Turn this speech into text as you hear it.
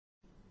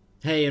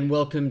Hey, and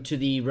welcome to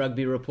the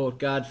Rugby Report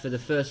Card for the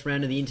first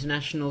round of the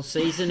international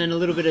season, and a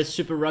little bit of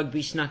Super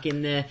Rugby snuck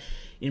in there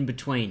in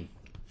between.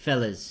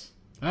 Fellas.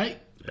 Hey.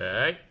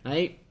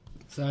 Hey.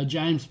 So,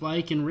 James,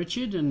 Blake and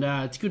Richard, and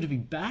it's good to be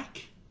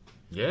back.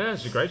 Yeah,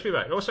 it's great to be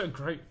back. Also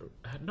great,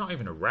 not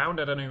even a round,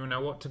 I don't even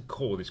know what to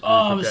call this group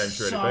Oh, of it games.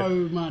 was so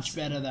much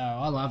better, though.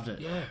 I loved it.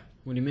 Yeah.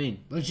 What do you mean?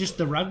 It was just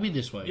the rugby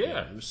this week.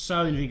 Yeah. It was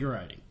so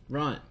invigorating.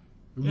 Right.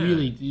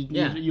 Really.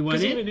 Yeah. You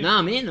weren't in? No,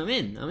 I'm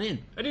in.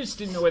 I just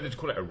didn't know whether to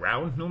call it a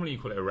round. Normally you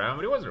call it a round,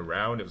 but it wasn't a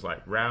round. It was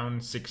like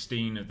round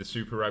 16 of the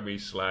Super Rugby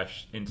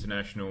 /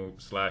 International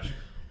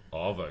 /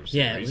 Arvo series.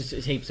 Yeah, it was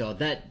heaps odd.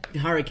 That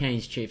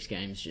Hurricanes-Chiefs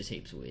game's just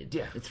heaps weird.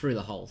 Yeah. It threw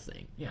the whole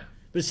thing. Yeah.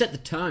 But it set the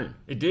tone.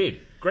 It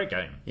did. Great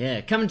game. Yeah,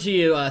 coming to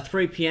you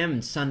 3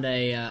 p.m.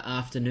 Sunday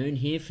afternoon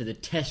here for the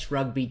Test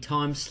Rugby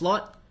time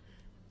slot.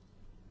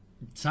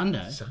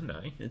 Sunday?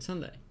 Sunday? It's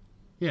Sunday.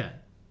 Yeah.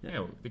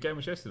 Yeah, the game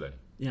was yesterday.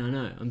 Yeah, I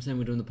know. I'm saying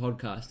we're doing the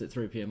podcast at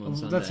 3 p.m. on Well,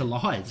 Sunday. that's a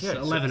lie. It's Yeah,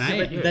 11 so-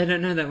 a.m. yeah. They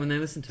don't know that when they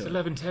listen to It's it.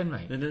 11:10,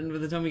 mate. And then by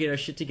the time we get our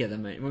shit together,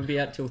 mate, it won't be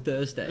out till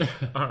Thursday.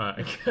 All right.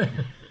 Okay.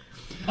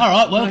 All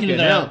right, welcome to Fucking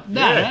the... hell.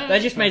 No, They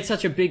just made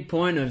such a big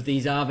point of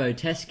these Arvo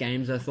test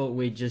games. I thought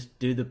we'd just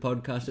do the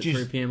podcast at Just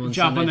 3 p.m. on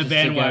jump Sunday on the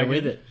just to go bandwagon.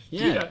 with it.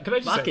 Yeah, Can I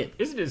just fuck say, it.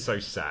 isn't it so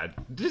sad?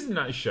 Doesn't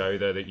that show,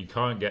 though, that you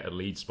can't get a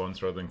lead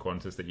sponsor other than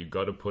Qantas that you've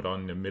got to put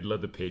on the middle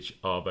of the pitch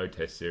Arvo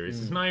Test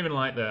Series? It's not even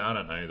like the, I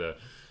don't know, the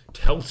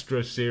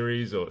Telstra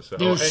Series or so.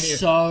 There or was any-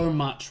 so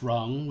much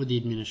wrong with the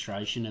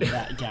administration of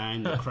that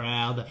game, the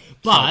crowd.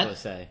 Hard to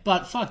say.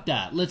 But fuck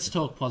that. Let's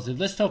talk positive.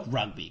 Let's talk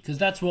rugby, because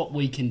that's what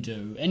we can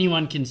do.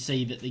 Anyone can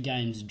see that the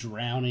game's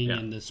drowning Yeah.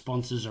 and the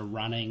sponsors are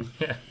running.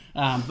 Yeah.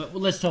 But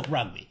let's talk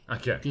rugby.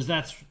 Okay. Because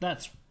that's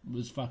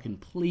was fucking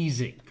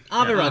pleasing.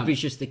 Arvo Rugby's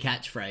just the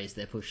catchphrase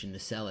they're pushing to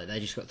sell it. They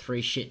just got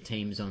 3 shit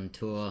teams on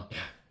tour. Yeah.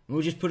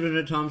 We'll just put it in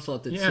a time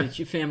slot that Yeah. suits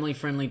your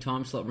family-friendly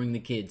time slot. Bring the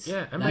kids.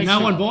 Yeah, and That's make No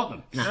sure- one bought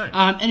them. No.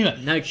 Anyway.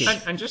 No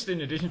kids. And just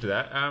in addition to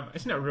that,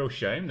 isn't it a real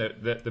shame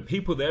that the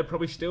people there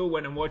probably still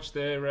went and watched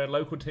their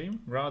local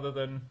team rather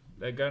than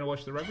they're going to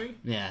watch the rugby?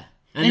 Yeah.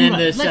 And Anyway, then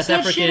the let's South not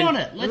African, shit on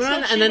it. Let's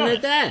not shit and then on they're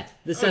it. there.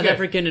 The South Okay.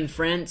 African and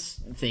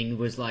France thing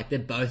was like they're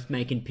both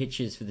making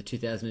pictures for the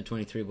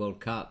 2023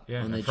 World Cup Yeah,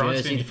 on and their France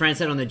jersey. didn't- France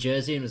had on their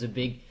jersey and it was a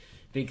big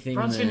thing. France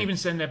on didn't their- even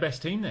send their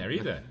best team there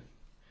either.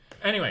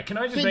 Anyway, can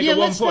I just But make yeah, a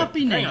one let's point? not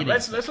be Hang on,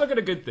 negative. let's look at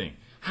a good thing.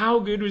 How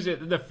good was it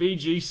that the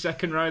Fiji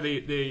second row,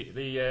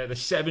 the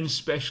 7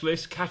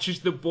 specialist, catches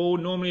the ball,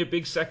 normally a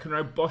big second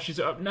row, boshes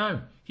it up?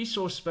 No. He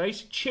saw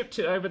space, chipped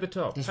it over the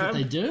top. That's what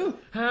they do.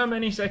 How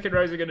many second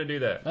rows are going to do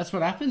that? That's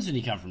what happens when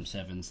you come from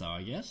sevens, though,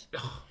 I guess.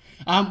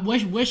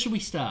 Where should we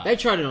start? They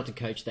try not to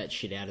coach that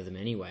shit out of them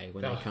anyway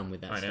when they Oh, come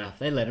with that I know. stuff.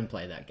 They let them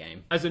play that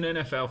game. As an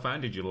NFL fan,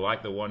 did you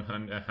like the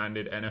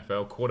one-handed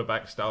NFL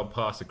quarterback-style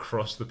pass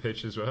across the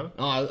pitch as well?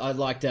 Oh, I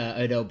liked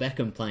Odell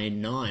Beckham playing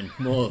 9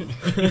 more.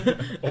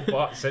 Or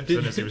Bart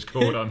Simpson, as he was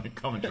called on the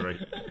commentary.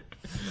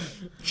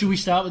 Should we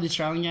start with the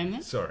Australian game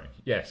then? Sorry.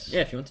 Yes.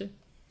 Yeah, if you want to.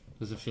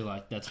 Does it feel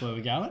like that's where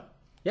we're going?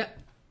 Yeah.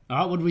 All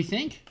right, what do we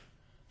think?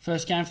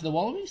 First game for the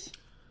Wallabies?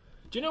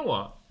 Do you know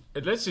what?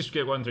 Let's just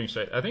get one thing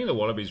straight. I think the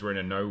Wallabies were in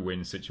a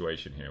no-win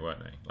situation here, weren't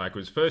they? Like, it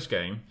was first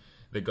game.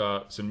 They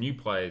got some new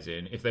players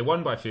in. If they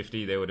won by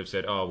 50, they would have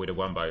said, we'd have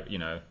won by,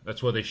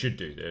 that's what they should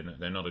do.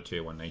 They're not a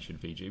tier 1 nation,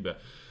 Fiji, but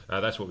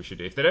that's what we should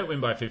do. If they don't win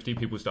by 50,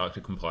 people start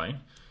to complain.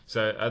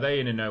 So are they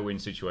in a no-win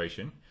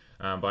situation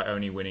by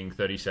only winning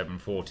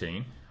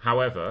 37-14?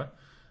 However,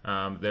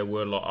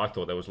 I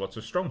thought there was lots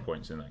of strong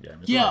points in that game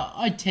as Yeah, well.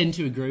 I tend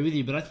to agree with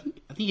you, but I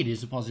think it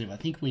is a positive. I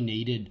think we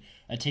needed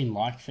a team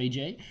like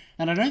Fiji,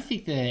 and I don't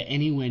think they're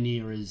anywhere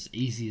near as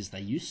easy as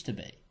they used to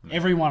be.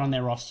 Everyone on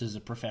their roster is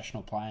a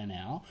professional player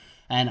now,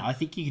 and I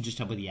think you can just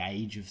tell by the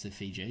age of the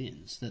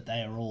Fijians that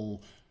they are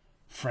all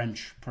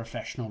French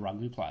professional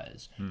rugby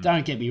players.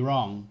 Don't get me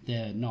wrong,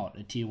 they're not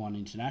a tier 1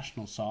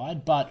 international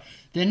side, but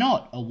they're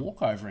not a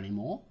walkover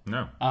anymore.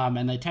 No.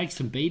 And they take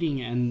some beating,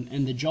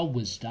 and the job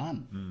was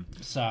done.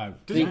 So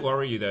Does it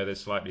worry you, though,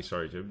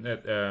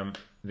 that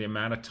the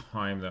amount of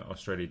time that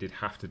Australia did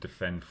have to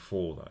defend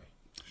for, though?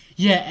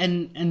 Yeah,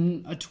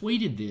 and I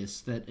tweeted this,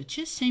 that it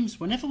just seems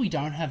whenever we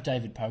don't have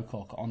David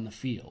Pocock on the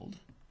field,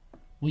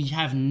 we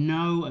have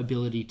no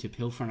ability to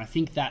pilfer, and I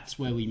think that's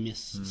where we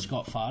miss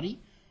Scott Fardy,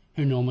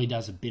 who normally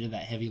does a bit of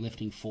that heavy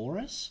lifting for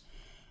us.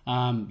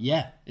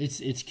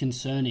 It's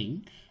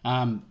concerning,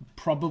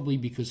 probably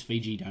because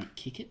Fiji don't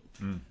kick it.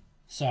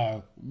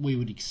 So we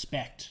would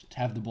expect to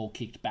have the ball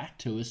kicked back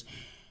to us,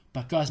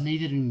 but guys,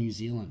 neither do New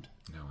Zealand.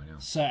 No, I know.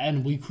 So,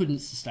 and we couldn't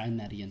sustain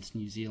that against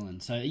New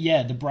Zealand. So,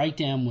 yeah, the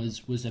breakdown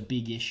was a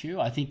big issue.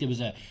 I think there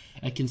was a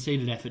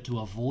conceded effort to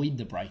avoid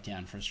the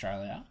breakdown for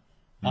Australia,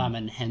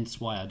 and hence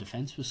why our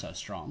defence was so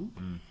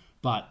strong.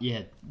 But,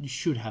 yeah, you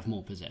should have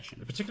more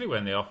possession. Particularly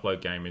when the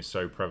offload game is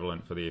so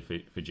prevalent for the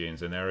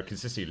Fijians, and they're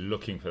consistently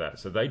looking for that,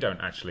 so they don't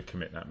actually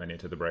commit that many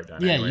to the breakdown.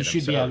 Yeah, anyway you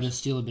should be able to themselves.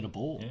 steal a bit of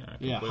ball. Yeah,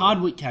 Yeah, completely.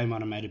 Hardwick came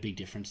on and made a big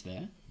difference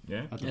there.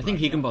 Yeah. at the I think breakdown.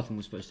 Higginbotham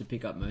was supposed to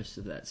pick up most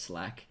of that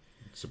slack.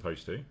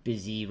 supposed to.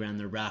 busy around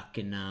the ruck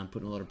and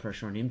putting a lot of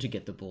pressure on him to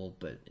get the ball,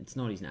 but it's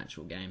not his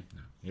natural game.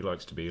 He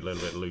likes to be a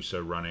little bit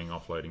looser, running,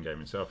 offloading game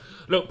himself.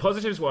 Look,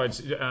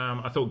 positives-wise,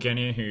 I thought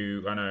Genia,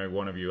 who I know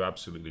one of you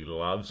absolutely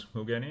loves,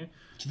 Will Genia.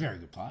 It's a very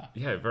good player.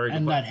 Yeah, very good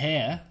And player. that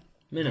hair.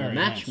 Man of the very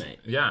match, handsome. mate.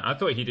 Yeah, I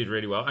thought he did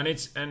really well.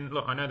 And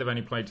look, I know they've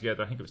only played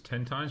together, I think it was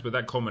 10 times, but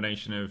that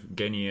combination of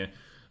Genia,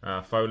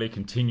 Foley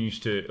continues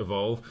to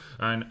evolve.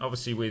 And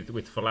obviously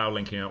with Folau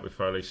linking up with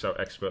Foley so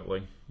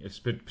expertly, it's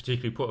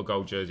particularly put a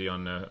gold jersey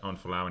on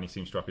Folau and he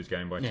seems to up his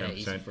game by 10%. Yeah,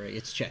 he's free.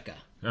 It's Checker.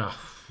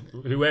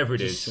 Whoever it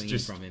Just is, swinging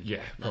just from him.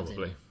 yeah, Loves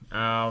probably.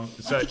 I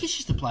think it's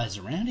just the players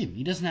around him.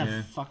 He doesn't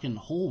have fucking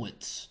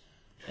Horwitz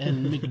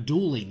and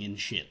McDouling and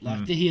shit.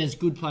 Like he has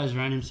good players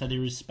around him, so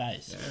there is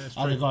space.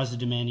 Other guys are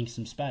demanding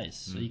some space,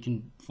 so you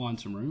can find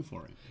some room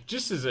for him.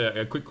 Just as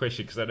a quick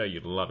question, because I know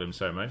you'd love him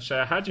so much.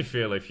 How do you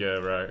feel if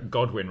you're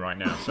Godwin right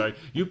now? So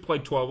you've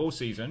played 12 all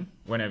season,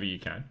 whenever you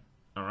can,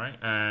 all right?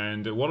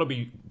 And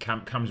Wallaby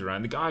camp comes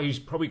around. The guy who's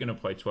probably going to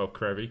play 12,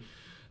 Krevy,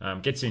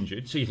 gets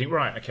injured. So you think,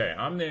 right, okay,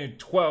 I'm the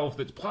 12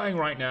 that's playing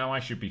right now. I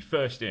should be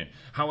first in.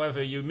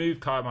 However, you move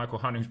Michael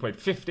Hunt, who's played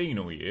 15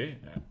 all year.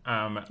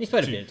 He's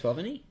played a bit of 12,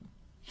 hasn't he?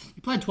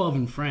 He played 12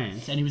 in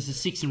France, and he was the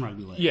 6th in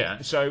rugby league.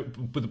 Yeah, so,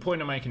 but the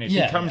point I'm making is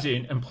he comes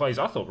in and plays,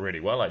 I thought, really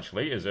well,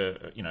 actually, as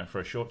for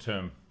a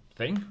short-term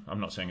thing. I'm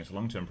not saying it's a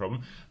long-term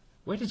problem.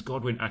 Where does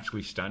Godwin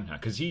actually stand now?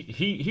 Because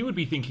he would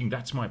be thinking,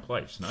 that's my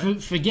place, no?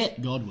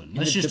 Forget Godwin.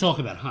 Let's just talk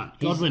about Hunt.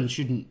 Godwin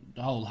shouldn't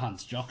hold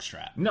Hunt's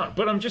jockstrap. No,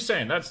 but I'm just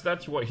saying,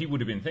 that's what he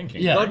would have been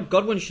thinking. Yeah.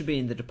 Godwin should be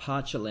in the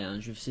departure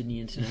lounge of Sydney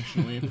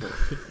International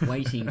Airport,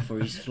 waiting for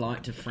his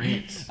flight to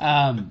France.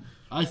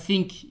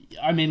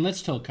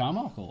 Let's talk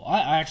Carmichael.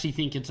 I actually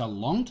think it's a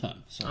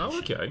long-term solution. Oh,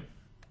 okay.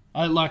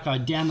 I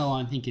down the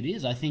line think it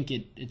is. I think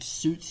it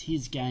suits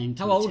his game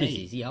to How a old T. is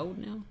he? Is he old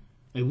now?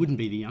 It wouldn't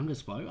be the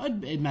youngest bloke.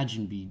 I'd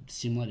imagine be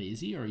similar to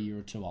Izzy or a year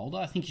or two older.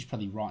 I think he's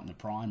probably right in the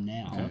prime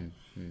now.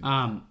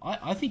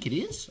 I think it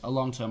is a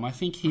long term. I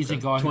think he's a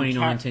guy who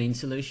 2019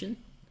 solution?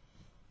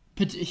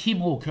 But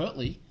him or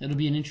Kirtley, it'll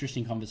be an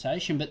interesting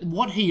conversation. But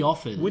what he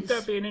offers... Would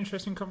that be an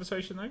interesting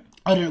conversation, though?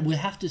 I don't know. We'll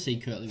have to see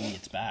Kirtley when he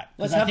gets back.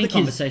 Let's I have the think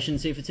conversation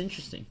and see if it's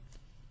interesting.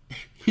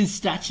 his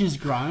stature's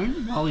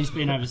grown while he's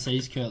been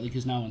overseas, Kirtley,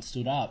 because no one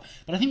stood up.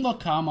 But I think what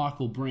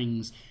Carmichael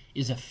brings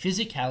is a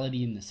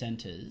physicality in the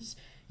centres,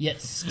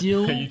 yet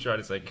still... Are you trying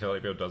to say Kelly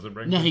Bill doesn't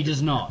bring No, he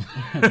does not.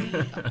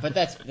 But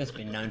that's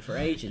been known for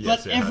ages.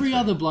 But it every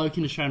has other bloke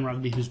in Australian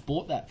rugby who's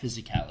bought that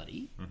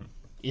physicality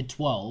at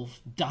 12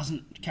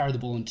 doesn't carry the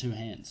ball in two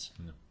hands.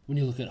 No. When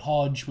you look at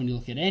Hodge, when you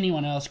look at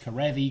anyone else,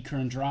 Karevi,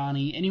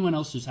 Kurandrani, anyone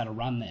else who's had a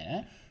run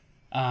there,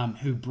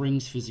 who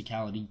brings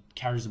physicality,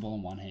 carries the ball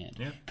in one hand.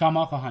 Yeah.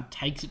 Carmichael Hunt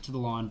takes it to the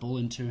line, ball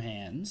in two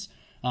hands,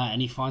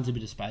 and he finds a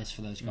bit of space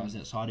for those guys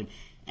outside him.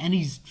 And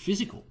he's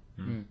physical.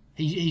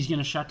 He's going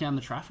to shut down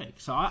the traffic.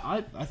 So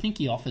I think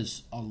he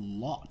offers a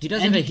lot. He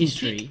does And have a he can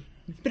history,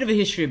 bit of a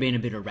history of being a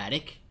bit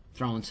erratic,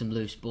 throwing some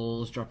loose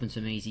balls, dropping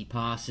some easy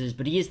passes,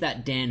 but he is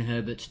that Dan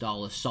Herbert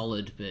style of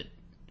solid, but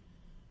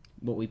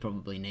what we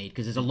probably need,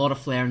 because there's a lot of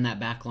flair in that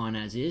back line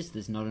as is.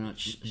 There's not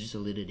much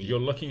solidity. You're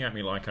looking at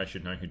me like I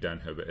should know who Dan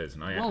Herbert is,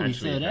 and I Well, he's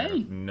actually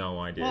 13. have no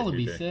idea Well, who he'll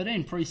be Dan-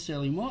 13,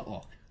 pre-Sterling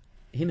Mortlock.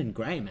 Him and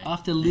Gray, man.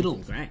 After Little,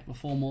 Great.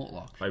 before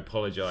Mortlock. I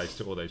apologise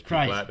to all those people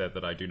Crazy. out there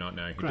that I do not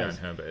know who Crazy. Dan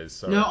Herbert is.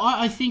 Sorry. No,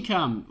 I think,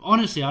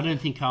 honestly, I don't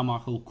think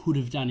Carmichael could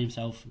have done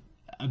himself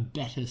a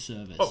better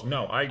service. Oh,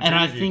 no, I agree And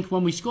I with you. think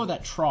when we scored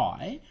that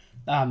try,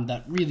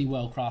 that really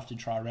well-crafted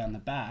try around the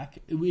back,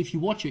 if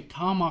you watch it,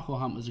 Carmichael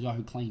Hunt was the guy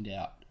who cleaned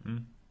out.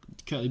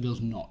 Curtly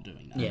Bill's not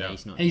doing that. Yeah, No.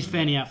 he's not. He's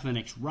fanning out for the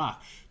next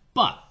ruck.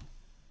 But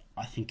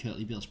I think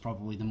Curtly Bill's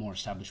probably the more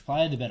established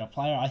player, the better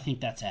player. I think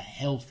that's a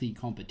healthy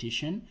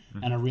competition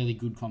and a really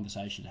good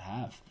conversation to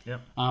have.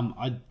 Yep.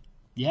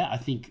 I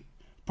think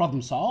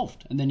problem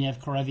solved. And then you have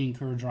Karevi and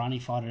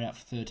Kurandrani fight it out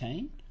for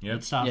 13. Yep.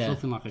 It starts Yeah.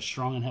 looking like a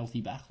strong and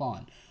healthy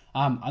backline.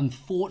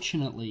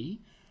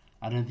 Unfortunately,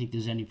 I don't think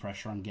there's any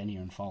pressure on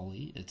Genia and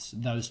Foley. It's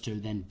those two,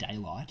 then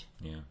daylight.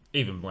 Yeah.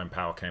 Even when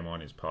Powell came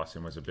on, his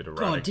passing was a bit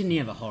erratic. God, didn't he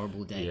have a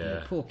horrible day?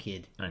 Yeah. Poor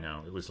kid. I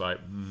know. It was like,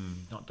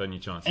 not done your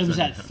chances. It was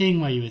that have you?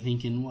 thing where you were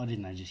thinking, why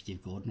didn't they just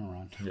give Gordon a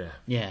run? Yeah.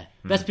 Yeah,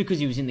 that's because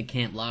he was in the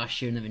camp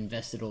last year and they've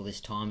invested all this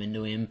time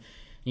into him.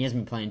 He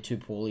hasn't been playing too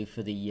poorly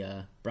for the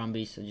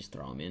Brumbies, so just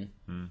throw him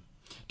in.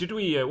 Did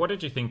we? What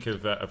did you think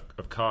of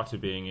Carter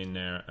being in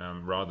there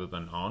rather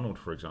than Arnold,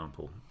 for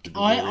example? Did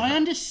we worry I about-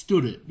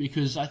 understood it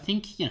because I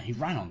think he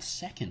ran on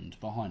second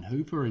behind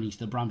Hooper and he's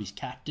the Brumbies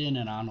captain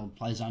and Arnold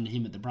plays under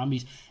him at the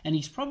Brumbies and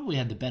he's probably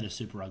had the better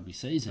Super Rugby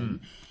season.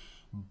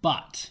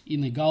 But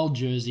in the gold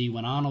jersey,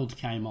 when Arnold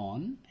came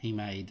on, he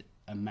made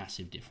a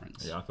massive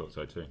difference. Yeah, I thought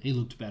so too. He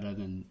looked better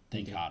than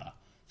Carter.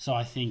 So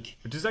I think...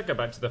 But does that go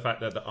back to the fact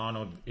that the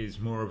Arnold is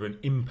more of an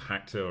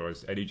impactor, or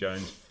as Eddie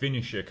Jones,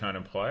 finisher kind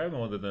of player,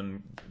 more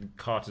than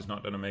Carter's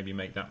not going to maybe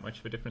make that much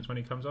of a difference when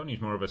he comes on? He's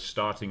more of a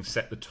starting,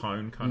 set the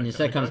tone kind of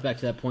So that comes back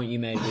to that point you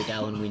made with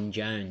Alan Wynne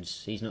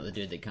Jones. He's not the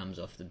dude that comes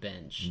off the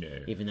bench,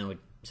 No. even though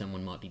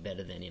someone might be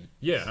better than him.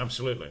 Yeah,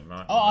 absolutely.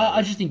 Right.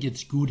 I just think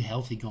it's good,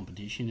 healthy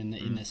competition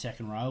in the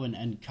second row,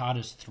 and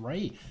Carter's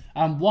 3.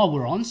 While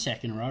we're on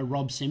second row,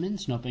 Rob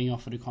Simmons not being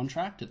offered a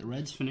contract at the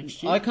Reds for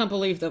next year. I can't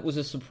believe that was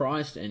a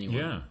surprise to anyone.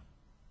 Yeah.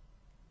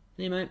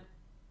 Yeah, mate.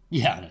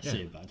 Yeah, I don't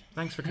see it, bud.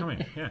 Thanks for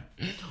coming. Yeah.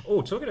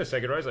 Oh, talking of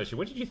second rows, actually,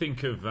 what did you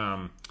think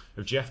of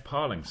Jeff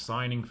Parling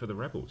signing for the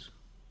Rebels?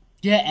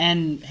 Yeah,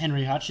 and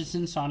Henry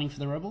Hutchinson signing for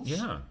the Rebels.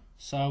 Yeah.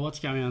 So what's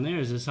going on there?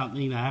 Is there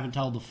something they haven't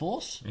told the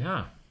Force?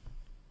 Yeah.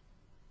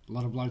 A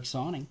lot of blokes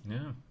signing.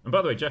 Yeah. And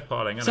by the way, Jeff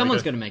Parling...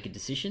 Someone's got to make a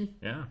decision.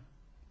 Yeah.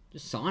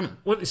 Just sign him.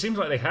 Well, it seems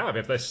like they have.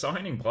 If they're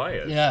signing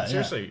players, Yeah,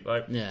 seriously,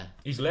 Yeah.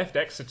 he's left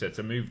Exeter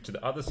to move to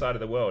the other side of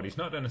the world. He's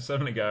not going to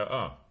suddenly go,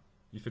 oh,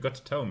 you forgot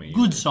to tell me.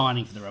 Good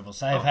signing for the Rebels.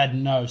 They have had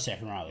no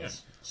second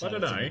rowers. So I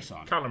don't that's a know. good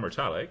sign. Callum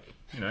Retallick,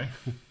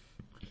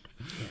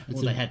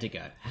 Well, they had to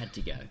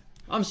go.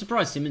 I'm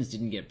surprised Simmons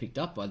didn't get picked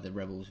up by the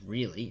Rebels,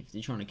 really, if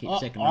they're trying to keep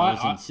second rowers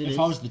in sitters. If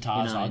I was the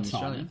Tars, in I'd sign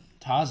Australia. him.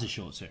 Tars a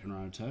short second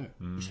row too,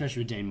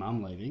 especially with Dean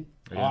Mum leaving.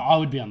 Yeah. I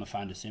would be on the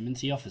phone to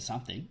Simmons. He offers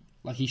something.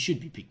 Like, he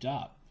should be picked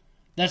up.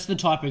 That's the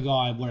type of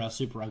guy where our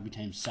Super Rugby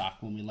teams suck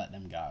when we let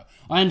them go.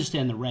 I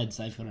understand the Reds,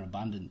 they've got an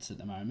abundance at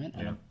the moment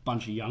and a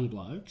bunch of young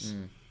blokes.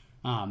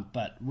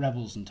 But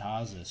Rebels and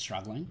Tars are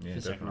struggling for second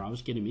definitely.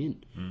 rowers. Get him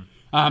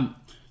in.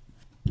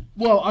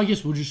 Well, I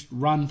guess we'll just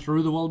run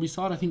through the Wallaby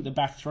side. I think the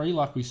back 3,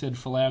 like we said,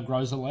 Folau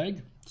grows a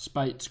leg.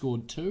 Spate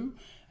scored 2.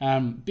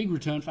 Big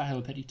return for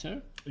Halapeti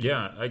too.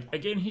 Yeah,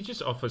 again, he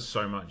just offers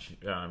so much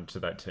to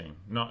that team.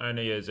 Not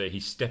only as he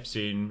steps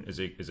in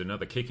as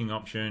another kicking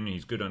option,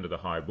 he's good under the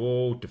high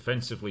ball,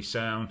 defensively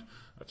sound.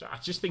 I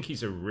just think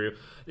he's a real...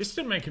 This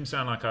doesn't make him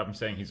sound like I'm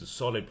saying he's a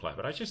solid player,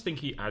 but I just think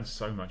he adds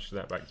so much to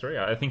that back 3.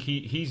 I think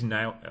he's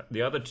now...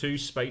 The other 2,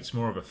 Spate's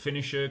more of a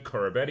finisher.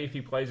 Corabetti, if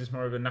he plays, is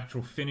more of a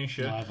natural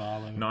finisher.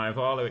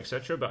 Naivalu,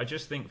 etc. But I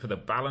just think for the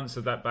balance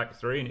of that back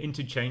 3 and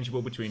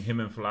interchangeable between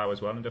him and Folau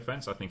as well in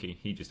defence, I think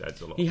he just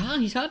adds a lot.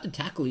 He's hard to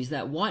tackle. He's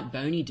that white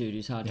bony dude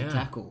who's hard to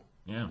tackle.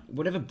 Yeah.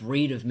 Whatever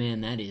breed of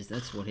man that is,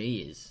 that's what he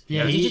is.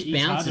 Yeah, he just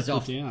he's hard bounces to put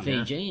off down.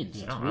 Fijians.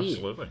 Yeah. It's Oh, weird.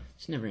 absolutely.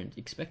 Just never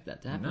expect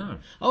that to happen. No.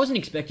 I wasn't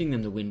expecting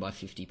them to win by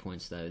 50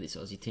 points, though, this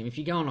Aussie team. If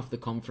you're going off the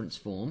conference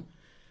form,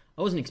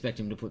 I wasn't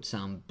expecting them to put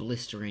some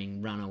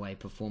blistering runaway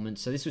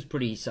performance. So this was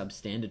pretty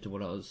substandard to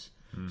what I was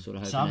sort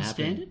of hoping to happen.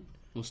 Substandard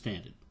or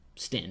standard?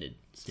 Standard.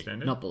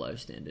 Standard? Not below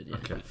standard, yeah.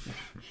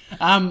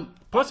 Okay.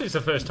 Plus, it's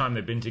the first time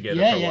they've been together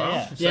Yeah, for a yeah, while.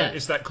 yeah. So Yeah.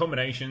 it's that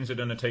combinations are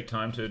going to take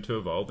time to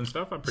evolve and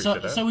stuff. I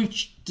appreciate that. So we've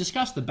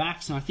discussed the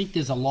backs, and I think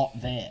there's a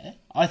lot there.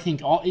 I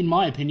think, in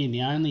my opinion,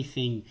 the only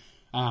thing,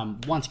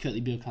 once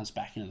Kurtley Beale comes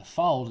back into the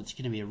fold, it's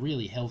going to be a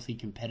really healthy,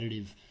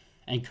 competitive,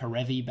 and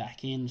Karevi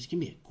back in. It's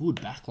going to be a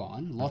good back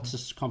line. Lots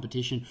of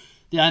competition.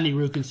 The only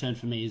real concern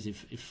for me is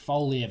if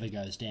Foley ever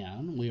goes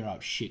down, we're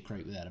up shit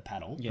creek without a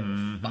paddle.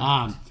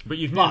 Yeah. But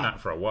you've known that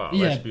for a while,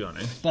 let's be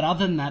honest. But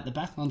other than that, the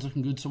back line's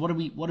looking good. So what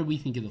do we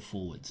think of the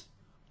forwards?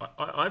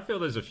 I feel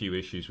there's a few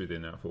issues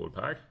within that forward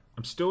pack.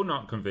 I'm still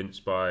not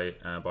convinced by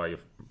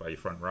your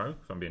front row,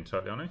 if I'm being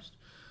totally honest.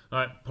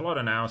 Like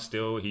Pilota now,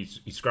 still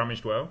he's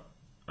scrummaged well.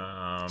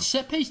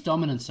 Set piece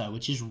dominance though,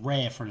 which is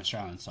rare for an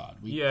Australian side.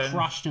 We Yeah.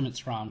 crushed him at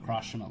scrum,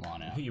 crushed him at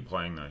line out. Who are you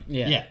playing though?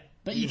 Yeah,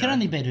 but you can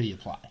only beat who you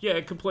play.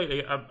 Yeah,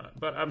 completely.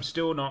 But I'm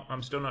still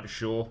not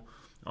sure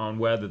on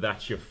whether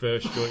that's your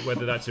first choice,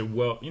 whether that's a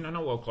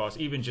not world class,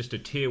 even just a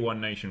tier 1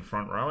 nation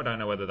front row. I don't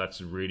know whether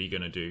that's really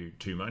going to do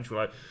too much.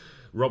 Like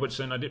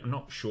Robertson, I'm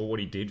not sure what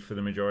he did for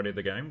the majority of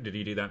the game. Did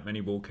he do that many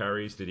ball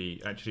carries? Did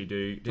he actually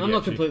do? I'm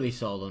not completely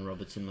sold on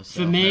Robertson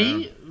myself.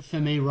 For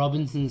me,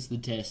 Robinson's the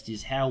test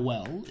is how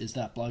well is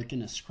that bloke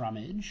in a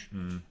scrummage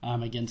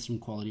against some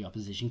quality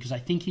opposition, because I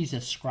think he's a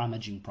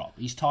scrummaging prop.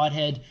 He's tight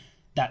head.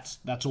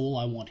 That's all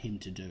I want him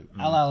to do.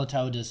 Al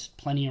Alatoa does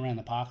plenty around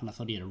the park, and I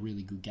thought he had a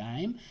really good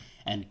game.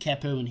 And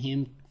Kepu and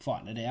him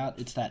fighting it out.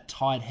 It's that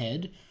tight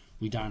head.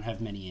 We don't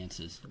have many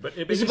answers. But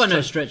This is by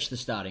no stretch the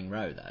starting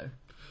row, though.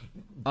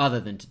 Other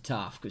than to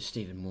Taff, because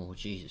Stephen Moore,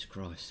 Jesus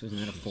Christ,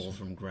 wasn't that a fall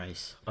from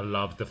grace? I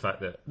love the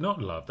fact that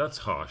that's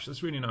harsh.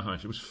 That's really not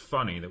harsh. It was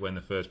funny that when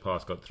the first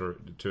pass got through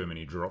to him and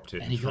he dropped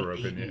it and he threw got up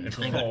in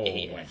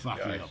eaten. it.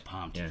 Fucking got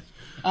pumped.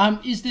 Yeah.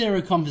 Is there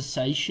a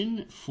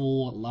conversation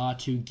for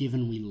Latu,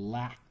 given we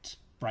lacked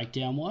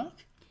breakdown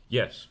work?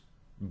 Yes,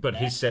 but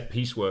his set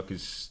piece work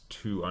is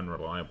too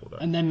unreliable though.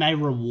 And they may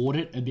reward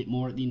it a bit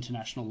more at the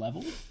international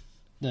level,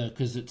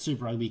 because at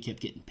Super Rugby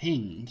kept getting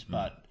pinged,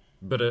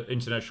 But at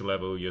international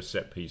level, your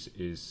set piece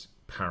is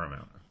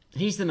paramount.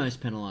 He's the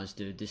most penalised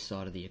dude this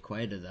side of the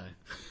equator, though.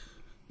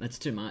 That's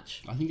too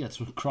much. I think that's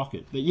with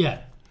Crockett. But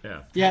yeah.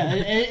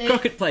 Yeah.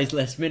 Crockett plays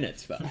less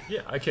minutes, but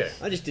Yeah. Okay.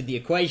 I just did the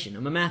equation.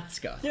 I'm a maths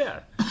guy. Yeah.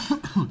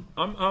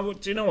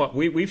 Do you know what?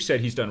 We've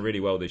said he's done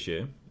really well this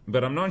year,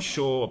 but I'm not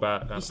sure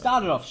about. He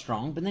started off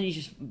strong, but then he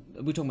just...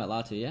 We're talking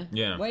about Latu, yeah?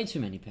 Yeah. Way too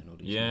many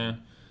penalties. Yeah.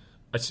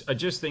 I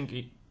just think.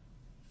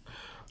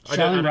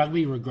 Australian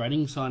Rugby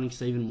regretting signing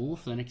Stephen Moore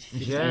for the next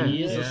 15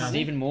 years or something?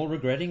 Stephen Moore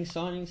regretting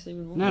signing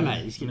Stephen Moore? No,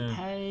 mate. He's getting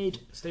paid.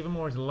 Stephen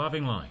Moore is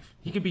loving life.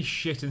 He could be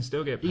shit and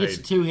still get He paid.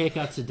 gets 2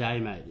 haircuts a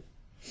day, mate.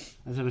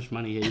 That's how much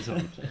money he's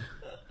on.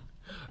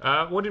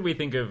 What did we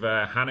think of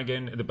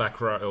Hannigan, the back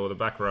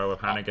row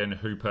of Hannigan,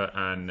 Hooper,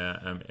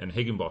 and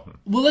Higginbotham?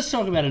 Well, let's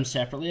talk about him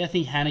separately. I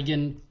think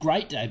Hannigan,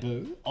 great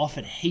debut,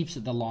 offered heaps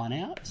at the line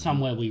out,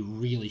 somewhere we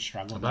really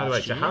struggled By the way,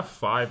 last to year. have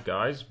 5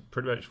 guys,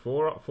 pretty much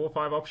four or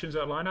 5 options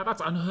at line out,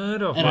 that's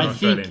unheard of And for an I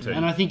Australian think, team.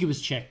 and I think it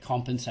was Czech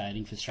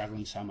compensating for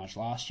struggling so much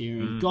last year.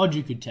 And God,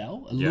 you could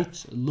tell it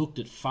looked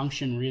at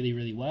function really,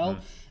 really well.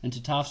 And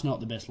Tatar's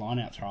not the best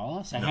line-out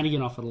thrower, so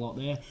Hannigan offered a lot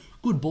there.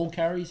 Good ball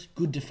carries,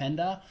 good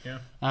defender. Yeah.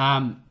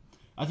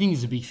 I think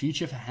there's a big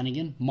future for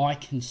Hannigan. My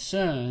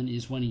concern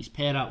is when he's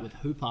paired up with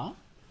Hooper,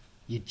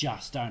 you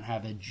just don't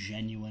have a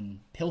genuine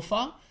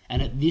pilfer.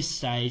 And at this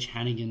stage,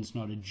 Hannigan's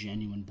not a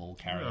genuine ball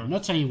carrier. I'm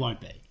not saying he won't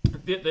be.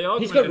 The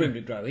argument He's got room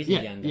to grow. He's Yeah,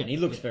 a young guy. yeah, And he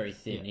looks very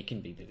thin. He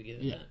can be bigger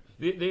than Yeah.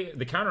 that.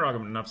 The counter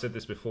argument, and I've said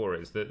this before,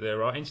 is that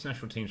there are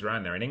international teams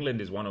around there, and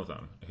England is one of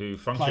them, who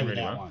function really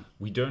without well. one.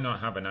 We do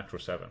not have a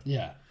natural 7.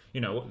 Yeah. You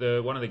know,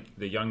 one of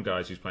the young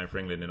guys who's playing for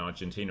England in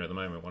Argentina at the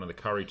moment, one of the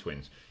Curry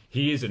twins,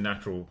 he is a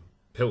natural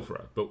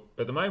pilferer. But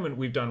at the moment,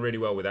 we've done really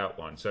well without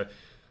one. So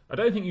I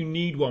don't think you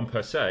need one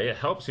per se. It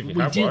helps if you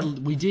have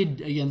one. We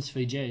did against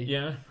Fiji.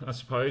 Yeah, I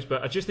suppose.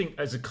 But I just think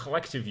as a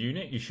collective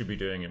unit, you should be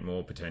doing it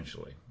more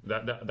potentially.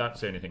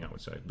 That's the only thing I would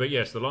say. But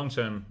yes, the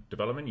long-term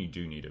development, you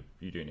do need it.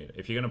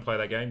 If you're going to play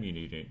that game, you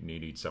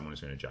need someone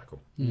who's going to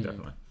jackal.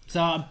 Definitely.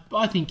 So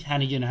I think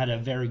Hannigan had a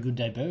very good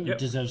debut. Yep.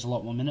 Deserves a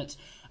lot more minutes.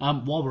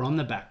 While we're on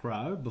the back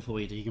row, before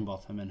we get to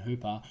Higginbotham and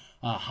Hooper,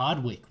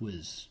 Hardwick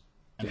was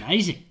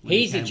amazing. when he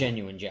He's a came on.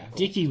 genuine jackal.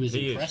 Dickey was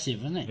He is.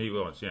 impressive, wasn't he? He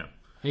was, yeah.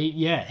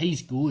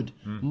 He's good.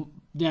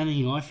 The only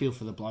thing I feel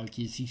for the bloke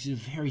is he's a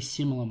very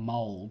similar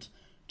mould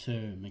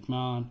to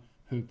McMahon,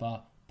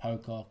 Hooper,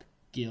 Pocock,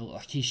 Gill.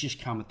 Like he's just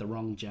come at the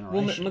wrong Well,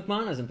 generation.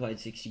 McMahon hasn't played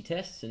 60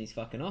 tests and he's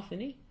fucking off, isn't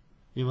he?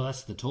 Yeah, well,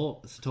 that's the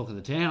talk. That's the talk of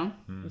the town.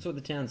 That's what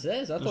the town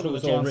says. I thought what it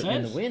was the all town written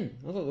in the says. win.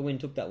 I thought the win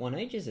took that one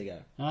ages ago.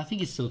 And I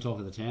think it's still talk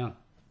of the town.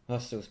 Oh,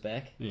 still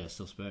spec. Yeah,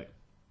 still spec.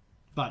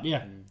 But yeah,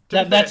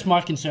 To be that's fair-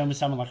 my concern with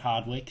someone like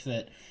Hardwick,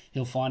 that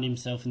he'll find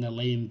himself in the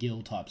Liam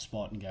Gill type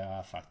spot and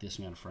go, fuck this,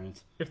 I'm going to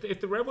France. If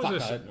the Rebels Fuck, I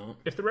are hope not.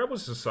 if the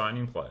Rebels are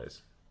signing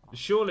players,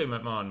 surely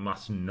McMahon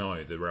must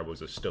know the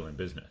Rebels are still in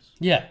business.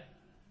 Yeah.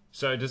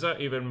 So does that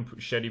even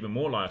shed even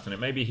more light on it?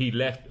 Maybe he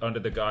left under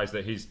the guise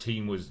that his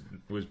team was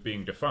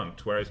being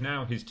defunct, whereas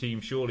now his team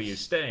surely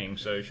is staying.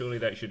 So surely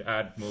that should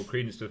add more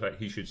credence to the fact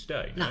he should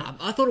stay. Nah,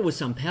 I thought it was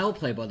some power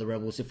play by the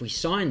Rebels. If we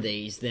sign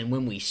these, then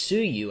when we sue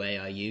you,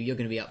 ARU, you're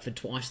going to be up for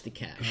twice the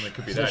cash. That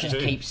could be So that just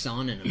too. keep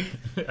signing them.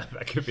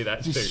 That could be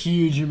that Just too.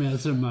 huge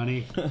amounts of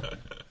money.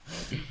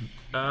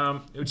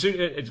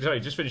 Sorry,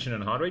 just finishing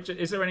on Hardwick.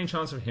 Is there any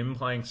chance of him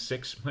playing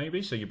 6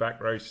 maybe? So your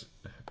back rows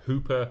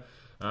Hooper,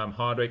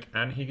 Hardwick,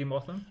 and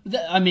Higginbotham.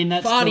 I mean,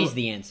 that's Fardy's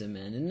the... the answer,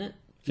 man, isn't it?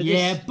 For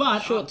Yeah, this but-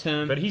 short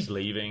term. But he's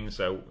leaving,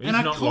 so he's And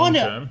I not long kind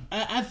term.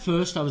 of... At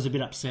first, I was a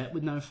bit upset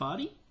with no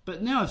Fardy.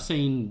 But now I've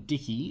seen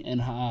Dickey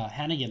and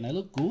Hannigan. They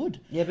look good.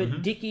 Yeah,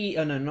 but Dickey...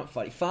 Oh, no, not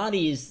Fardy.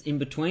 Fardy is in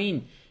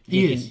between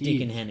He Dick, is, and, he Dick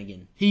is. and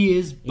Hannigan. He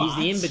is, but...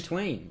 He's the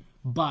in-between.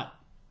 But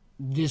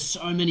there's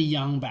so many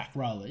young back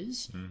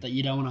rowers that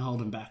you don't want to hold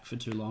them back for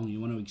too long.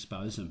 You want to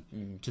expose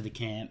them to the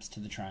camps, to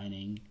the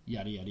training,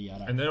 yada, yada,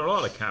 yada. And there are a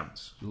lot of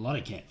camps. A lot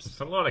of camps. It's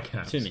a lot of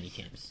camps. Too many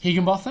camps.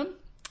 Higginbotham?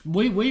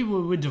 We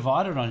were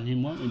divided on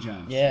him, weren't we,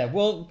 James? Yeah,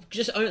 well,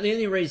 the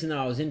only reason that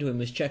I was into him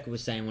was Checker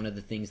was saying one of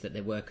the things that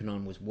they're working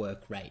on was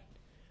work rate.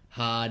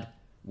 Hard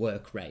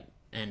work rate.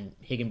 And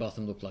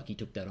Higginbotham looked like he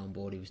took that on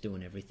board. He was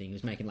doing everything. He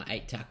was making like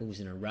 8 tackles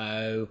in a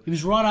row. He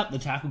was right up the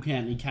tackle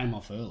count and he came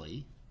off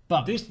early.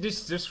 But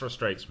This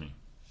frustrates me.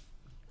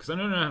 Because I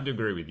don't have to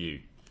agree with you.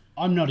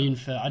 I'm not in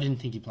for... I didn't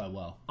think he played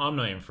well. I'm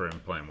not in for him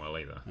playing well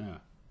either. Yeah.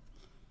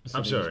 So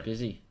I'm he was sorry.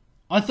 busy.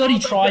 I thought he Oh,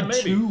 tried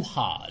maybe. too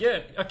hard. Yeah,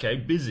 okay,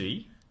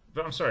 busy.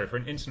 But I'm sorry, for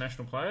an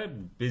international player,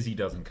 busy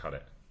doesn't cut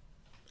it.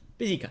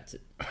 Busy cuts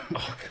it.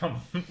 Oh,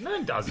 come on. No,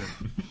 it doesn't.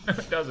 No,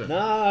 it doesn't.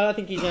 No, I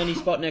think he's only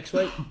spot next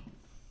week.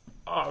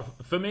 Oh,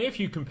 for me, if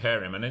you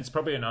compare him, and it's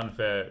probably an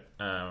unfair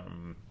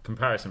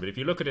comparison, but if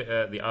you look at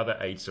it, the other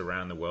 8s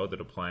around the world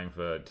that are playing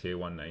for Tier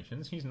 1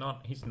 nations, he's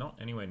not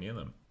anywhere near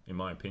them, in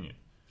my opinion.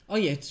 Oh,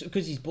 yeah, it's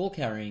because his ball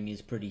carrying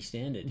is pretty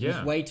standard. Yeah.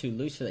 He's way too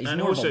loose for that. He's And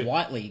more of also- a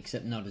Whiteley,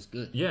 except not as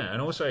good. Yeah,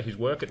 and also his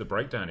work at the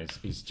breakdown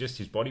is just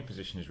his body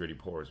position is really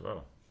poor as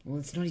well. Well,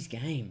 it's not his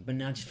game, but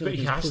now I just feel But like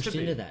he he's has pushed to be.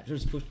 into that.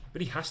 Just pushed.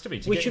 But he has to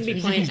be. We shouldn't be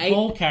His playing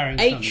ball 8.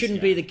 carrying's 8 not his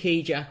shouldn't game. be the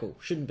key jackal.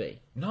 Shouldn't be.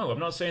 No, I'm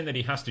not saying that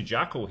he has to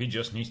jackal. He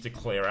just needs to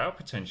clear out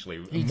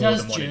potentially He more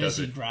does than what he does.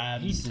 jersey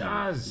grabs. He and-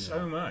 does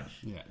so much.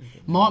 Yeah.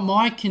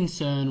 My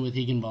concern with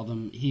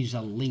Higginbotham, he's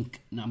a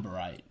link number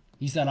 8.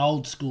 He's that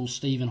old school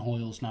Stephen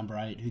Hoyle's number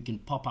 8 who can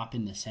pop up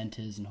in the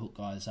centres and hook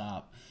guys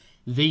up.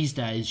 These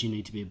days, you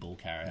need to be a ball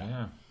carrier.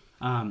 Yeah.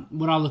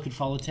 When I look at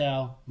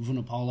Folatau,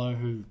 Vunapolo,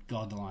 who,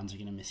 God, the Lions are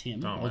going to miss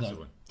him. Oh, although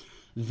massively.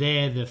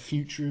 they're the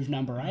future of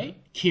number 8.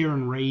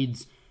 Kieran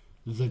Reid's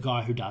the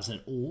guy who does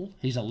it all.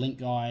 He's a link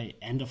guy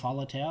and a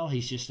Folatau.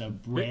 He's just a But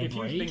rare if you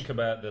breed. think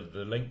about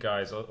the link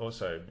guys,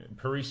 also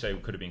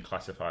Parise could have been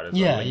classified as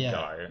Yeah, a link yeah.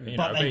 guy,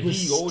 But they he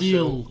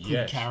still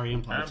could carry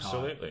and play tight.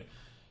 absolutely.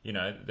 You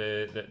know,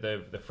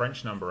 the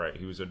French number 8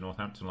 who was at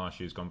Northampton last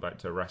year has gone back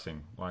to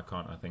Racing. Why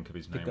can't I think of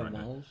his name right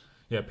now?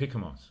 Yeah,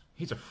 Picamons.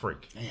 He's a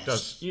freak.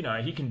 Yes.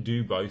 He can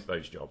do both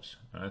those jobs.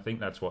 And I think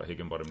that's what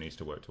Higginbottom needs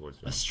to work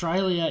towards.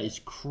 Australia is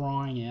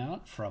crying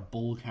out for a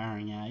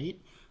ball-carrying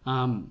 8.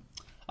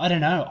 I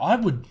don't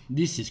know.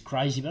 This is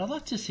crazy, but I'd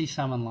like to see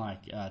someone like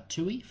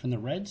Tui from the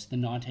Reds, the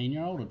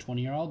 19-year-old or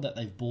 20-year-old that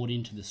they've brought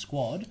into the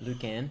squad.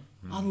 Lucan.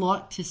 I'd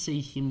like to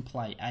see him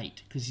play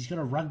 8 because he's got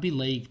a rugby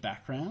league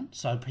background,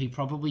 so he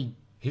probably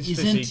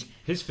isn't.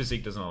 His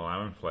physique doesn't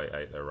allow him to play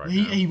 8 though, right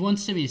He, now. he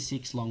wants to be a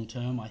 6 long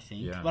term, I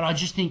think. Yeah. But I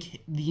just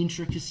think the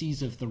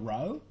intricacies of the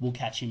row will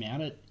catch him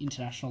out at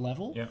international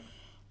level. Yeah.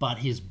 But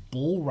his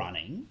ball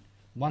running,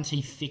 once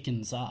he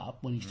thickens up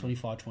when he's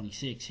 25,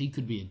 26, he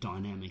could be a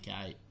dynamic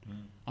 8.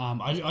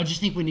 I just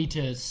think we need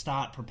to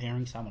start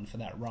preparing someone for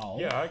that role.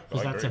 Yeah, I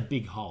because that's a agree.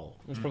 big hole.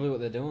 That's probably what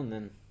they're doing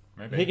then.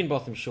 Maybe.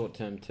 Higginbotham's short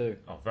term too.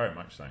 Oh, very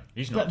much so.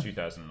 He's not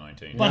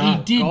 2019. But No,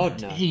 he did.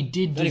 God, no. He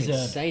did Don't even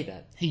deserve. say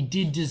that. He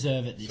did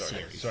deserve it this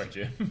series. Sorry,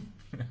 Jim.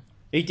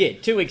 He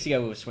did. 2 weeks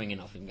ago we were swinging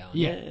off him going,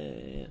 Yeah.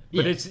 yeah.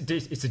 But Yeah.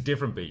 it's a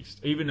different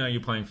beast. Even though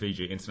you're playing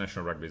Fiji,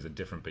 international rugby is a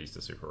different beast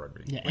to Super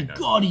Rugby. Yeah, We and know.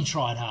 God, he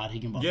tried hard.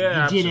 Higginbotham.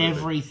 Yeah, he did absolutely.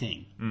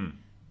 everything.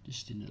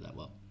 Just didn't do that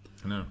well.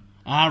 No.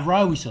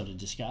 Rowe we sort of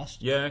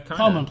discussed. Yeah, kind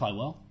Coleman of. played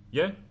well.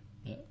 Yeah.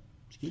 Yeah,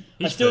 it's good.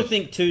 I He's still first.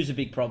 think 2's a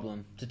big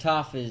problem.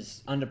 Tataf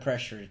is under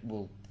pressure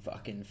will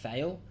fucking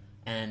fail,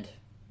 and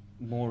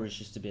Moore is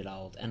just a bit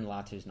old, and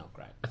Latu's not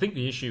great. I think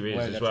the issue is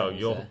Where as the well.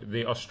 troubles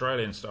The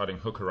Australian starting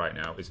hooker right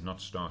now is not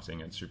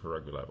starting at Super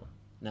Rugby level.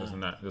 No. Doesn't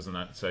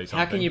that say something?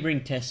 How can you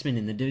bring Testman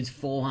in? The dude's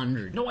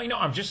 400. No, I know.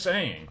 I'm just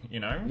saying. You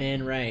know.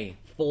 Man Ray,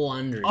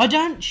 400. I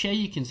don't share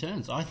your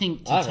concerns. I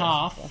think I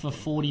Tataf don't. for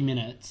 40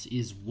 minutes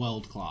is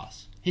world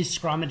class. His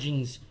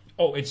scrummaging's,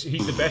 Oh, he's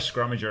the best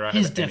scrummager out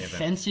his of any of them.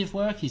 defensive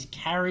work, his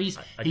carries,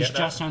 I he's get that.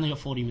 just only got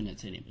 40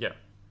 minutes in him. Yeah,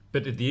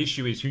 but the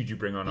issue is who do you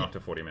bring on after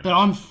 40 minutes? But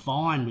I'm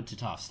fine with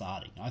Tataf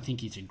starting. I think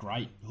he's a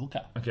great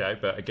hooker. Okay,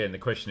 but again, the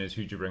question is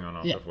who do you bring on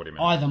after Yeah, 40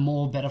 minutes? either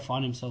Moore better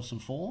find himself some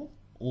form,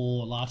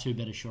 or Latu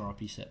better shore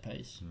up his set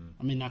piece. Hmm.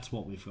 I mean, that's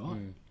what we've got.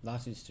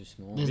 Latu's too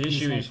small. There's- The there's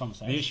issue no is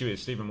conversation.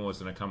 Stephen Moore's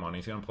going to come on.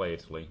 He's going to play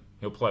Italy.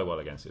 He'll play well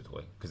against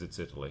Italy because it's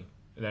Italy.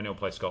 Then he'll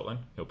play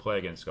Scotland. He'll play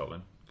against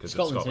Scotland because it's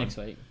Scotland's Scotland.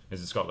 next week.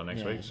 Is it Scotland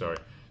next Yeah. week? Sorry.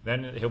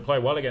 Then he'll play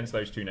well against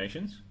those two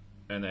nations,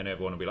 and then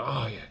everyone will be like,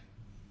 "Oh yeah,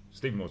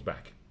 Stephen Moore's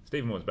back.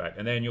 Stephen Moore's back."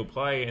 And then you'll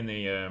play in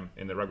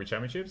the rugby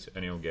championships,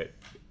 and he'll get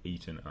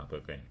eaten up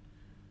again.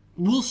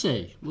 We'll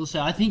see. We'll see.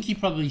 I think he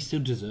probably still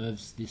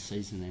deserves this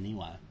season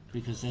anyway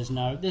because there's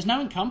no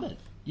incumbent.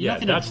 You're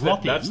not going to drop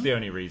him. That's the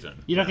only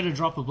reason. You're not going to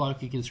drop a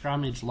bloke who can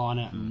scrummage, line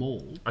out, and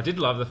maul. I did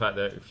love the fact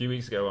that a few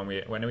weeks ago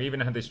when we even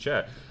had this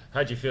chat,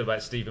 how do you feel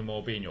about Stephen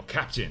Moore being your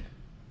captain?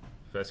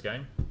 First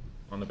game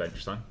on the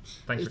bench, son.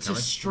 Thanks It's for a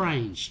coming.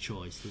 strange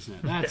choice, isn't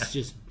it? That's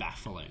just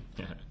baffling.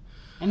 Yeah.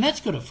 And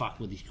that's got to fuck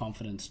with his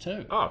confidence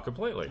too. Oh,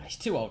 completely. He's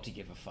too old to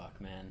give a fuck,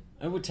 man.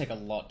 It would take a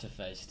lot to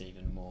face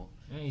Stephen Moore.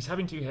 Yeah, he's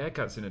having 2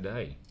 haircuts in a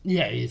day.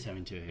 Yeah, he is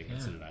having 2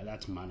 haircuts in a day.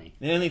 That's money.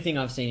 The only thing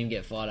I've seen him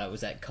get fired at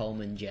was that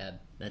Coleman jab.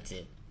 That's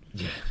it.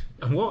 Yeah.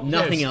 And what?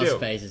 Nothing yeah, else still.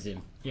 phases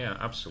him. Yeah,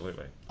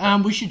 absolutely.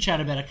 We should chat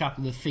about a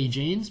couple of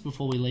Fijians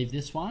before we leave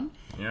this one.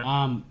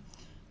 Yeah.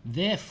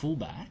 Their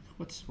fullback,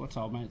 what's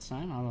old mate's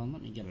name? Hold on,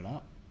 let me get it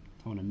up.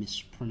 I want to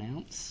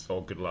mispronounce.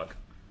 Oh, good luck.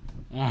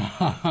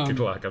 Good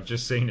luck. I've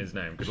just seen his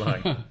name. Good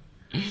luck.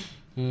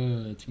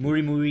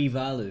 Muri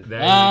Valu. There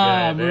you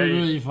go. There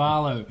Muri you-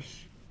 Valo.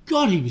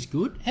 God, he was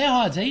good. How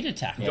hard's he to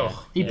tackle? Yeah.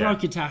 He Yeah.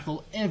 broke a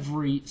tackle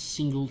every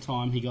single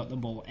time he got the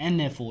ball, and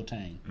they're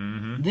 14.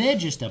 Mm-hmm. They're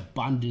just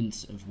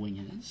abundance of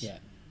wingers. Yeah.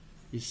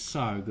 He's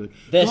so good.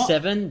 Their God,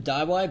 7,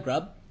 Daiwai,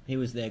 Grub. He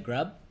was their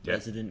Grub. Yeah.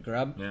 Resident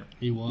Grub. Yeah.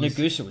 He was.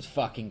 Nagusa was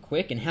fucking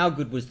quick. And how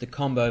good was the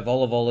combo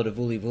Vola Vola to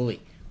Vuli Vuli?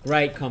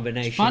 Great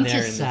combination Fun there to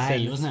in the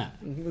say, sentence. wasn't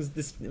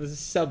It was a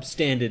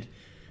substandard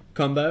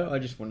combo. I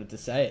just wanted to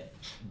say it.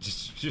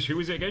 Just who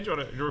was it again? Do you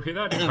want to repeat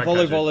that? I didn't quite Vola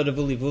catch it. Vola to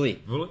Vuli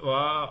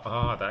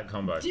Vuli. That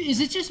combo. Is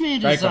it just me or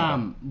Great does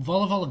combo.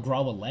 Vola Vola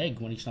grow a leg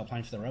when he's not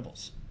playing for the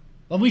Rebels?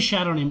 Like we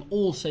shat on him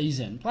all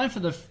season. Playing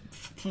for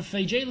for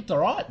Fiji, he looked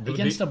alright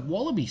against the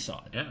Wallaby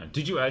side. Yeah.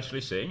 Did you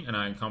actually see? And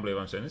I can't believe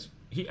I'm saying this.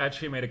 He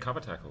actually made a cover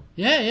tackle.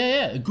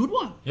 Yeah, a good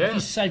one. Yeah.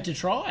 He's saved to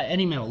try,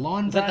 and he made a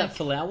line Was that break. that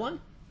Falau one?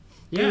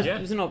 Yeah. Yeah.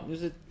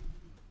 Was it?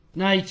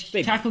 No, he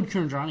Big. tackled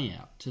Kurandrani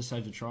out to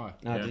save the try.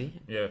 No, Yeah. did he?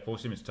 Yeah,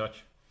 forced him his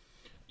touch.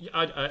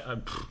 Yeah,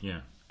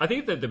 yeah. I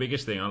think that the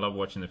biggest thing I love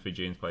watching the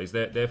Fijians play is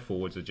their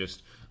forwards are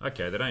just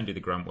okay. They don't do the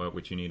grunt work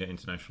which you need at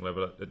international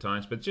level at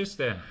times, but just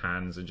their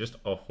hands and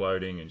just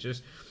offloading and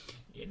just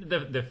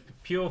the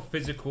pure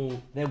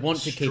physical. They want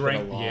to keep it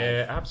strength. alive.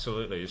 Yeah,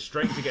 absolutely. The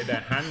strength to get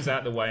their hands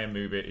out the way and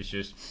move it is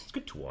it's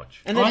good to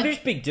watch. And they're I-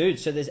 just big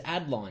dudes, so there's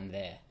ad line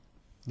there.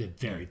 They're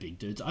very big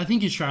dudes. I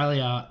think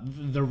Australia,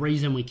 the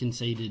reason we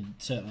conceded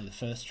certainly the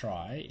first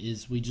try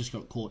is we just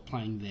got caught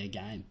playing their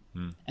game.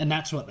 And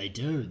that's what they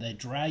do. They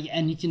drag,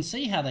 and you can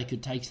see how they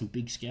could take some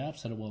big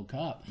scalps at a World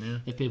Cup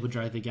if people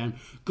drag their game.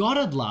 God,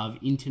 I'd love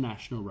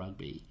international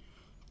rugby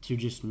to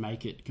just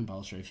make it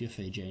compulsory if you're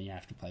Fijian, you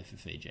have to play for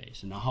Fiji.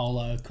 So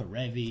Naholo,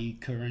 Karevi,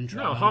 Kurandrani...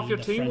 No, half your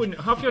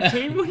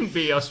team wouldn't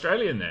be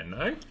Australian then,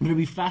 no? But it'd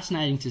be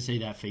fascinating to see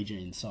that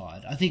Fijian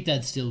side. I think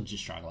they'd still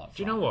just struggle up front.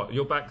 Do you know what?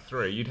 Your back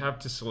three, you'd have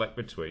to select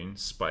between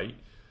Spate,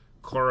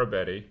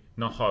 Korobetti,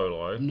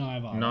 Naholo,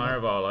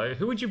 Naivalo.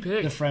 Who would you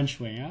pick? The French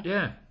winger.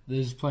 Yeah.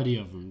 There's plenty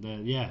of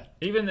them.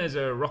 Even there's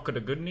a Rocket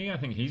Agudni, I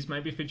think he's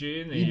maybe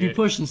Fijian. You'd be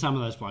pushing some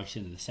of those blokes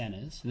into the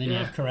centres. And then you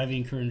Yeah. have Karevi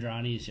and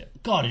Kurandrani.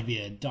 God, it'd be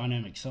a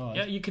dynamic side.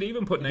 Yeah, you could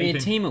even put Be a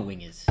Nathan... team of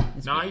wingers.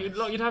 Let's No, be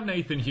honest. you'd have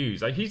Nathan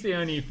Hughes. Like, he's the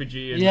only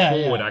Fijian Yeah,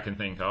 forward yeah. I can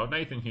think of.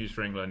 Nathan Hughes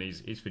for England,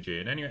 he's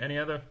Fijian. Any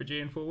other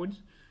Fijian forwards?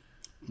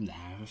 No,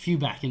 a few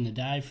back in the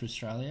day for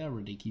Australia,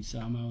 Radiki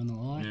Samo and the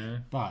like. Yeah.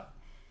 But,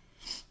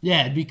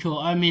 yeah, it'd be cool.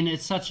 I mean,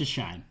 it's such a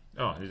shame.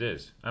 Oh, it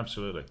is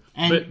absolutely.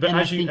 And- but and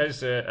I as think-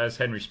 as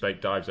Henry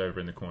Spake dives over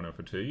in the corner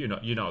for two, you're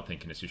not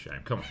thinking it's a shame.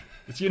 Come on,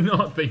 you're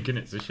not thinking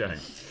it's a shame.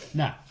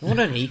 No. What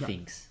do he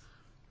thinks?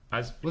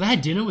 As Well, they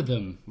had dinner with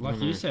them.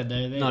 Like you said,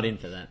 they Not in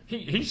for that.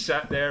 he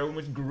sat there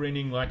almost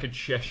grinning like a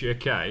Cheshire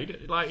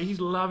Cat. Like, he's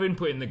loving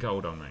putting the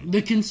gold on me.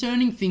 The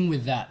concerning thing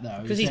with that, though,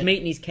 Because is he's that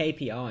meeting his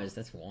KPIs,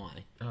 that's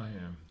why. Oh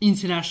yeah.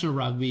 international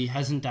rugby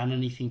hasn't done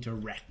anything to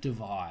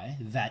rectify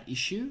that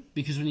issue.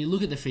 Because when you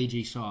look at the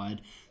Fiji side,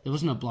 there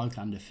wasn't a bloke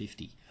under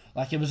 50.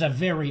 Like, it was a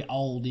very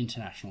old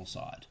international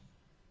side.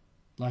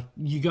 Like,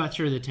 you go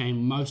through the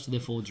team, most of their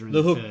forwards are in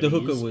The the hook- the 30s.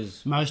 hooker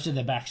was- Most of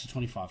their backs are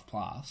 25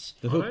 plus.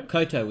 The hook,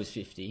 Koto was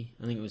 50.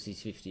 I think it was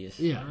his 50th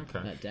Yeah.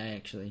 Okay. that day,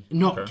 actually.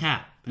 Not Okay.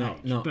 cap. No, age,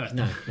 no, but-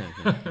 no.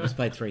 He's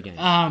played 3 games.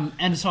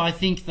 And so I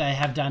think they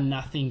have done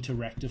nothing to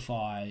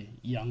rectify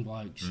young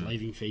blokes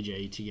leaving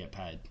Fiji to get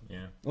paid.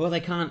 Yeah. Well, they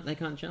can't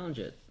challenge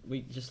it.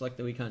 We just like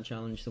that we can't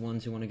challenge the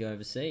ones who want to go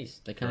overseas.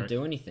 They can't Correct.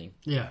 do anything.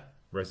 Yeah.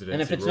 Residency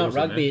And if it's not rules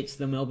in rugby, there. it's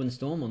the Melbourne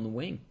Storm on the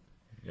wing.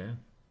 Yeah.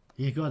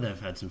 Yeah, God, they've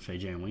had some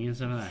Fijian wingers,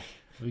 haven't they?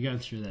 We were going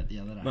through that the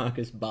other day.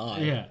 Marcus Bai.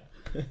 Yeah.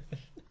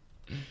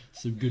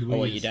 Some good wingers.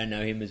 Oh, you don't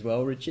know him as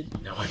well,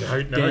 Richard? No, I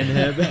don't know. Dan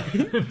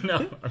Herbert.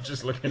 No, I'm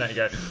just looking at you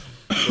going,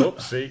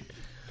 whoopsie.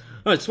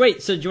 Oh,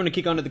 sweet. So do you want to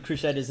kick on to the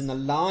Crusaders and the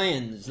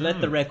Lions?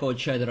 Let the record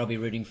show that I'll be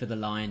rooting for the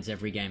Lions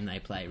every game they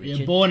play, Richard.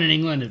 You're born in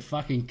England, it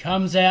fucking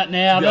comes out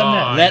now, doesn't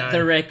Oh, it? Let know.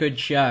 the record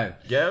show.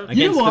 Yeah. Against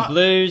You know the what?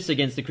 Blues,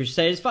 against the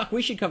Crusaders. Fuck,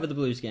 we should cover the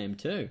Blues game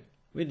too.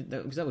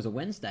 Because that was a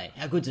Wednesday.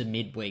 How good's a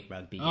midweek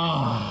rugby game?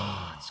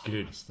 Oh, It's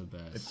good. it's the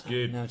best. It's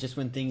good. No, just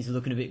when things are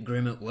looking a bit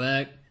grim at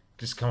work.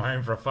 Just come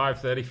home for a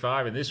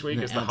 5:35, and this week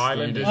it's the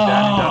Outstanding. Highlanders down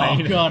in Oh,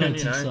 Dunedin. God, you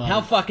it's know. exciting.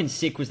 How fucking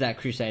sick was that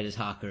Crusaders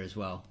haka as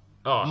well?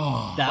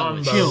 Oh, That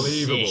was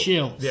unbelievable. sick.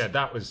 Chills. Yeah,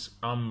 that was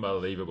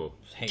unbelievable.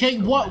 Okay,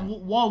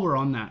 while we're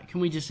on that, can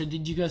we just say,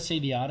 did you guys see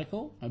the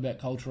article about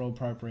cultural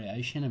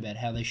appropriation, about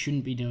how they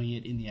shouldn't be doing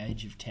it in the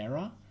age of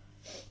terror?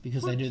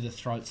 Because they do the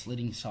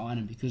throat-slitting sign,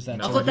 and because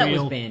that's I a thought that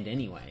real... was banned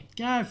anyway.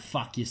 Go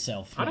fuck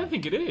yourself. I don't mate.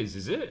 think it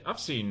is it? I've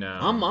seen...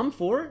 I'm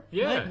for it.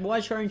 Yeah. Why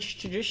change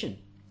tradition?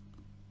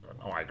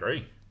 Oh, I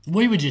agree.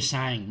 We were just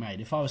saying, mate,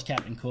 if I was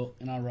Captain Cook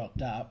and I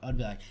rocked up, I'd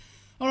be like,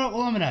 all right,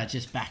 well, I'm going to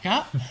just back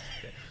up.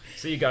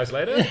 See you guys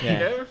later.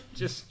 Yeah.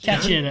 Just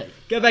Catch you in it.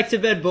 Go back to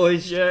bed,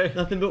 boys. Yeah.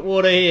 Nothing but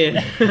water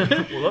here.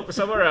 We'll look for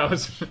somewhere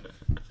else.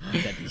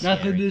 That'd be Nothing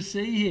scary. to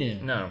see here.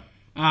 No.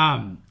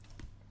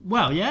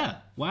 Well, yeah.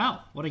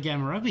 Wow, what a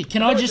game of rugby.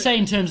 Can I just say,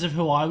 in terms of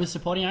who I was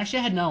supporting, I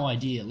actually had no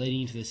idea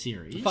leading into the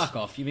series. Fuck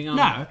off. You've been on.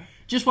 No,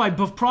 just wait.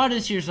 But prior to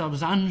the series, I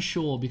was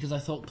unsure because I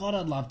thought, God,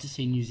 I'd love to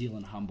see New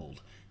Zealand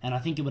humbled. And I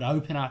think it would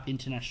open up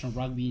international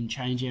rugby and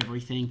change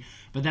everything.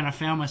 But then I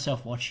found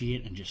myself watching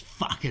it and just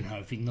fucking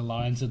hoping the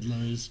Lions would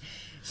lose.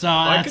 So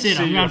that's can it.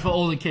 see I'm you. going for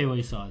all the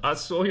Kiwi sides. I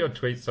saw your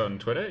tweets on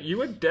Twitter. You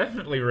were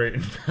definitely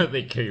rooting for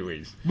the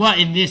Kiwis. Well,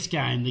 in this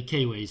game, the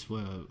Kiwis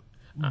were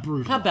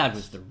brutal. How bad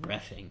was the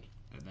reffing?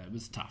 It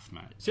was tough,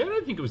 mate. See, I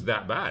don't think it was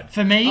that bad.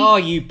 For me, Oh,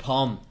 you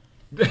pom.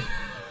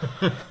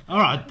 all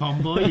right,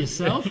 Pom boy,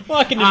 yourself. Well,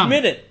 I can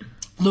admit it.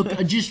 Look,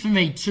 just for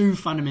me, two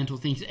fundamental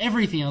things.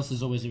 Everything else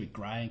is always a bit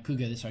grey. Could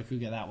go this way,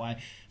 could go that way.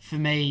 For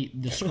me,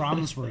 the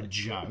scrums were a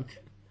joke.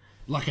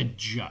 Like a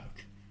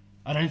joke.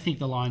 I don't think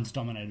the Lions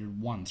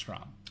dominated one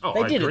scrum. Oh,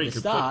 They I did agree at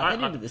the completely. start.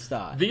 They did at the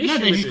start. The issue No,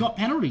 they with just it- got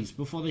penalties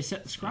before they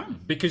set the scrum.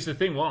 Because the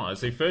thing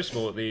was, first of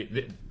all,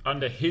 the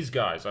under his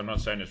guys, I'm not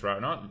saying this right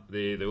or not,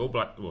 the All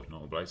Black, well,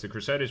 not All Blacks, the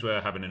Crusaders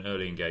were having an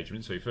early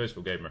engagement, so he first of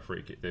all gave them a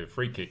free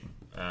kick,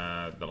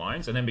 the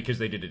Lions, and then because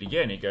they did it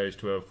again, it goes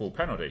to a full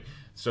penalty.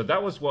 So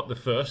that was what the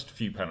first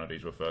few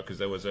penalties were for, because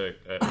there was an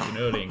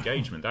early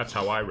engagement. That's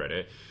how I read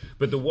it.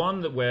 But the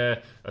one that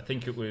where, I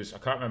think it was, I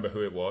can't remember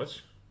who it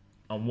was,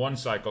 on one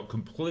side got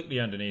completely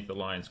underneath the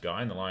Lions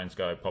guy, and the Lions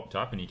guy popped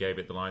up, and he gave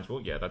it the Lions.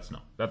 Well, yeah,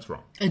 that's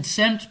wrong. It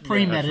seemed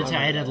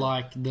premeditated, right.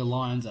 like the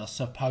Lions are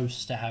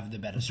supposed to have the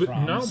better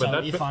scrum. no, but so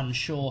that- if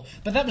unsure,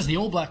 but that was the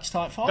All Blacks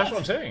type five. That's what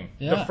I'm saying.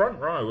 Yeah. The front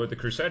row of the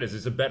Crusaders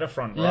is a better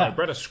front row, Yeah.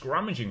 better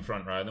scrummaging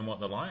front row than what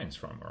the Lions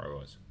front row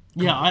was.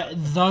 Yeah,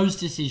 those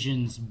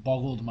decisions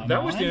boggled my That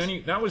mind. was the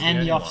only. That was and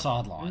the, the only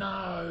offside one. line.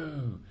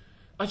 No,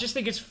 I just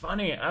think it's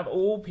funny. Of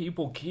all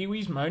people,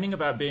 Kiwis moaning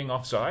about being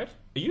offside.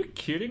 Are you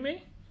kidding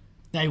me?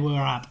 They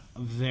were up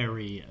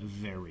very,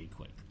 very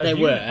quick. They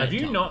were. Have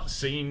you not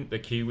seen the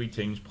Kiwi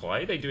teams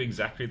play? They do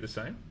exactly the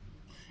same.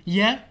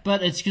 Yeah,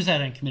 but it's because they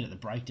don't commit at the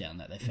breakdown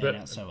that they found But-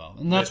 out so well.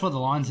 And that's what the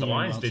Lions the did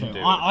Lions well didn't too. do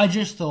it. I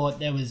just thought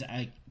there was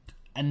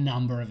a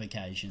number of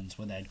occasions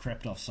where they'd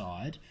crept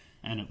offside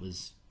and it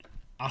was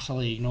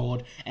utterly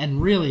ignored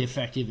and really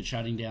effective at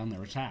shutting down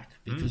their attack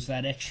because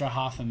that extra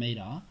half a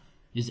metre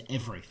is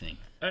everything.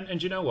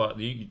 And you know what?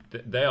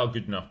 They are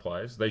good enough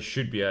players. They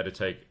should be able to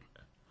take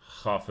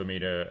half a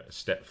metre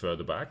step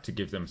further back to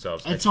give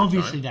themselves It's extra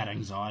obviously time. that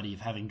anxiety of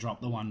having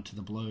dropped the one to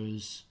the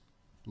Blues,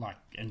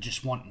 and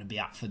just wanting to be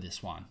up for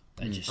this one.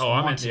 They just Oh,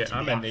 I wanted meant, to I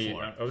be meant up the.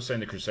 for it. I was saying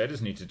the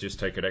Crusaders need to just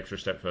take an extra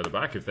step further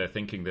back if they're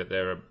thinking that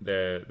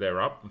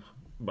they're up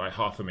by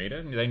half a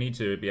metre. They need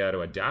to be able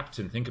to adapt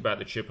and think about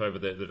the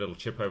little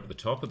chip over the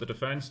top of the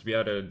defence to be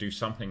able to do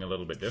something a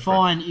little bit different.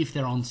 Fine if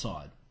they're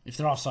onside. If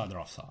they're offside, they're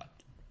offside.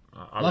 I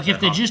would Like say if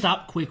they're half. just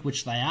up quick,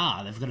 which they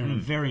are, they've got a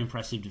very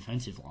impressive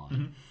defensive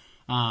line.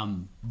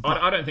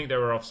 I don't think they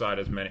were offside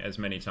as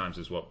many times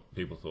as what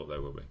people thought they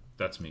would be.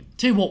 That's me.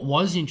 Tell you what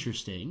was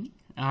interesting,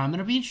 and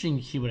it'll be interesting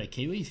to hear what a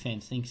Kiwi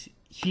fans think.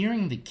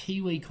 Hearing the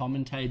Kiwi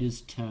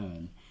commentators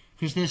turn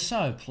because they're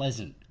so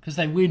pleasant because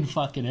they win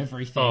fucking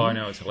everything. Oh, I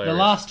know, it's hilarious. The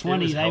last It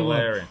 20, was they were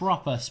hilarious.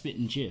 proper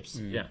spitting chips.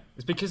 Yeah,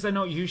 it's because they're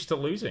not used to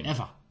losing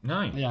Ever.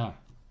 No, Yeah.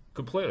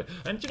 completely.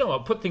 And you know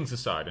what? Put things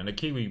aside, and a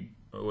Kiwi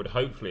would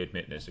hopefully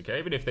admit this, okay?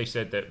 Even if they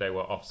said that they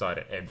were offside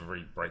at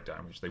every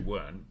breakdown, which they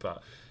weren't,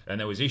 and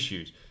there was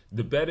issues,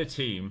 the better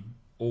team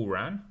all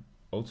round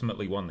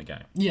ultimately won the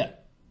game. Yeah.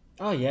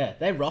 Oh yeah,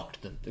 they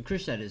rocked them. The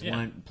Crusaders Yeah.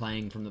 weren't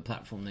playing from the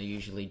platform they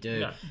usually do,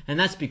 No. and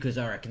that's because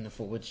I reckon the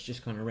forwards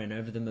just kind of ran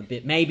over them a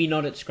bit. Maybe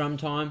not at scrum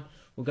time.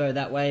 We'll go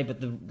that way,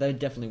 but they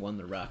definitely won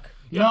the ruck.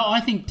 No, I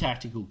think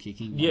tactical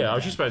kicking. Yeah, I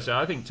was just about to say,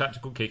 I think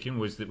tactical kicking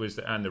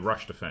and the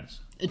rush defence.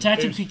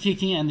 Tactical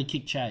kicking and the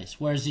kick chase.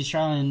 Whereas the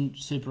Australian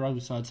Super Rugby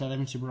side, South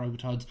African Super Rugby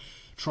sides,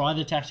 try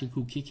the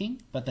tactical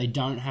kicking, but they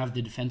don't have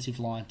the defensive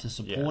line to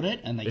support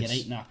it, and they get It's-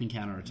 eaten up in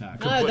counter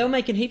attack. No, they were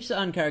making heaps of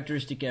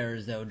uncharacteristic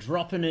errors. They were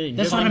dropping it.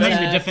 That's what I mean.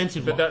 The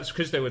defensive But line. that's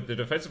because the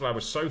defensive line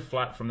was so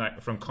flat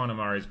from Conor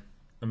Murray's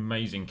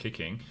amazing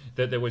kicking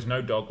that there was no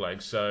dog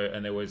legs. So,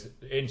 and there was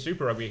in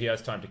Super Rugby he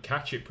has time to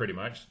catch it pretty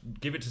much,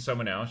 give it to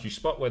someone else. You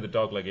spot where the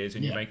dog leg is,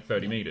 and you Yeah. make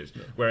 30 meters.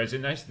 Whereas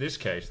in this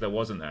case, there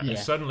wasn't that. Yeah. And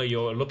suddenly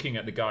you're looking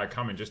at the guy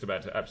coming just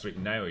about to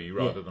absolutely nail you,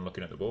 rather Yeah. than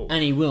looking at the ball.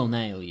 And he will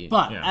nail you.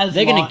 But Yeah. as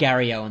they're going Li- to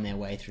Gary O on their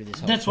way through this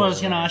whole That's what I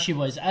was going to tour, ask you,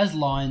 boys. As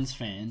Lions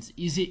fans,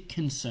 is it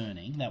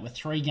concerning that we're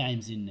 3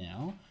 games in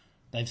now,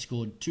 they've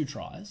scored 2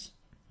 tries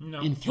No,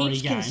 in 3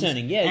 Heaps games,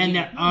 concerning, yeah, and you-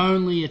 their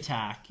only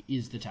attack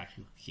is the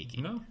tactical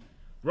kicking. no.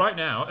 Right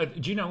now,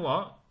 do you know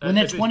what? When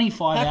they're If it's-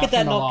 25 How out could from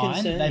that the not line,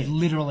 concern they've you?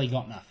 literally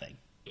got nothing.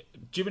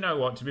 Do you know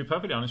what? To be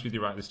perfectly honest with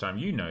you, right this time,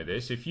 you know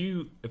this. If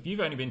you've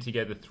only been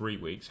together 3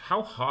 weeks,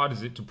 how hard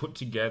is it to put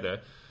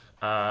together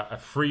a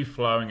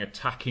free-flowing,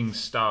 attacking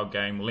style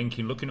game,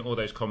 looking at all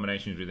those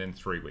combinations within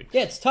 3 weeks?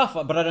 Yeah, it's tough,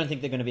 but I don't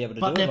think they're going to be able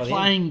to But do it. they're by the end.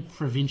 playing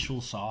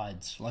provincial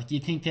sides. Like,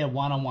 you'd think their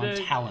one-on-one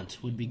The- talent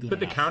would be good But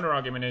the enough. counter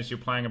argument is you're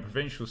playing a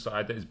provincial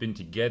side that has been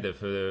together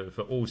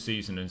for all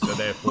season, and so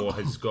therefore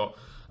has got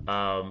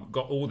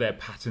all their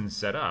patterns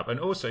set up. And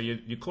also,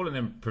 you're calling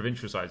them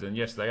provincial sides, and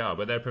yes, they are,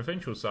 but they're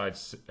provincial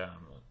sides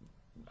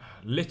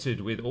littered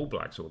with All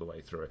Blacks all the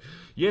way through.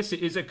 Yes, it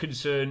is a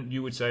concern,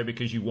 you would say,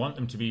 because you want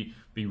them to be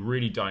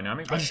really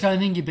dynamic. I But just don't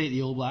think you beat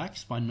the All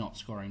Blacks by not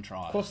scoring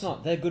tries. Of course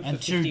not. They're good for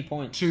And 50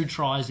 points. 2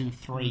 tries in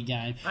 3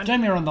 games. Don't get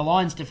me wrong, the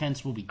Lions'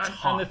 defence will be tight.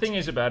 And the thing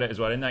is about it as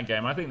well, in that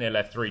game, I think they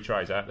left 3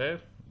 tries out there.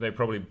 They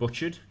probably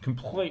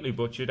completely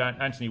butchered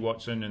Anthony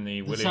Watson and the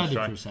so Williams did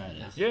try.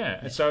 Crusaders.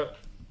 Yeah, so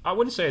I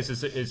wouldn't say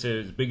it's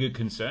a big a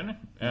concern.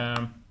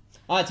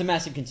 Oh, it's a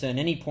massive concern.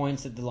 Any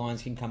points that the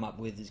Lions can come up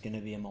with is going to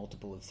be a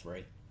multiple of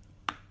 3.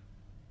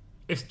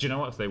 Do you know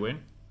what? If they win,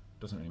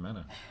 doesn't really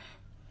matter.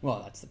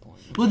 Well, that's the point.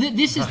 Well,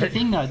 this is the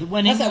thing, though. That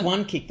when That's that England-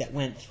 one kick that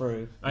went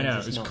through. I know,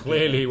 just it's not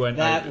clearly good. went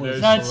That over.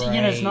 was No, it's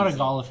it's not a crazy.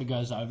 goal if it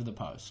goes over the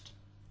post.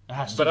 It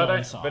has to But go I don't.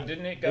 inside. But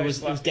didn't it go? It was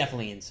slightly-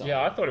 definitely inside.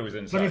 Yeah, I thought it was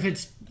inside. But if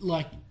it's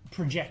like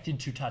projected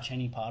to touch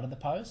any part of the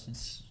post,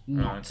 it's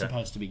not okay.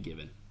 supposed to be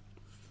given.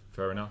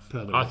 Fair enough.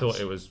 Per the I rules. thought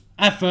it was.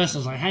 At first, I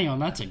was like, "Hang on,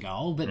 that's a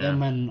goal." But then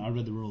Yeah. when I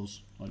read the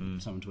rules,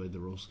 someone tweeted the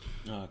rules.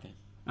 Oh, okay.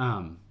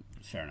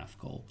 Fair enough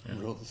call.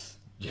 Rules.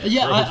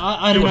 Yeah, rules.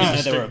 I don't It was know.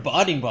 just- They were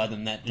abiding by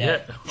them that day.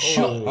 Yeah.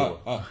 Sure.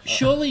 Oh.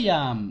 Surely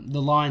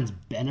the Lions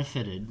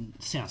benefited,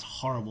 sounds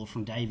horrible,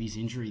 from Davies'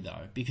 injury,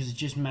 though, because it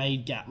just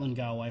made Gatlin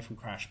go away from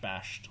Crash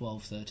Bash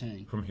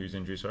 12-13. From whose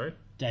injury? Sorry.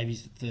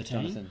 Davies 13.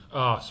 Jonathan.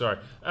 Oh, sorry.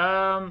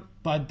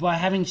 By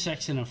having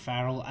Sexton and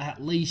Farrell,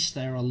 at least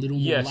they're a little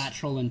more Yes.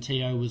 lateral, and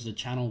Teo was a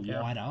channel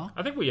Yeah. wider.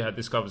 I think we had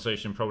this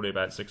conversation probably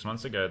about 6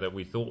 months ago that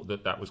we thought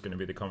that was going to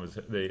be the Even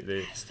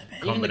the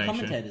combination.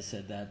 commentators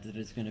said that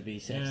it's going to be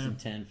Sexton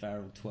 10,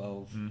 Farrell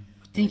 12. I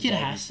think it Davies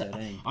has to.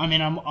 13. I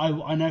mean,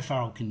 I know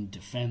Farrell can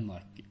defend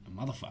like a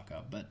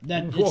motherfucker, but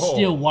that it Whoa.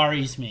 still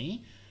worries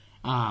me.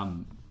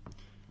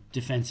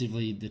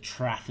 Defensively, the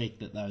traffic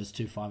that those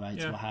 258s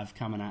Yeah. will have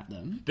coming at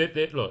them.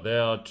 Look, they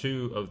are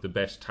 2 of the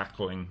best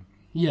tackling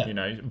Yeah. You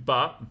know,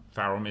 but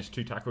Farrell missed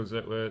 2 tackles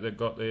that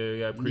got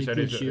the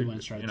Crusaders. Shoe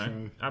went straight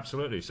through.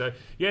 Absolutely. So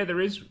yeah, there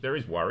is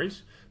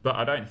worries, but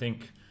I don't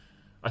think.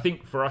 I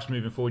think for us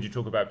moving forward, you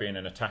talk about being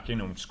an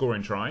attacking and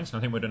scoring tries. And I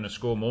think we're going to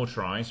score more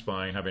tries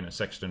by having a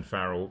Sexton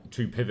Farrell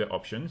 2 pivot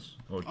options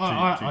or two.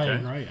 I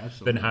agree,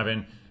 absolutely. Than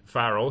having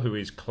Farrell, who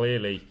is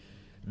clearly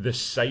the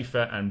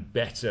safer and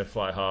better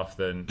fly half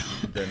than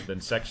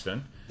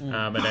Sexton,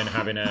 and then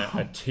having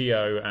a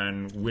Tio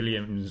and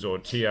Williams or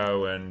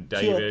Tio and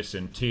Davis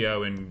and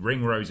Tio and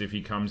Ringrose if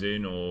he comes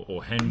in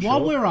or Henshaw.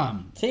 While we're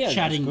Tio's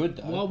chatting, good,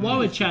 though. while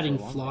we're chatting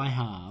fly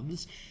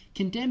halves,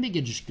 can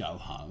Dembega just go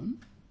home?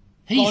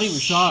 God, he He's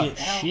was so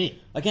shit.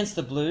 Against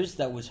the Blues,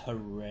 that was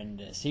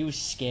horrendous. He was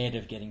scared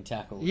of getting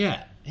tackled.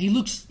 Yeah, he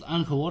looks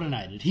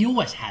uncoordinated. He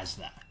always has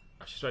that.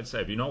 I was just about to say,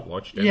 have you not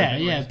watched Yeah,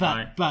 anything yeah,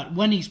 recently? but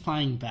when he's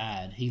playing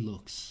bad, he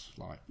looks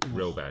like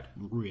Real bad.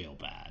 real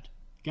bad.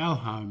 Go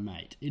home,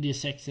 mate. It is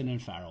Sexton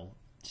and Farrell.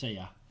 See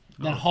ya.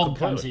 Then Hogg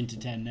comes into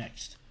 10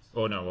 next.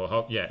 Oh no, well,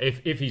 Hogg, yeah.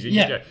 If he's in,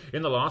 Yeah.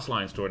 in the last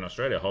Lions tour in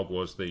Australia, Hogg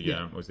was the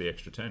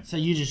extra 10. So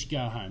you just go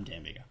home,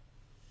 Dembega.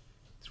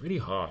 It's really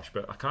harsh,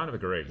 but I kind of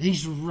agree.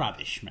 He's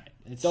rubbish, mate.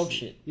 It's Dog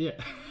shit. Yeah.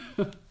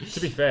 To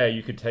be fair,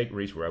 you could take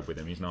Reece Webb with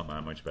him. He's not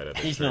that much better.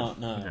 He's not,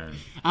 no.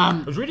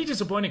 I was really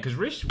disappointed because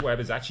Reece Webb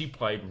has actually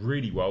played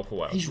really well for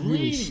Wales. He's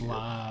really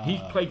slow. He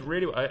played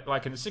really well.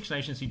 Like in the Six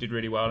Nations, he did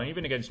really well, and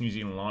even against New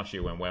Zealand last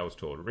year when Wales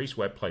toured, Reece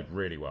Webb played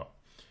really well.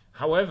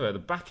 However, the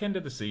back end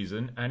of the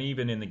season, and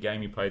even in the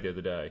game he played the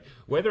other day,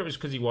 whether it was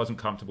because he wasn't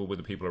comfortable with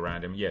the people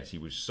around him, yes, he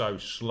was so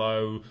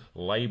slow,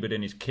 laboured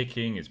in his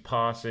kicking, his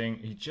passing,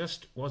 he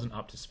just wasn't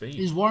up to speed.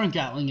 Is Warren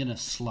Gatling going to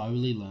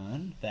slowly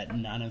learn that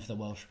none of the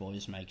Welsh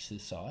boys makes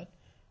this side?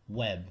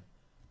 Webb,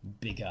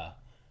 Bigger,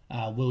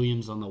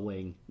 Williams on the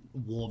wing,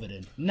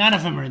 Warburton. None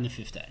of them are in the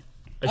 15.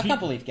 I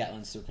can't believe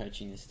Gatlin's still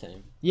coaching this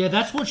team. Yeah,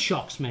 that's what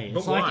shocks me.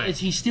 It's But why?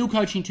 he's still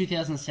coaching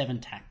 2007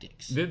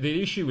 tactics.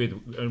 The issue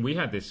with, and we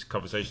had this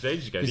conversation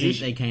ages ago, the Because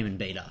issue, they came and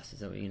beat us. Is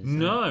that what you're going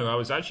to say? no, I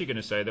was actually going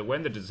to say that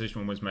when the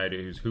decision was made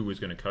as who was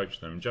going to coach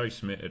them, Joe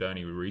Smith had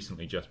only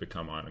recently just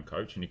become Ireland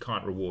coach, and you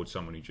can't reward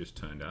someone who just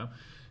turned out.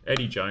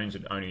 Eddie Jones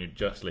had only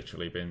just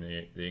literally been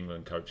the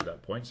England coach at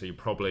that point, so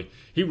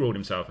he ruled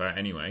himself out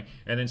anyway.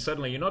 And then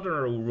suddenly you're not going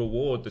to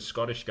reward the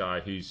Scottish guy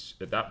who's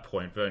at that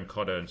point, Vern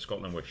Cotter and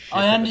Scotland were shit. I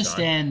at the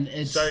understand time.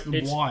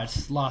 it's why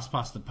it's last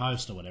past the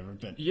post or whatever,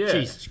 but Yeah.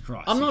 Jesus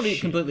Christ. I'm not it's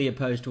shit. completely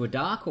opposed to a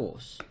dark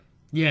horse.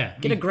 Yeah.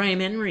 Get a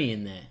Graham Henry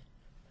in there.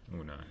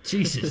 Oh no.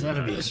 Jesus,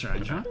 that'd be a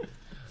strange one.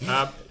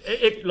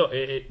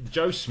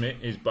 Joe Smith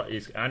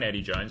and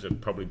Eddie Jones are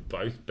probably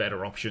both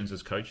better options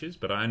as coaches,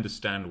 but I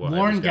understand why.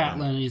 Warren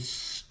Gatland is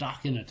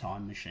stuck in a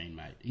time machine,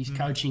 mate. He's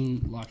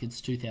coaching like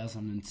it's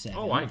 2007.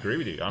 Oh, I agree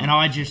with you. And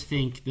I just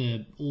think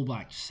the All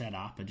Blacks set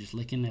up are just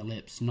licking their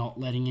lips, not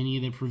letting any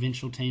of their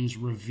provincial teams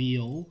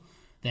reveal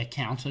their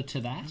counter to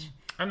that.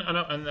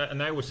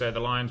 And they will say, the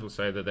Lions will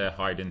say that they're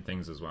hiding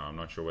things as well. I'm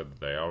not sure whether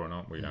they are or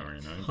not. We don't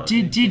really know. But...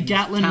 Did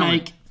Gatland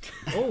make...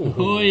 Oh,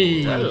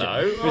 Oi. hello.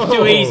 It was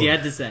too easy, I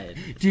had to say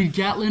it. Did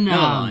Gatland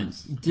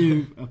Lions.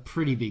 do a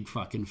pretty big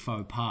fucking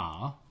faux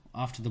pas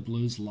after the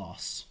Blues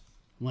loss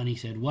when he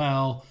said,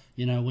 well,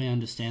 you know, we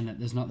understand that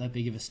there's not that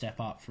big of a step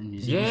up from New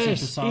Zealand Super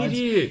Yes, sides.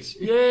 idiot.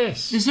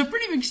 Yes. There's a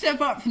pretty big step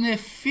up from their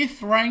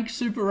 5th-ranked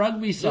Super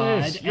Rugby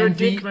side you're and a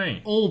dick, the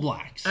mate. All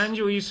Blacks.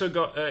 Angel also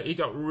got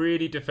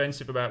really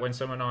defensive about when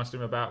someone asked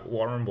him about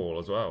Warren Ball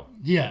as well.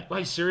 Yeah.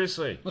 Like,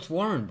 seriously. What's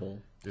Warren Ball?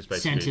 Just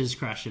basically- Centres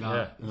crash it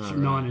up. Yeah.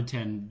 9 and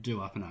 10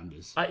 do up and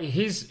unders.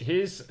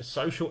 His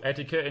social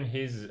etiquette and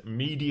his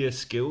media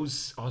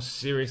skills are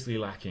seriously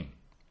lacking.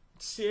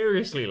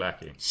 Seriously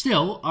lacking.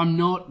 Still, I'm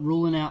not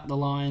ruling out the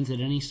Lions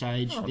at any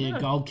stage. Their no.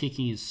 goal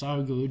kicking is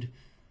so good.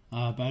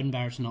 Bowden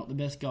Barrett's not the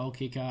best goal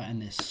kicker,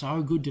 and they're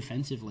so good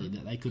defensively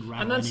that they could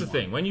rattle And that's anyone. the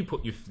thing. When you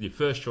put your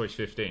first choice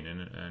 15,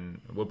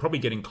 and we're probably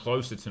getting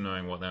closer to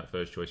knowing what that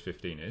first choice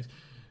 15 is,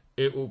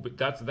 it will.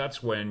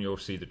 That's when you'll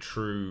see the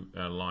true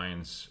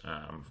Lions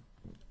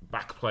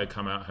back play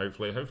come out.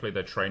 Hopefully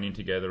they're training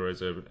together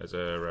as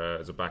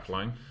a back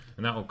line,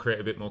 and that will create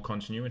a bit more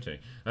continuity.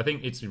 I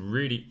think it's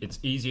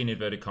easy in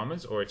inverted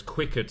commas, or it's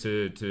quicker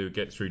to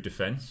get through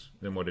defence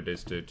than what it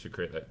is to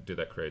do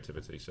that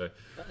creativity. So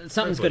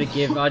Something's got to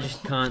give. I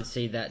just can't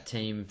see that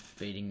team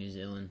beating New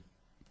Zealand.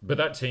 but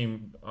that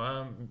team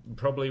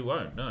probably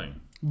won't. No.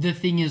 The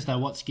thing is, though,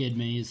 what scared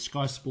me is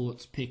Sky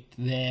Sports picked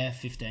their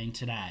 15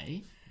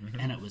 today,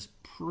 and it was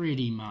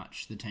pretty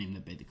much the team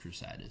that beat the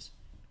Crusaders,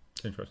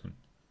 It's interesting.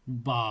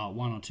 bar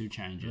 1 or 2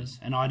 changes.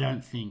 And I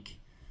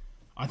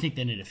think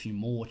they need a few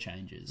more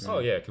changes. Oh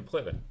yeah,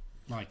 completely.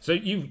 Like, So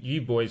you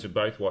boys have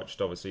both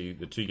watched obviously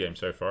the 2 games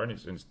so far, and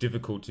it's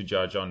difficult to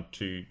judge on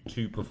two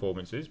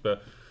performances.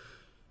 But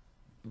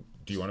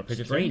do you want to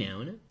pick a 3 team?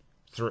 now, isn't it?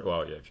 3.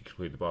 Well, yeah, if you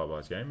include the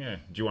Barbars game, yeah.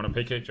 Do you want to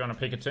pick it? Do you want to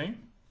pick a team?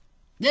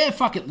 yeah,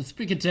 fuck it, let's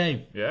pick a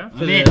team. Yeah.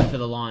 For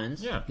the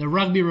Lions. Yeah. The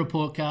rugby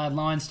report card,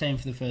 Lions team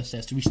for the first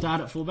test. Do we start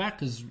at fullback?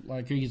 Because,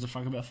 like, who gives a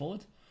fuck about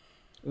forwards?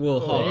 Well, Oh,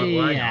 hold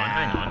well,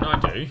 Yeah. hang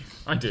on.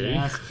 I do.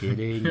 Just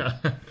kidding.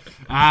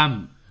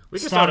 We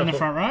can Start in the at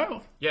front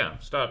row. Yeah,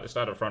 start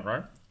at front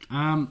row.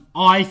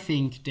 I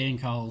think Dan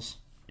Coles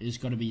is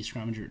got to be a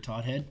scrummager at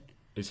tight head.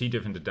 Is he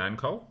different to Dan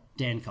Cole?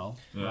 Dan Cole,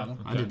 rather.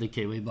 I okay. did the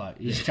Kiwi bloke.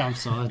 He's jump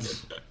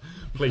sides.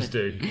 Please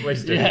do.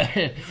 Please do. Yeah,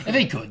 if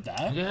he could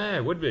though. Yeah,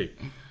 it would be.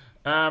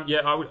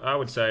 I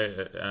would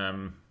say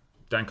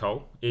Dan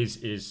Cole is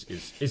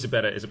a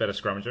better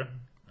scrummager.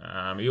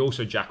 He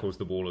also jackals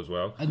the ball as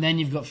well. And then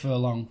you've got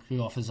Furlong,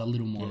 who offers a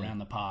little more around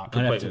the park.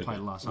 I'd have to to- play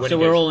last when So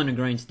he we're gets- all in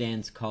agreement.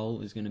 Stan's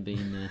Cole is going to be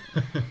in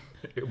there.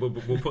 We'll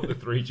put the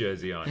 3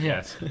 jersey on. Yeah.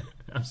 Yes,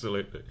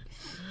 absolutely.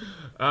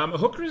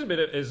 Hooker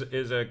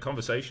is a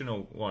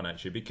conversational one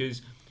actually,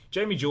 because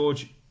Jamie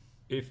George,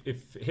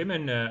 if him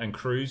and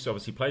Cruz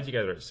obviously played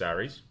together at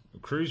Sarries.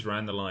 Cruz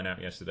ran the line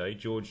out yesterday.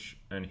 George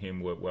and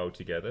him worked well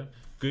together.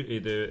 Good,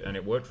 and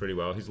it worked really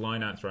well. His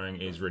line out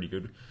throwing is really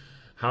good.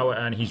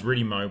 And he's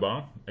really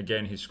mobile.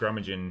 Again, his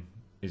scrummaging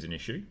is an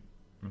issue.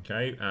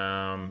 Okay,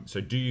 so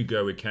do you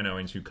go with Ken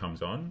Owens, who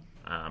comes on,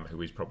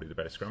 who is probably the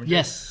better scrummager?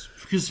 Yes,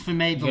 because for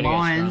me, the gotta go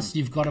Lions, scrum.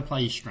 you've got to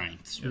play your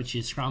strengths, which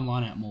is scrum,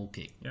 line out, maul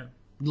kick. Yeah.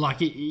 Like,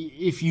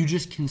 if you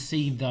just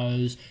concede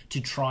those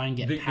to try and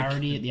get The-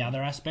 parity at the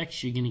other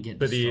aspects, you're going to get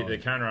But the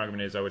destroyed. counter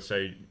argument is, I would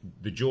say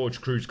the George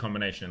Cruz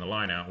combination in the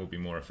line out will be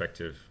more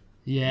effective.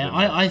 Yeah,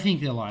 I think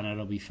the line out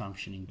will be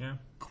functioning Yeah.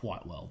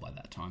 quite well by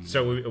that time.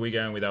 So are we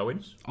going with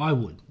Owens? I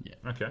would, yeah,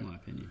 Okay. in my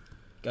opinion.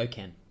 Go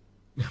Ken.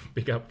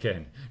 Big up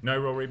Ken. No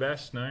Rory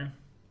Best, no.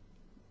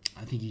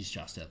 I think he's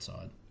just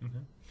outside.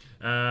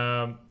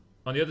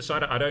 On the other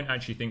side, I don't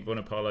actually think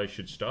Vunipola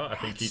should start. I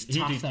think It's he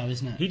tough did, though,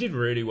 isn't it? He did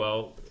really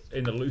well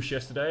in the loose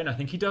yesterday, and I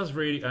think he does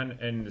really,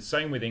 and the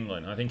same with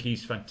England. I think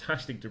he's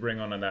fantastic to bring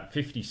on that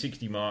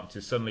 50-60 mark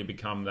to suddenly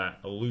become that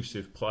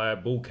elusive player,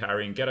 ball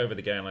carrying, get over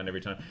the game line every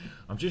time.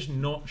 I'm just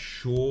not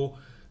sure.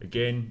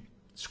 Again,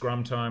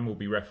 scrum time will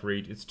be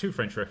refereed. It's 2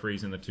 French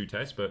referees in the 2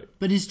 tests, but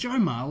But is Joe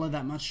Marler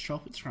that much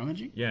chop at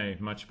scrummaging? yeah,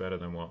 much better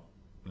than what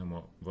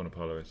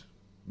Vunipola is.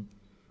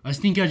 I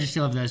think I just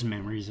still have those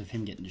memories of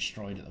him getting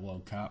destroyed at the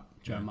World Cup,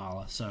 Joe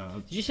Marler.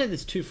 So Did you say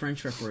there's 2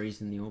 French referees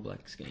in the All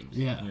Blacks games?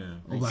 yeah,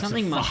 All Blacks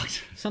Something are must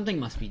fucked. something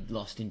must be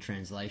lost in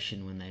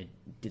translation when they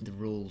did the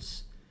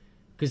rules.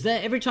 Because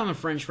every time a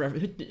French ref,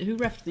 who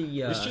refed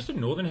the It's just a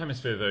Northern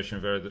Hemisphere version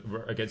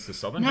against the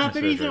Southern No,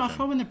 Hemisphere but even I version.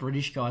 find when the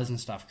British guys and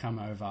stuff come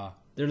over,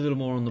 they're a little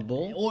more on the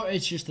ball. or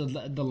it's just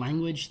the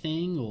language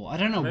thing, or I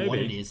don't know what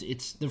it Maybe. is.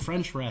 It's the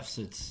French refs.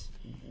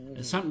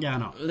 There's something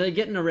going on. They're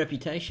getting a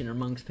reputation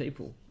amongst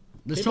people.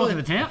 Let's People talk of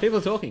the town. People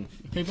are talking.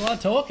 People are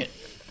talking.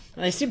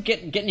 They still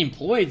getting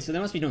employed, so they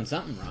must be doing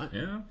something right.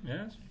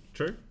 Yeah, it's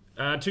true.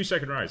 2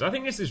 second rows. I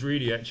think this is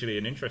really actually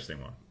an interesting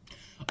one.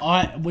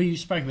 We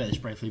spoke about this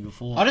briefly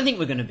before. I don't think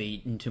we're going to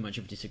be in too much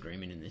of a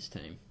disagreement in this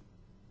team.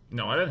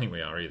 No, I don't think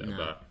we are either. No.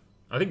 But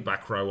I think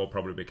back row will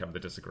probably become the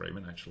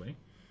disagreement. Actually,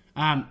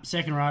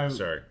 Second row,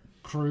 sorry.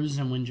 Cruz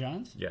and Wyn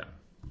Jones. Yeah,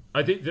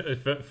 I think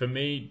for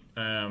me,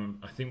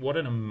 I think what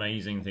an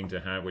amazing thing to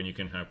have when you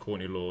can have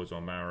Courtney Laws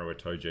or Maro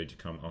Itoje to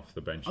come off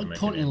the bench. And make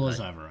Courtney an Law's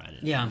impact. overrated.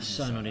 Yeah, I'm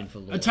so not in for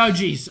law.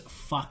 Itoji's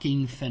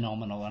fucking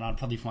phenomenal, and I'd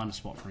probably find a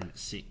spot for him at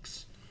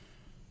 6.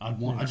 I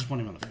just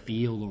want him on the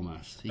field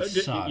almost.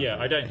 He's so Yeah,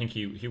 good. I don't think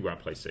he won't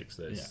play 6.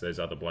 There's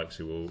other blokes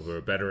who are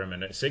better him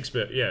at 6,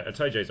 but yeah,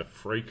 Itoje's a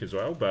freak as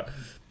well. But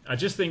I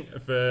just think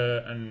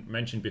and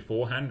mentioned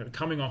beforehand,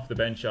 coming off the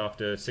bench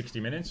after 60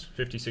 minutes,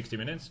 50-60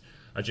 minutes,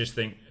 I just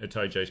think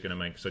Itoje's going to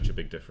make such a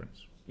big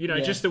difference. You know,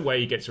 Yeah. just the way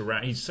he gets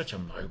around. He's such a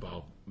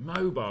mobile.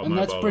 And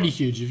that's pretty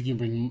huge if you can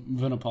bring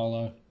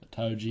Vunipola,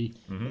 Itoje.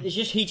 It's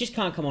just he just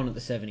can't come on at the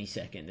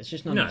 72nd. It's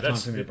just not No, enough time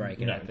that's for him to break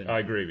it no, open. I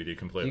agree with you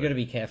completely. You've got to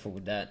be careful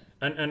with that.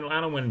 And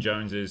Alan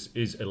Wynne-Jones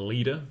is a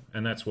leader,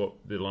 and that's what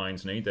the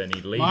Lions need. They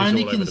need leaders My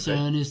only all over the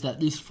concern pitch. is that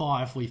this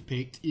 5 we've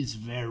picked is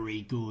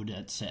very good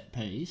at set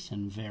piece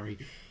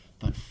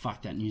but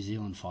fuck, that New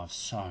Zealand 5's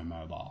so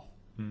mobile.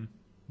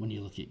 When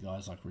you look at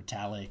guys like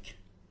Ritalik,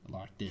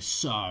 like they're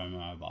so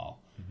mobile.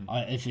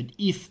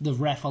 If the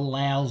ref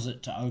allows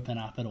it to open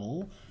up at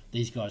all,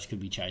 these guys could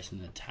be chasing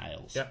their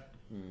tails. Yeah.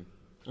 I'm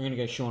going to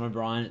go Sean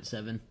O'Brien at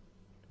 7.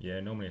 Yeah,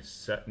 normally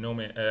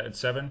at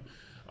 7.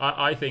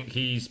 I think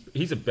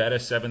he's a better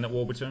 7 than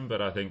Warburton,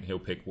 but I think he'll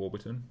pick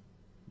Warburton.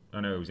 I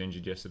know he was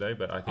injured yesterday,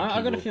 but I think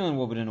I got a will. feeling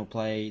Warburton will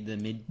play the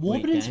midweek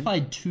Warburton's game.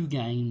 played 2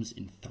 games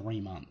in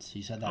 3 months.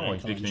 He's had that Oh,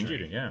 he's ankle injury.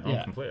 injured, yeah.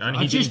 Oh, completely. And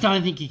I he just didn't-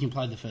 don't think he can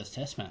play the first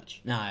Test match.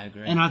 No, I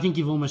agree. And I think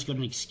you've almost got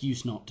an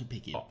excuse not to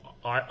pick him.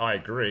 I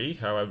agree.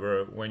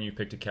 However, when you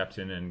picked a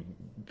captain and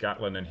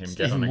Gatlin and him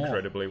get even on more.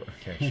 incredibly,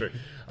 okay, true.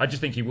 I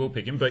just think he will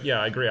pick him. But yeah,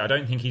 I agree. I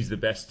don't think he's the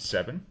best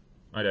 7.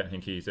 I don't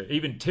think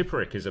even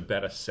Tipperick is a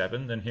better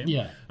 7 than him.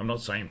 Yeah. I'm not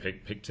saying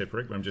pick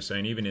Tipperick, but I'm just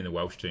saying even in the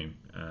Welsh team,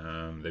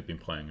 they've been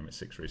playing him at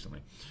 6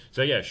 recently.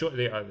 So yeah,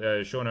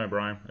 Sean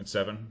O'Brien at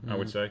 7, I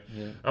would say.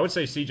 Yeah. I would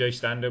say CJ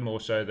Stander more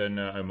so than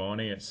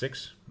Omani at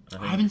 6.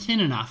 I haven't seen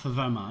enough of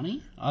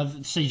Omani.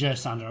 CJ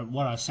Sunder,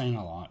 what I've seen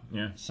a lot.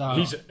 Yeah. So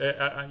He's,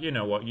 you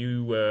know what,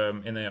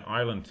 in the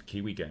Ireland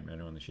Kiwi game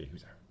earlier on this year, he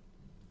was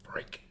a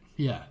freak.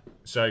 yeah.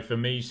 So for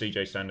me,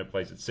 CJ Stander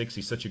plays at 6.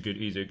 He's such a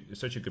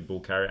good ball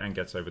carrier and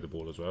gets over the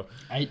ball as well.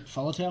 8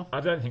 Faletau.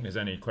 I don't think there's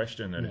any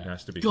question that it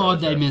has to be. God,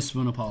 Faletau. they missed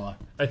Vunipola.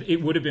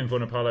 It would have been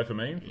Vunipola for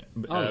me.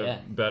 Yeah.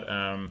 But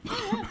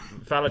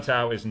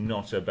Faletau is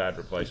not a bad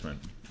replacement.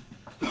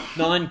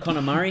 9,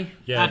 Conor Murray.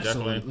 Yeah,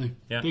 Absolutely. definitely.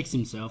 Yeah. Picks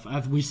himself.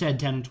 We said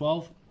 10 and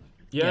 12,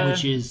 Yeah.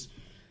 which is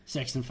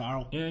Sexton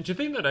Farrell. Yeah, do you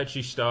think they'd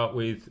actually start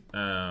with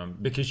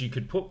because you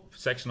could put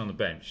Sexton on the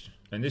bench,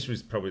 and this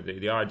was probably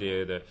the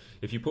idea that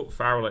if you put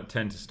Farrell at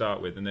 10 to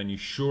start with, and then you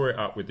shore it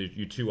up with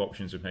your two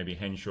options of maybe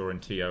Henshaw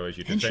and T.O. as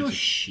your Henshaw defensive.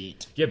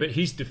 shit. Yeah, but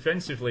he's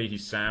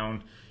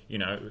sound. You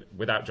know,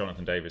 without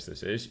Jonathan Davis,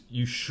 this is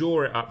you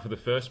shore it up for the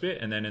first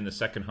bit, and then in the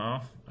second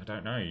half, I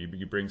don't know.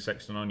 You bring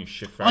Sexton on, you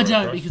shift Farrell. I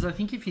don't, across. because I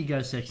think if you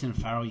go Sexton and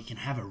Farrell, you can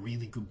have a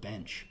really good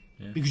bench.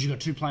 Because you've got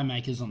 2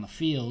 playmakers on the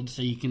field,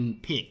 so you can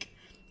pick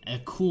a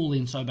cool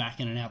inside back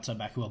and an outside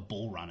back who are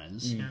ball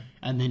runners,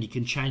 and then you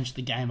can change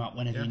the game up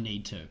whenever you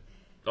need to.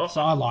 Oh. So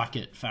I like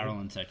it, Farrell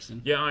and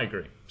Sexton. Yeah, I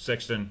agree.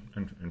 Sexton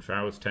and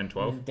Farrell's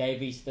 10-12.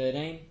 Davies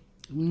 13.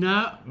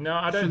 No,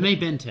 I don't. for me,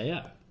 Ben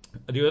Teo.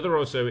 The other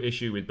also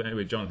issue with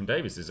Jonathan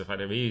Davis is the fact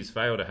that if he's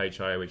failed a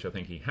HIA, which I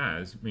think he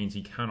has, means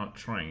he cannot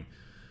train.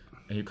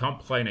 And he can't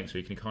play next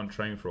week and he can't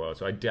train for a while.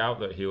 So I doubt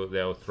that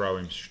they'll throw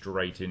him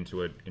straight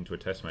into a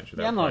test match.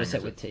 Without Yeah, I'm not playing upset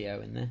as with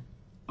T.O. in there.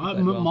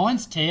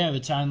 Mine's Teo.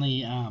 It's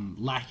only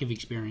lack of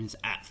experience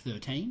at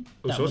 13.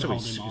 It's That would also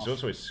hold him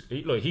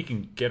off. he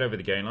can get over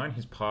the gain line.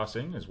 His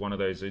passing is one of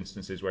those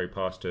instances where he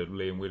passed to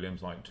Liam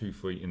Williams like 2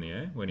 feet in the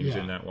air when he was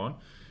Yeah. in that one.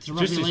 It's a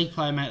rugby league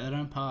player, mate. They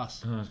don't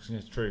pass. Oh,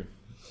 it's true.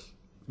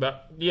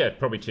 But yeah,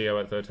 probably T.O.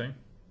 at 13.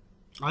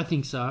 I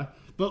think so.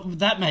 But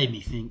that made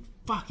me think,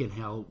 fucking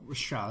hell,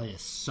 Australia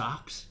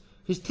sucks.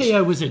 Because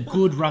Teo was a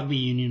good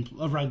rugby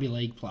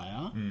league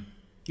player.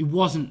 He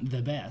wasn't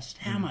the best.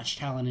 How much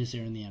talent is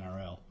there in the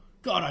NRL?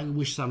 God, I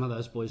wish some of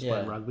those boys Yeah.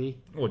 played rugby.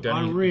 Or I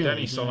Danny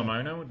really do.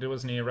 Solomono,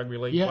 wasn't he a rugby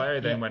league Yeah, player?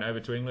 Then yeah. went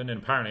over to England,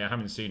 and apparently I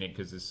haven't seen it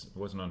because this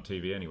wasn't on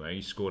TV anyway.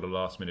 He scored a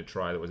last-minute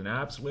try that was an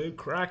absolute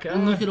cracker.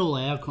 And look at all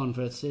our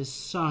converts. There's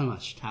so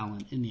much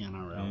talent in the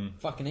NRL.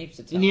 Fucking heaps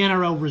of In talent. the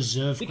NRL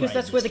reserve Because grade,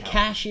 that's where the there's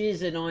talent. cash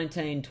is at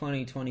 19,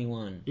 20,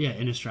 21. Yeah,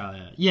 in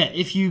Australia. Yeah,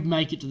 if you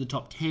make it to the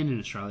top 10 in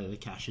Australia, the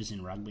cash is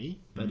in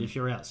rugby. But if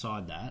you're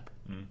outside that,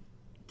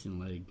 it's in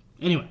league.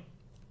 Anyway,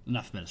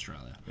 enough about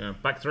Australia. Yeah,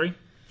 back 3.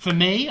 For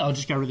me, I'll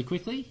just go really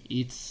quickly.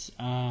 It's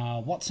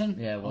Watson, Watson.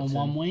 on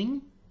one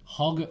wing,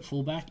 Hogg at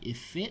fullback if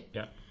fit,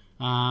 Yeah.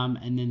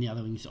 and then the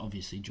other wing is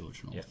obviously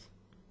George North.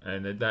 Yeah.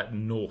 And that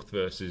North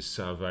versus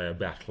Surveyor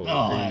battle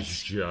Oh, is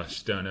that's-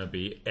 just gonna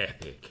be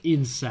epic.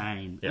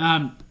 Insane.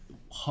 Yeah.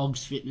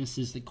 Hogg's fitness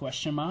is the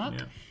question mark.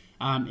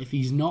 Yeah. If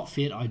he's not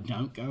fit, I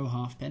don't go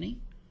halfpenny.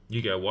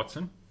 You go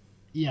Watson.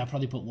 Yeah, I'd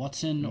probably put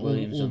Watson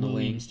Williams or on the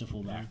Williams to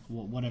fullback,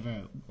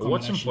 whatever. Well,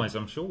 Watson combination. plays.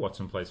 I'm sure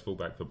Watson plays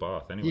fullback for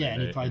Bath anyway. Yeah,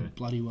 and he They- played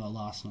bloody well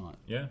last night.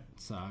 Yeah.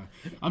 So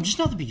I'm just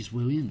not the biggest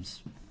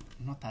Williams.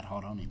 I'm not that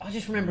hot on him. I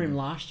just remember him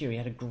last year. He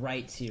had a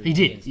great series. He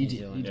did, against he New did,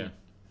 Zealand. Yeah.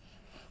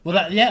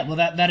 Well,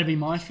 that'd be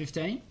my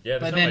 15. Yeah,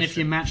 there's but not then much if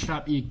you matched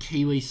up your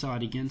Kiwi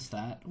side against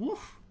that,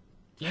 woof,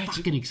 Yeah, it's-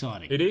 fucking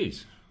exciting. it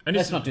is. And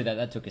Let's it's not do that.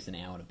 That took us an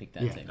hour to pick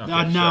that Yeah. team.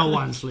 Okay, No sure.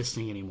 one's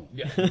listening anymore.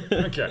 Yeah.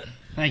 Okay.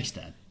 Thanks,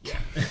 Dad.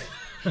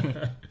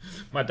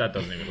 My dad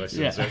doesn't even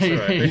listen, Yeah. so it's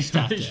all right. He's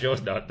tough, He's yeah.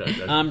 yours, dad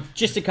does.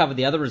 Just to cover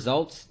the other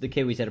results, the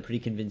Kiwis had a pretty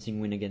convincing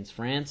win against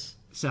France.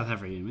 South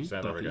Africa, you mean?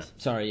 South Africa. Bockies.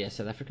 Sorry, yeah,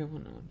 South Africa.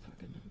 Well, no,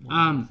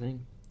 fucking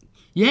thing.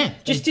 Yeah,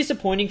 Just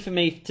disappointing for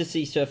me to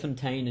see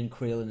Serfontaine and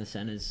Creel in the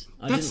centres.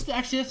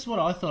 that's what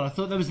I thought. I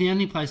thought that was the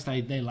only place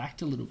they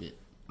lacked a little bit.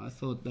 I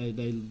thought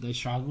they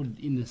struggled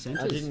in the I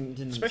centres. didn't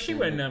Especially understand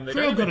when that. they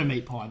Creel don't got a even,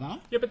 meat pie though.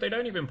 yeah, but they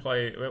don't even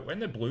play when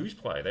the Blues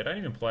play. They don't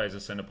even play as a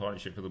centre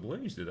partnership for the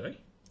Blues, do they?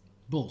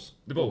 Bulls.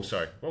 The Bulls,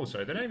 sorry.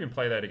 They don't even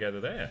play that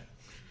together there.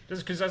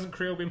 Just because hasn't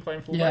Creel been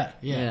playing Yeah, fullback?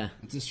 yeah, Yeah.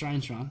 It's a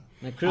strange one.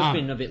 Now, Creel's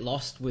been a bit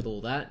lost with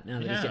all that. Now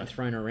that Yeah. he's getting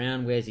thrown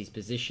around, where's his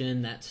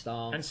position, that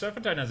style. And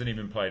Serfontaine hasn't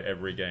even played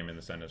every game in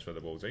the centres for the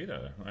Bulls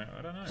either.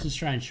 I don't know. It's a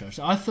strange choice.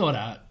 I thought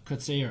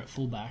Kotsia at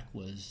fullback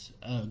was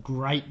a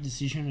great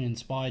decision, an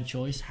inspired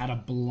choice. Had a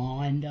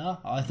blinder.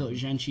 I thought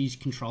Janchi's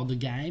controlled the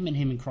game, and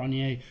him and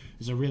Cronje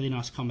is a really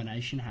nice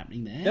combination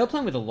happening there. They were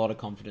playing with a lot of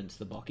confidence,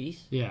 the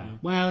Bockies. Yeah.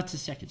 Well, it's a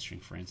second string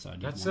France, so I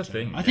didn't That's want the to.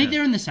 thing, I think yeah.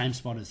 they're in the same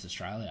spot as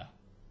Australia.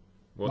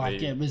 Well,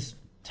 It was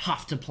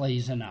tough to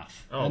please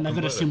enough, Oh, and they've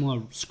got a completely.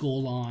 similar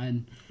score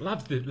line.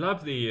 Love the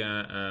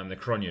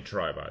Cronje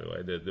try, by the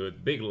way. The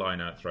big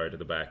line out throw to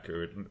the back.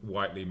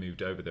 Whiteley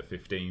moved over the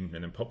 15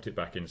 and then popped it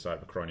back inside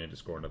for Cronje to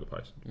score another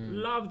post.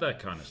 Love that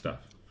kind of stuff.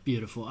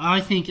 Beautiful.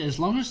 I think as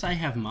long as they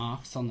have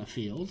Marks on the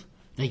field,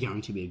 they're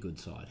going to be a good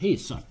side. He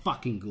is so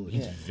fucking good.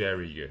 He's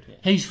very good.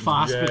 He's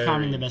fast Very-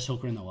 becoming the best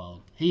hooker in the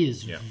world. He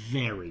is Yeah.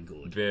 very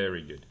good.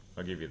 Very good.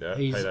 I'll give you that.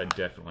 He's- Pay that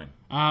definitely.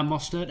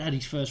 Mostert had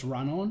his first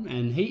run on,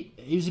 and he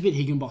was a bit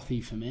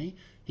Higginbotham for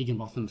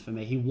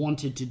me. He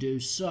wanted to do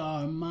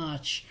so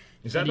much.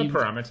 Is that the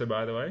parameter,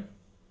 by the way?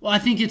 Well, I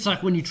think it's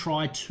like when you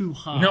try too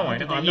hard, No, I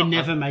know, that I'm you not-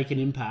 never make an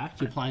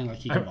impact. You're playing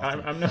like you can.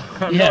 I'm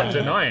not Yeah.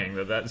 denying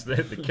that that's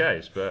the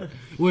case, but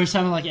Whereas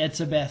someone like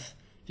Etzebeth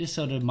just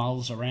sort of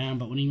mulls around,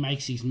 but when he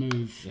makes his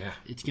move, Yeah.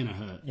 it's going to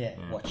hurt. Yeah,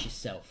 watch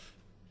yourself.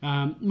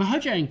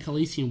 Mahojo and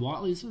Khaleesi and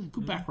Whiteley is a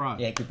good back row.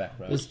 Yeah, good back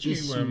row. There's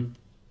just You, some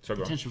so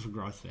go on. potential for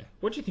growth there.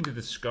 What do you think of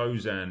the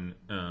Skozan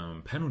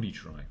penalty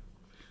try?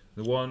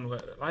 The one where,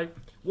 like,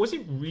 was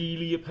it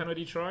really a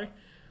penalty try?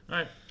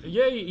 Like,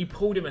 yeah, he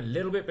pulled him a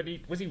little bit, but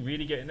was he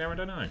really getting there? I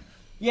don't know.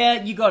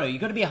 Yeah, you got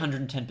to be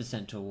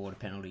 110% to award a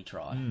penalty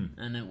try,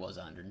 and it was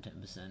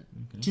 110%.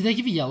 Do they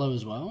give a yellow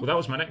as well? Well, that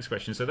was my next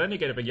question. So then they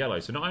get a big yellow.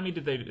 So not only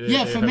did they,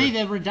 Yeah, for me,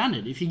 they're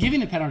redundant. If you're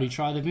giving a penalty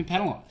try, they've been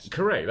penalised.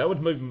 correct. That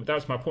would move. That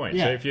was my point.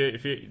 Yeah. So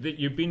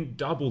you've been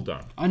double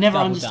done. I never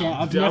Double understand. down.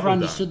 I've Double never down.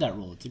 understood that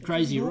rule. It's a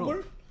crazy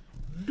rule.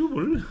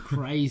 Double.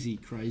 Crazy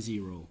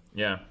rule.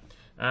 Yeah.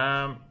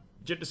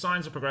 Do you have the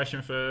signs of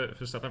progression for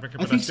South Africa?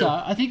 I think so.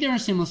 I think they're in a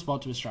similar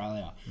spot to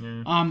Australia.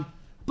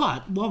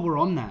 But while we're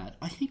on that,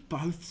 I think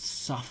both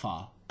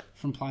suffer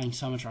from playing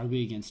so much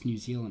rugby against New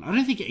Zealand. I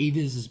don't think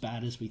either's as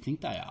bad as we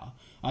think they are.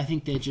 I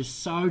think they're just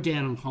so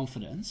down on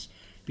confidence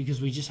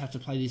because we just have to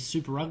play these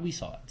super rugby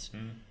sides.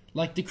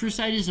 Like the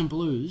Crusaders and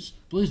Blues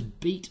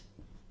beat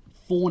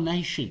 4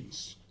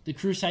 nations. The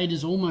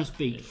Crusaders almost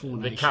beat 4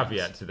 The nations.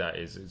 caveat to that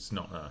is it's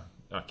not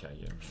okay.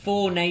 Yeah.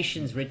 4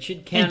 nations,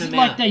 Richard. Count It's them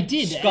like out. they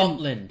did, and-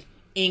 Scotland,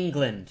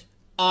 England,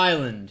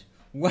 Ireland,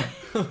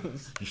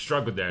 Wales. You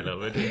struggled there a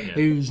little bit, didn't you?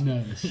 He was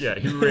nervous. Yeah,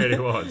 he really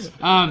was.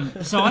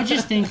 So I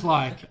just think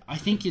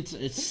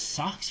it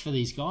sucks for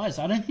these guys.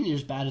 I don't think they're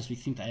as bad as we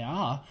think they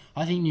are.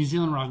 I think New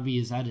Zealand rugby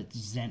is at its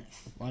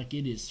zenith. Like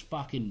it is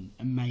fucking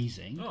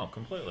amazing. Oh,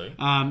 completely.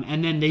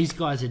 And then these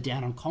guys are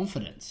down on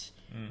confidence.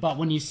 But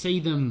when you see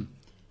them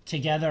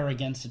together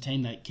against a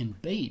team that can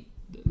beat,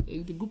 they're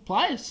good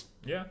players.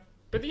 Yeah,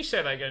 but you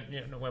said like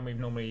when we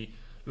normally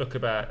look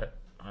about,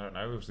 I don't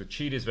know, it was the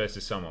Cheetahs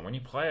versus someone. When you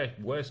play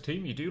a worse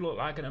team, you do look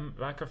like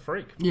a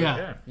freak. But Yeah.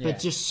 Yeah. But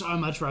just so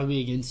much rugby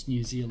against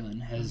New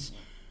Zealand has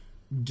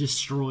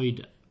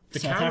destroyed The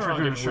South counter Africa and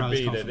argument would Australia's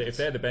be that confidence. if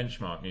they're the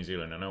benchmark, New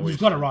Zealand, and I always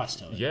You've got a right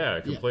to it. yeah,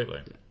 completely.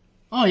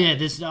 Oh yeah,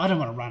 I don't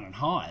want to run and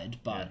hide,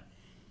 but Yeah.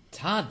 It's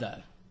hard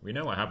though. We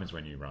know what happens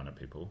when you run at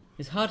people.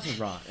 It's hard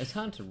to run. It's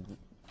hard to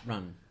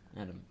run,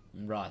 Adam.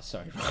 Rise,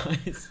 sorry,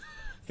 rise.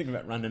 Thinking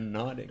about running and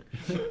hiding.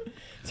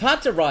 It's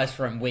hard to rise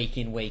from week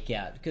in, week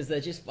out because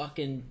they just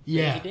fucking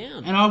yeah. bear you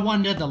down. And I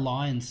wonder the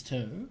Lions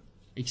too,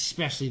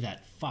 especially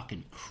that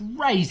fucking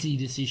crazy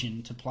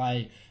decision to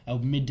play a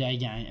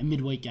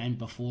midweek game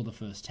before the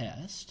first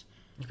test.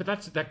 But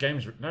that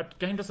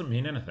game doesn't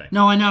mean anything.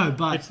 No, I know,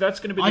 but That's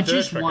gonna be the I dirt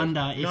just trackers.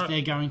 wonder if No.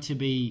 they're going to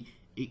be.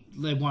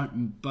 They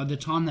won't by the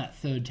time that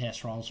third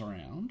test rolls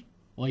around,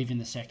 or even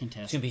the second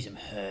test. It's gonna be some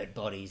hurt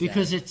bodies.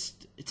 Because it's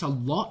a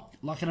lot.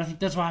 Like, and I think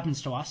that's what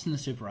happens to us in the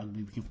Super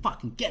Rugby. We can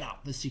fucking get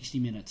up for 60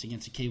 minutes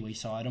against a Kiwi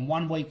side, and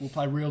one week we'll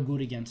play real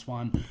good against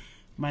one.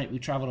 Mate, we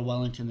travel to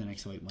Wellington the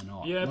next week. We're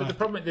not. Yeah,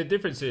 but the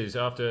difference is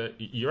after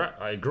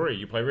I agree,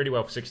 you play really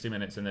well for 60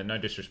 minutes, and then no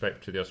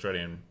disrespect to the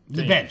Australian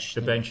The team, bench.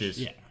 the bench is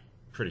Yeah.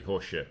 pretty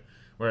horseshit.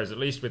 Whereas at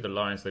least with the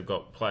Lions, they've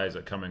got players that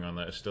are coming on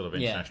that are still of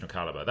Yeah. international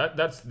caliber.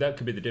 That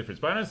could be the difference.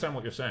 But I understand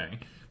what you're saying.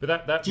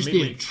 But that Just the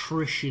midweek,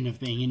 attrition of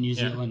being in New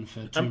Zealand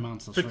for 2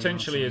 months or 3 months.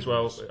 potentially as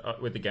well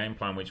whatever with the game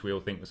plan, which we all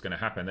think was going to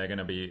happen,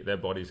 their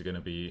bodies are going to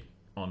be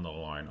on the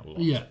line a lot.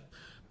 Yeah.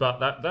 But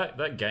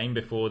that game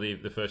before the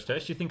first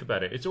test, you think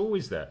about it, it's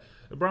always there.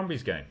 The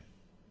Brumbies game.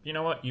 You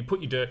know what? You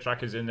put your dirt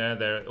trackers in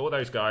there. All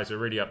those guys are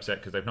really upset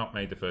because they've not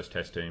made the first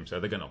test team, so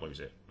they're going to lose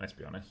it. Let's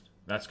be honest.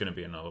 That's going to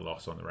be another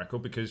loss on the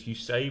record because you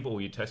save all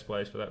your test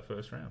players for that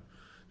first round,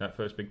 that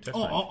first big test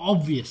Oh, match.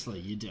 obviously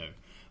you do.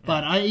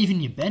 But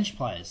even your bench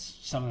players,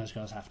 some of those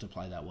guys have to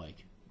play that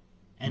week.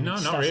 And No, it not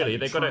starts really.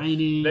 like They've got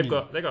training they've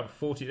and- got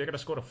 40. They've got a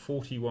squad of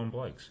 41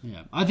 blokes.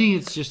 Yeah, I think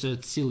it's just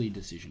a silly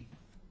decision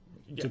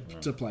Yeah,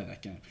 to play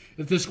that game.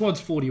 If the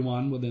squad's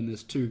 41, well then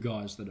there's 2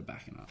 guys that are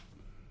backing up.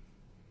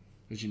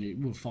 Because you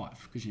need 5,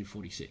 because you need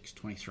 46,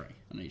 23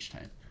 on each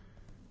team.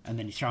 And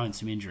then you throw in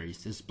some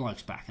injuries. There's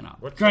blokes backing up.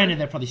 What's Granted, that?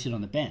 they'll probably sit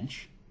on the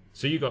bench.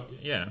 So you got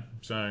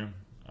So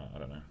I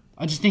don't know.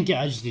 I just think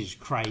it's a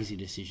crazy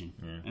decision,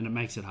 and it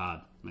makes it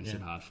hard.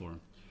 It hard for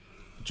them.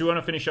 Do you want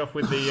to finish off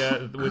with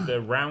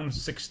the round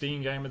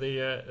 16 game of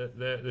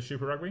the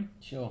Super Rugby?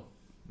 Sure.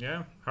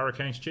 Yeah,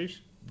 Hurricanes Chiefs.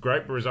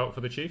 Great result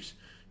for the Chiefs.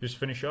 Just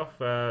finish off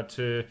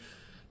to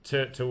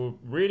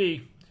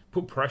really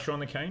put pressure on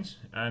the Canes,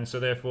 and so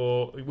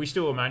therefore we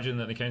still imagine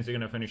that the Canes are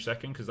going to finish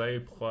second because they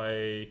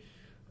play.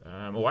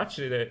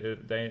 Actually,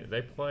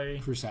 they play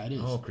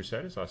Crusaders. Oh,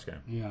 Crusaders last game,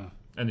 Yeah.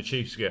 and the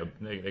Chiefs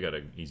they got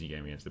an easy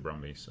game against the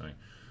Brumbies. So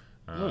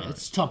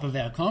It's top of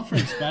our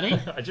conference, buddy.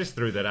 I just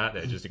threw that out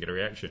there just to get a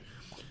reaction.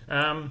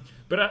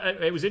 But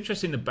it was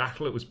interesting. The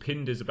battle, it was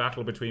pinned as a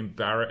battle between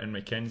Barrett and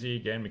McKenzie.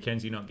 Again,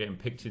 McKenzie not getting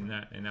picked in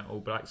that All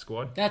Black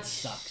squad. That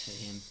sucks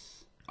for him.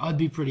 I'd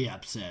be pretty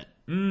upset.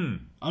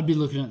 I'd be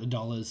looking at the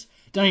dollars.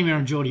 Don't get me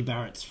wrong, Geordie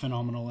Barrett's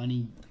phenomenal, and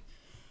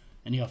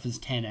he offers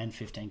 10 and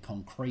 15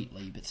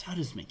 concretely, but so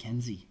does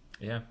McKenzie.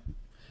 Yeah.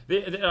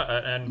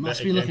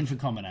 Must be looking for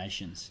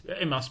combinations.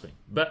 It must be.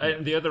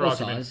 But the other Or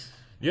argument, size.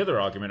 the other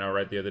argument I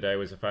read the other day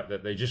was the fact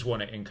that they just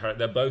want to encourage.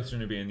 They're both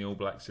going to be in the All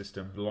Black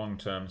system long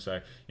term.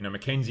 So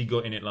Mackenzie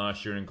got in it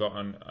last year and got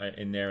on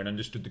in there and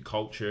understood the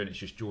culture, and it's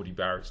just Geordie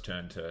Barrett's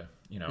turn to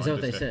Is that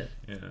what they said?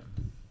 Yeah.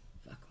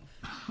 Fuck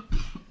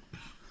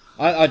off.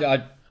 I'd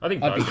I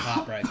think be both.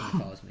 heartbroken if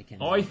I was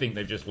Mackenzie. I think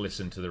they've just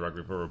listened to the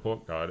Rugby Pro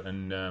report card,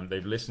 and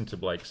they've listened to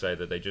Blake say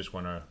that they just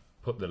want to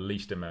put the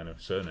least amount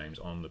of surnames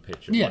on the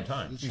pitch at Yeah, one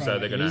time. that's right. So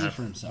they're going to Easy have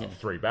for himself.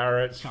 3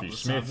 Barretts, a few Couple of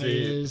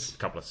Smithies, Savies. a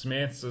couple of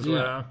Smiths as Yeah.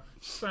 well.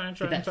 So try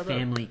Get and that top it up.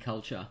 family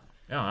culture.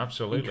 Oh,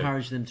 absolutely.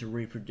 Encourage them to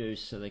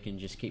reproduce so they can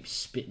just keep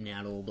spitting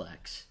out All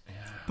Blacks.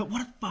 But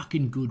what a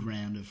fucking good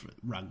round of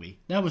rugby.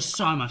 That was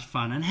so much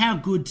fun. And how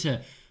good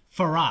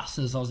for us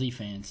as Aussie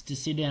fans to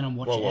sit down and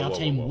watch Whoa, our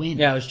team whoa. win.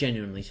 Yeah, I was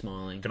genuinely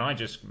smiling. Can I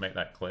just make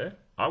that clear?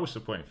 I was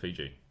supporting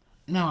Fiji.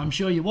 No, I'm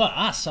sure you were.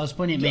 Us. I was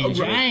pointing at me and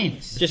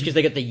James. Just because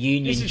they got the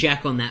Union This is-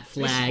 Jack on that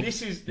flag,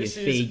 This is you're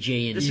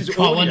Fiji and this is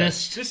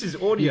colonist. audio. This is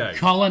audio.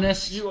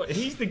 Colonist.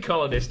 He's the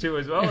colonist too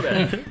as well.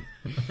 Then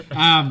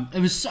It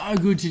was so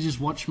good to just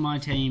watch my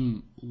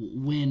team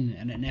win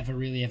and it never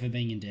really ever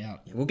being in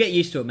doubt. we'll get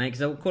used to it, mate,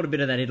 because I caught a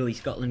bit of that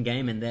Italy-Scotland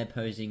game and they're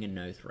posing a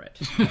no threat.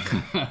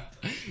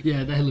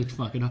 Yeah, they looked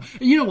fucking hot.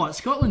 You know what?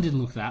 Scotland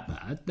didn't look that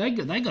bad. They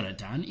got it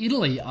done.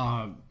 Italy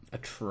are...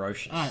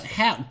 Atrocious.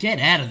 get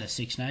out of the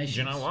Six Nations.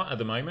 do you know what? At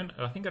the moment,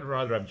 I think I'd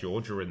rather have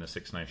Georgia in the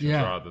Six Nations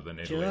Yeah. rather than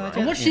Italy. know, I Right? I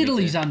don't- watched Yeah, me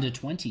Italy's too. under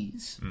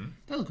 20s.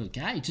 They look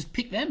okay. Just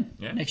pick them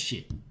Yeah. next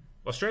year.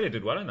 Australia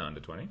did well in the under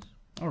 20s.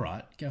 All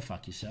right, go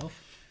fuck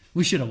yourself.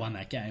 We should have won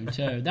that game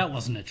too. That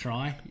wasn't a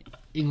try.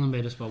 England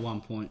beat us by 1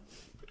 point.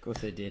 Of course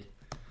they did.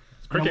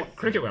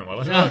 Cricket went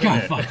well as Oh, well. go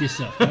didn't it? fuck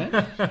yourself,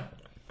 mate.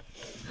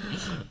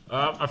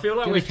 I feel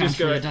like Get a we just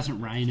country go. that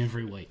doesn't rain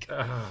every week.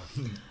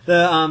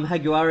 The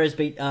Jaguares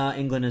beat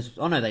England as...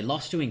 Oh, no, they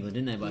lost to England,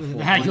 didn't they, by 4 The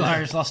points?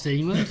 Jaguars lost to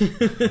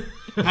England.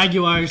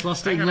 Jaguars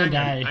lost to England.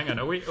 Hang on.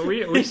 Are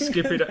we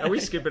skipping? Are we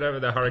skipping over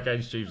the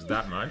Hurricanes Chiefs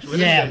that much? We're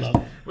Yeah, gonna look.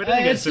 get, we're gonna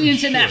get It's some the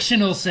shit.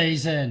 international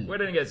season. We're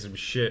gonna get some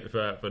shit for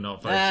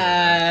not focusing on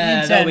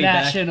that. They'll be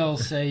back. International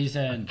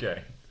season.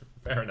 Okay,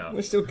 fair enough.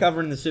 We're still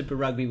covering the Super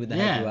Rugby with the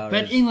Yeah, Jaguares.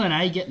 but England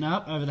A getting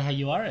up over the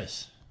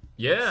Jaguares.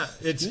 Yeah,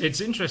 it's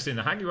interesting.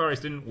 The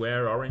Jaguares didn't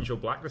wear orange or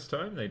black this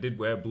time. They did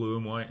wear blue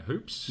and white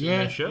hoops in Yeah,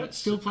 their shirts.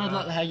 still played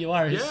like the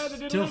Jaguares. yeah, they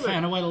did a Still little bit.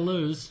 found a way to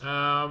lose.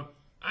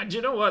 And do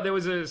you know what? There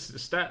was a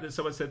stat that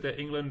someone said that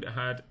England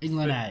had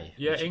England A.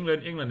 Yeah,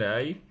 England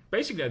A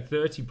basically had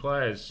 30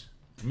 players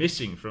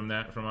missing from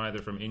either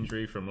from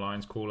injury, from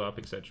lines call up,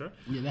 etc.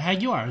 Yeah, the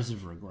Jaguares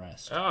have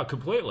regressed. Oh,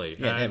 completely.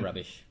 Yeah, they're And-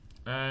 rubbish.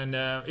 And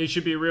it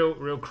should be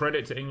real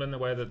credit to England the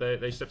way that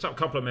they stepped up. A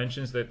couple of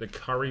mentions that the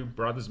Curry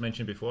brothers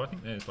mentioned before. I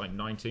think there's like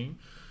 19.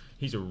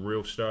 He's a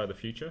real star of the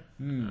future.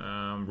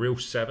 Real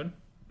 7.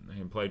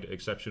 He played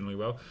exceptionally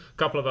well. A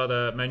couple of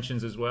other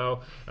mentions as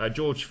well.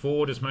 George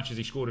Ford, as much as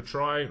he scored a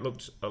try,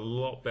 looked a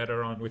lot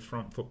better on with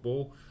front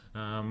football.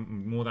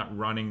 More that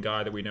running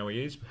guy that we know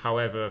he is.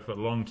 However, for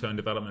long-term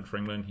development for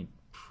England, he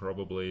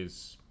probably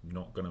is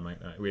not going to make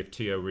that. If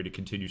Tio really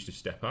continues to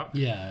step up,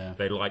 Yeah.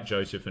 they like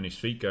Joseph and his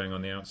feet going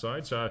on the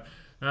outside. So,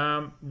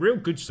 real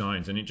good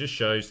signs, and it just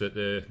shows that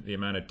the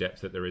amount of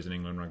depth that there is in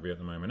England rugby at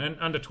the moment. And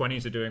under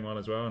 20s are doing well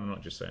as well. And I'm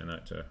not just saying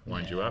that to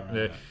wind you up.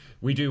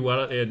 We do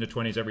well at the under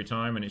 20s every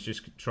time, and it's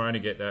just trying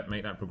to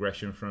make that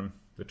progression from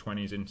the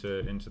 20s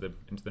into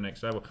the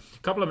next level. A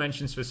couple of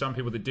mentions for some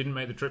people that didn't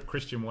make the trip.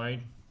 Christian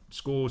Wade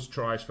scores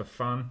tries for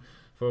fun.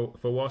 For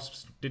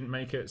Wasps, didn't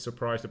make it.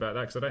 Surprised about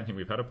that because I don't think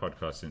we've had a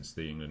podcast since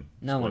the England.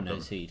 No one squad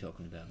knows who you're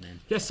talking about, man.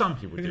 Yeah, some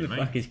people Who do, the mate.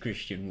 fuck is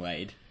Christian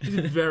Wade? He's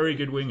a very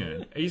good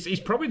winger. He's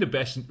probably the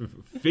best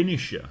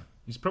finisher.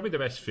 He's probably the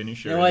best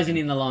finisher. Why isn't he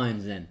in the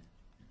Lions then?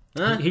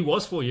 Huh? He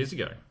was 4 years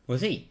ago.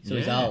 Was he? So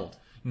he's Yeah. old.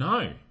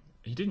 No,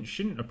 he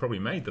shouldn't have probably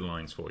made the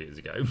lines 4 years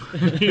ago.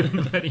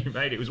 But he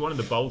made it. It was one of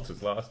the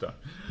bolters last time.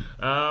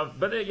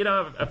 But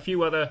a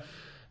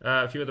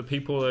few other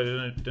people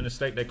are going to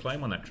stake their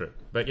claim on that trip.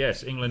 But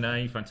yes, England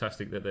A,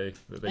 fantastic that they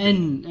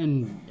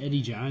And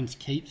Eddie Jones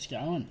keeps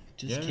going.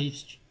 Yeah.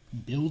 Keeps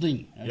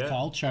building a Yeah.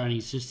 culture, and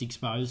he's just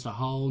exposed a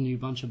whole new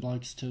bunch of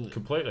blokes to it.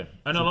 completely.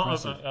 And a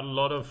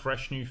lot of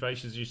fresh new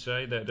faces, you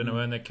say, that are going to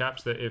earn their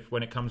caps. That if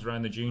when it comes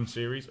around the June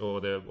series or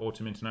the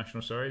Autumn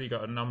International, you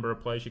got a number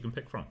of players you can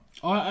pick from.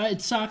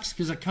 It sucks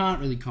because I can't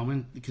really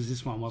comment because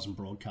this one wasn't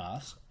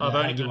broadcast. The I've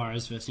only-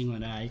 Jaguares versus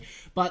England A.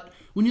 But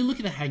when you look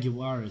at the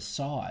Jaguares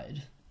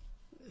side,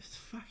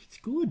 it's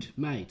good,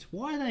 mate.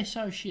 Why are they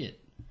so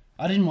shit?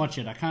 I didn't watch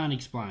it. I can't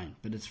explain,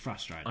 but it's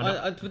frustrating.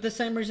 For the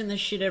same reason there's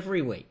shit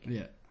every week.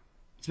 Yeah.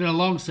 It's been a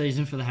long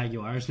season for the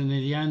Jaguares, and they're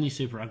the only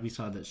Super Rugby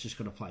side that's just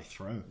got to play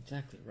through.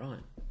 Exactly right.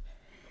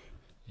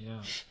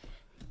 Yeah.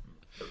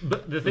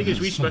 But the thing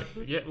is, we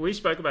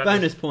spoke about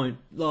Bonus point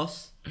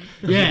loss.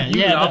 Yeah,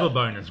 You yeah. love a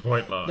bonus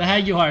point line. The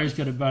Jaguares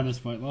got a bonus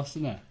point loss,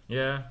 didn't they?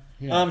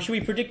 Yeah. Should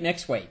we predict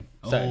next week?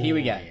 So here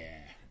we go. Yeah.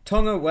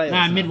 Tonga Wales.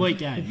 Nah, midweek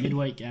game.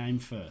 Midweek game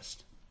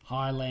first.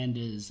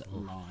 Highlanders,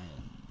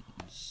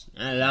 Lions.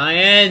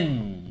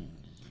 Lions.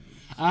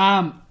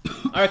 Um,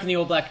 I reckon the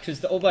All Blacks, because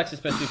the All Blacks are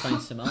supposed to be playing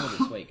Samoa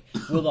this week.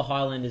 Will the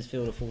Highlanders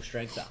field a full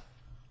strength up?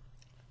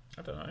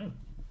 I don't know.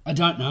 I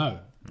don't know.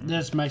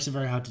 That makes it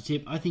very hard to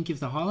tip. I think if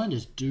the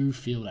Highlanders do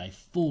field a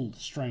full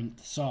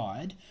strength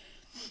side,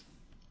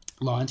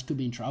 Lions could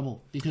be in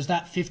trouble because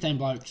that 15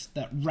 blokes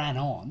that ran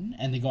on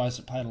and the guys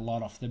that played a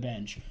lot off the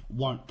bench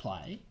won't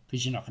play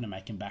because you're not going to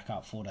make them back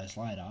up 4 days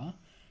later.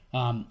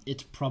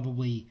 It's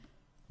probably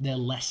their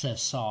lesser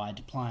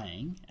side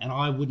playing, and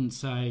I wouldn't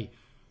say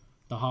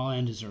the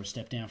Highlanders are a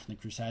step down from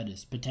the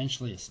Crusaders,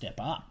 potentially a step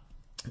up.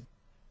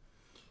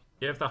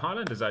 Yeah, if the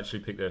Highlanders actually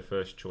pick their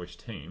first choice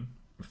team,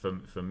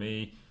 for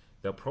me,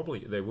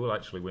 they will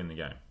actually win the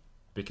game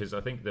because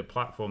I think the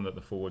platform that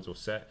the forwards will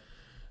set.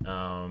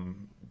 I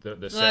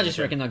just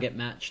reckon they'll get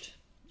matched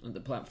at the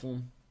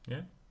platform.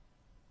 Yeah.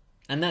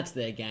 And that's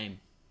their game.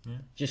 Yeah.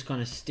 Just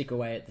kind of stick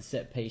away at the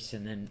set piece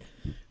and then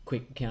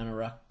quick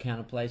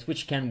counter plays,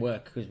 which can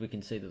work because we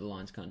can see that the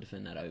Lions can't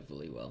defend that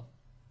overly well.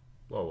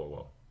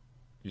 Whoa.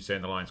 You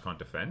saying the Lions can't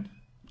defend?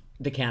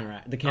 The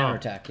counter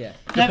attack, yeah.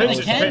 No, but Depends-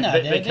 they can, though.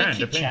 They can. Their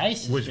kick Depends.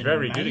 chase has Was been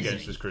very good amazing.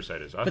 against the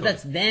Crusaders. But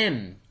that's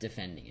them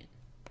defending it.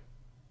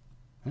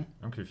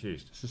 I'm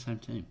confused. It's the same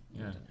team.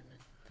 Yeah.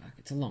 Fuck,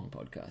 it's a long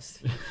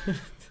podcast.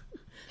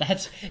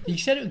 You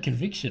said it with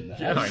conviction, though.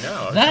 Yeah, I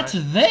know. That's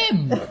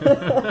them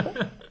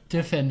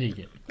defending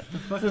it.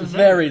 It's a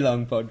very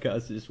long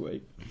podcast this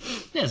week.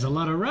 There's a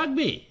lot of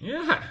rugby.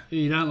 Yeah.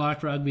 You don't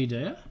like rugby, do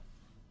you?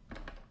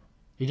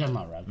 He doesn't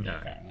like rugby, No.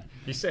 apparently.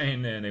 He's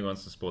saying there and he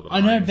wants to support the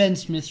I know Lions. Ben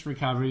Smith's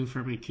recovering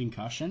from a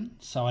concussion,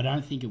 so I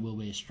don't think it will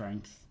be a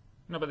strength.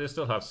 No, but they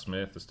still have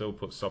Smith. They still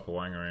put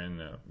Sopoaga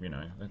in.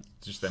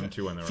 Just them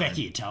two on their own.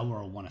 Feki Atoa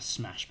will want to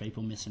smash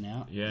people missing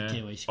out. Yeah, The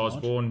Kiwi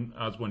squad.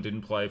 Osborne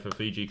didn't play for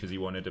Fiji because he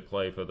wanted to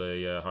play for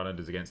the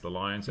Highlanders against the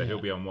Lions, so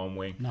he'll be on one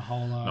wing.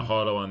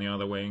 Naholo on the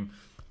other wing.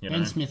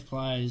 Ben Smith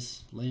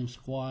plays. Liam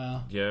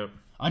Squire. Yeah,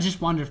 I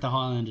just wonder if the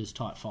Highlanders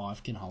tight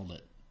 5 can hold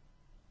it.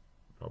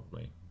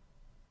 probably.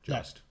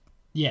 Just.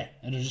 Yeah,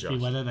 it'll just be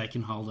Just. whether they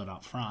can hold it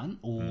up front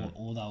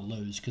or they'll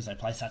lose because they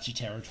play such a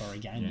territory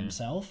game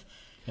themselves.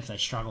 If they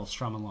struggle,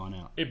 strum a line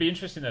out. It'd be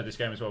interesting though this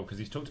game as well because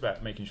he's talked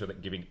about making sure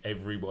that giving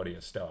everybody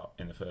a start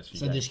in the first few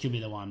So games. this could be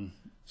the one.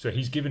 So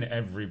he's given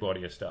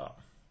everybody a start.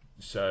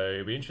 So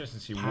it'd be interesting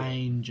to see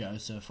Payne,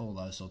 Joseph, all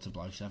those sorts of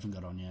blokes haven't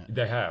got on yet.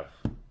 they have.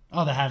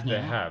 Oh, they have now.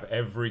 They have.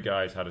 Every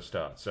guy's had a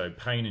start. So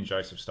Payne and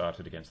Joseph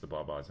started against the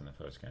Barbars in the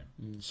first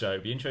game. So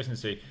it'd be interesting to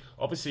see.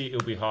 Obviously,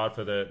 it'll be hard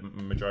for the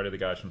majority of the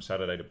guys from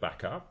Saturday to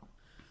back up.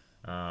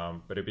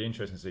 But it'd be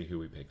interesting to see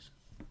who he picks.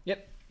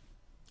 Yep.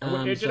 Do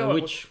you So know what-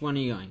 which one are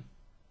you going?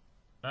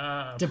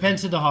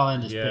 Depends who the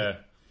Highlanders Yeah.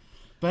 pick.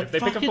 But If they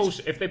fuck,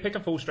 if they pick a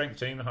full strength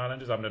team, the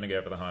Highlanders, I'm going to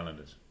go for the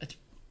Highlanders.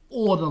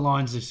 or the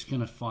Lions is going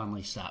to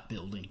finally start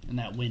building, and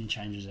that win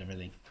changes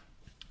everything.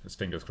 It's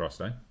fingers crossed,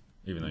 eh?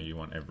 Even though you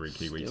want every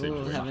Kiwi team to Still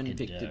win. haven't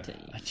picked a team.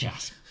 I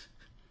just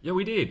Yeah,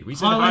 we did. We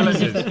said Highlanders is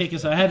the Highlanders. picker.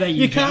 So how about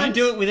you? You can't James?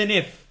 do it with an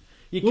if.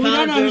 You Well, we don't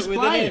can't know do who's it with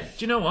playing. an if.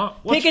 Do you know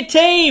what? Pick a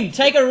team.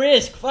 Take a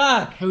risk.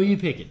 Fuck. Who are you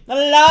picking? The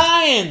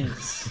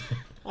Lions.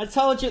 I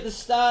told you at the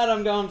start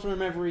I'm going for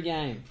them every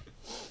game.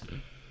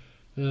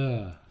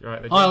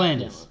 Right,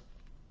 Highlanders.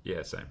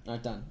 Yeah, same.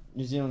 Right, done.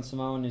 New Zealand,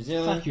 Samoa, New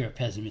Zealand. Fuck, you're a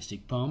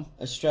pessimistic bomb.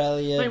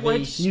 Australia Wait, v wait.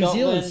 New Scotland.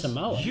 Zealand,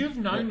 Samoa. You've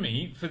known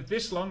me for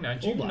this long now.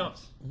 Do you All not?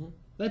 Blacks.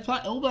 They play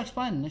All Blacks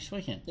playing next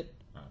weekend. Yep.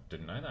 Oh,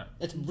 didn't know that.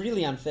 It's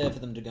really unfair for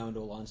them to go into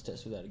a Lions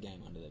test without a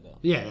game under their belt.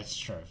 Yeah, that's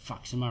true.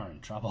 Fuck, Samoa are in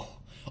trouble.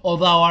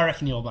 Although I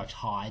reckon the All Blacks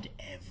hide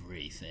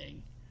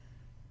everything.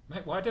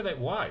 Mate, why do they?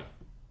 Why?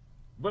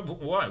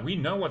 Why? We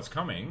know what's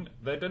coming.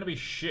 They're going to be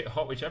shit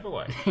hot whichever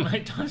way.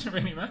 It doesn't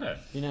really matter.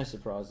 Be no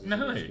surprises. No.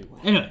 It'll just be wow.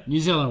 Anyway, New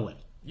Zealand win.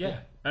 Yeah.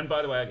 And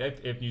by the way,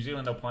 if New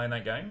Zealand are playing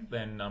that game,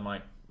 then I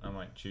might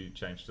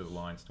change to the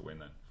Lions to win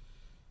that.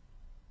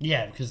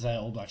 Yeah, because the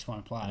All Blacks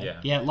won't play.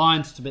 Yeah.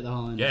 Lions to beat the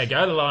Highlanders. Yeah,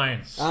 go the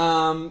Lions.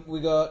 We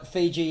got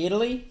Fiji,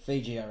 Italy.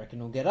 Fiji, I reckon,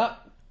 will get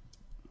up.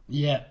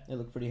 Yeah, They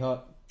look pretty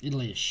hot.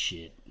 Italy is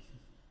shit.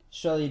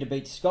 Australia to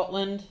beat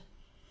Scotland.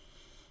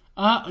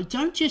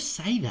 Don't just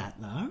say that,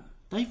 though.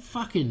 They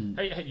fucking...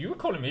 Hey, you were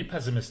calling me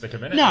pessimistic a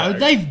minute No, ago.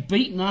 they've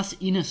beaten us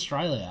in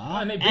Australia.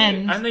 And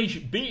they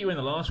beat you in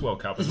the last World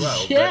Cup as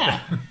well.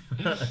 Yeah.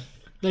 but-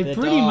 They They're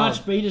pretty dog.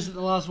 much beat us at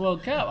the last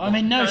World Cup. I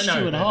mean, no No,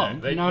 Stuart no,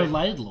 Hogg, they- no they-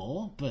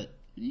 Laidlaw, but...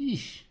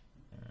 eesh.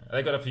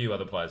 they got a few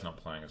other players not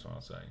playing as well,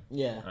 so.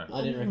 Yeah, Right.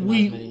 I didn't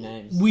recognise many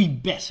names. We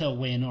better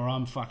win or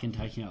I'm fucking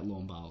taking out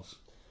lawn bowls.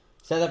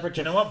 South Africa. Do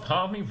you know what?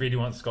 Part of me really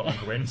wants Scotland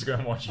to win to go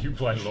and watch you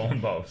play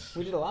lawn bowls.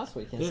 We did it last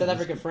weekend. South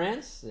Africa,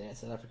 France. Yeah,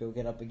 South Africa will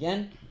get up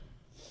again.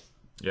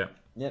 Yeah.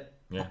 Yep.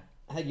 Yeah.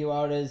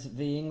 Jaguares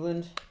v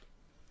England.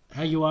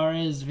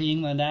 Jaguares v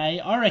England A.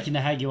 I reckon the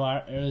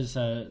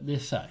Jaguares, they're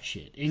so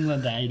shit.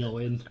 England A to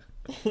win.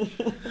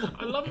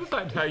 I love the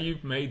fact how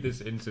you've made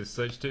this into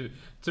such to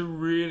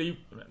really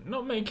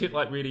not make it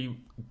like really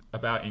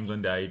about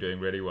England A doing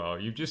really well.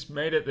 You've just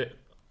made it that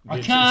I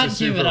it's can't a give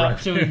super it up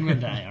rugby. to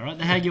England A, alright?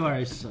 The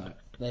Jaguares suck.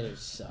 They do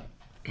suck.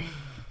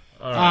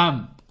 All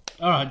right.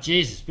 Alright,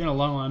 Jesus, it's been a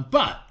long one.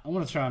 But I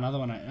want to throw another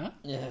one at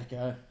you. Yeah,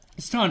 go.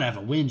 It's time to have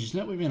a whinge, isn't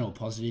it? We've been all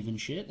positive and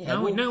shit. Yeah,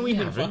 we you're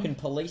haven't. fucking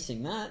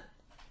policing that.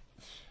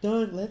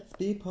 Let's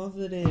be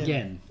positive.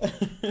 Again.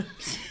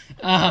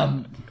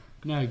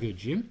 No good,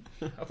 Jim.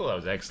 I thought that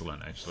was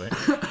excellent, actually.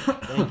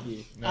 Thank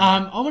you.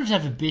 I wanted to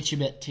have a bitch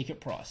about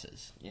ticket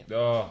prices.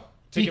 Oh,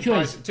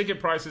 ticket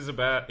prices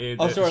about it.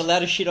 Oh, so we're allowed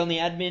to shit on the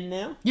admin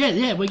now?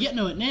 Yeah, we're getting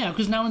to it now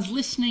because no one's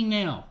listening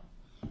now.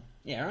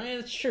 Yeah, right,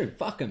 that's true.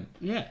 Fuck them.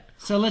 Yeah.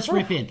 So let's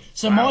rip in.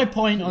 So Wow. my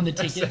point on the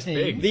ticket That's thing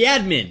big. The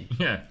admin.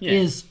 Yeah.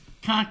 is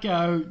can't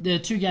go. There are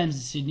 2 games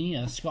in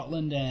Sydney,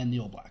 Scotland and the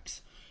All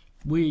Blacks.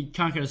 We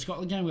can't go to the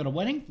Scotland game. We've got a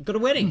wedding. Got a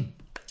wedding.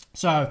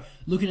 So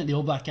looking at the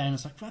All Black game,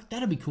 it's like, fuck,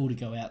 that'd be cool to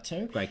go out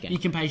to. Great game. You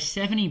can pay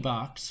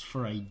 $70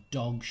 for a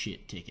dog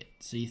shit ticket.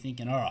 So you're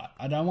thinking, all right,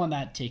 I don't want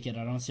that ticket. I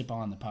don't want to sit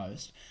behind the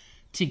post.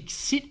 To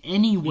sit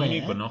anywhere.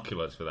 You need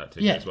binoculars for that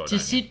ticket Yeah, as well, to don't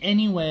sit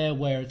anywhere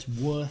where it's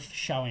worth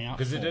showing up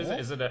Because for.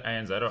 is it at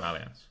ANZ or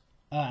Allianz?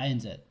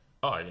 ANZ.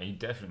 Oh, yeah, you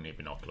definitely need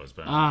binoculars,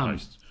 but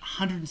post.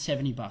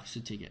 $170 a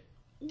ticket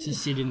to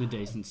sit in the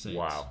decent seats.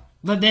 Wow.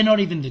 But they're not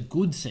even the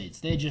good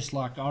seats. They're just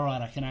like, all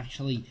right, I can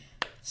actually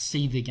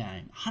see the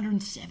game.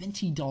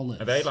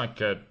 $170. Are they like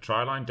a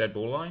try line, dead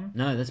ball line?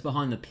 No, that's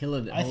behind the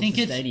pillar that I holds think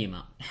the it's- stadium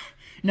up.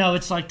 No,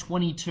 it's like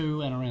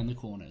 22 and around the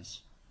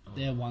corners.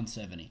 They're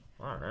 170.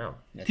 Wow.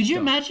 Could you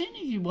imagine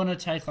if you want to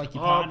take like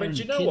your partner but and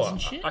you your know kids and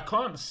what? shit? I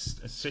can't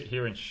sit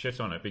here and shit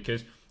on it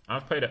because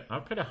I've paid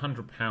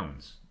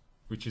 £100,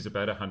 which is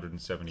about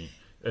 170.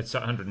 It's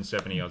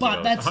 170 Aussie But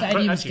dollars. that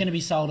stadium's Actually, going to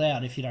be sold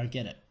out if you don't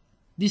get it.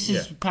 This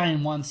is Yeah.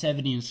 paying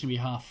 170 and it's going to be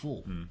half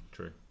full.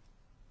 True.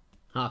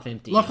 Half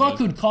empty. Like I I mean.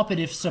 could cop it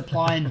if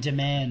supply and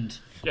demand.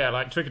 Yeah,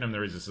 like Twickenham,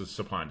 there is a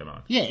supply and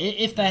demand. Yeah,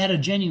 if they had a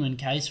genuine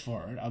case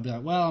for it, I'd be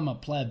like, well, I'm a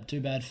pleb. Too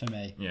bad for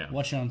me. Yeah.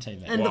 Watch it on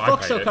TV. And Well, the I paid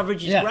Foxtel it.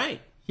 coverage is Yeah.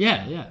 great.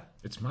 Yeah.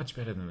 It's much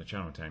better than the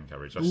Channel 10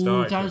 coverage. I Ooh,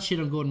 started. don't shit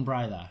on Gordon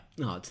Bray, though.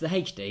 No, it's the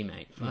HD,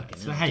 mate. Fucking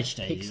it's the hell.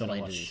 HD you gotta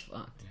Pixelated watch. as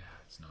fuck.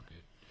 It's not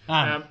good.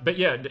 Um, But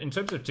yeah, in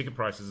terms of ticket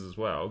prices as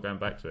well, going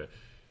back to it,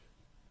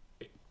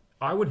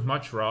 I would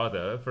much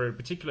rather, for in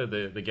particular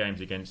the games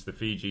against the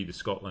Fiji, the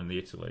Scotland, the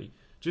Italy,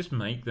 just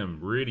make them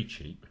really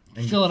cheap.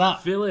 And Fill it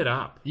up. Fill it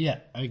up. Yeah,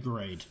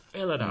 agreed.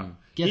 Fill it up.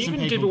 Get some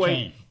give people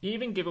away, keen.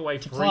 even give away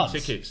free clubs.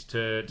 tickets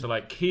to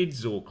like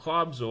kids or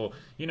clubs, or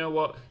you know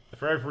what?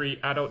 For every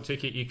adult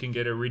ticket, you can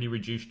get a really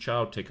reduced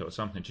child ticket or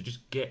something to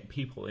just get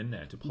people in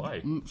there to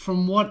play.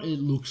 From what it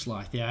looks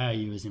like, the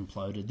ARU has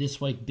imploded.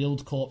 This week,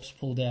 Build Corp's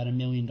pulled out $1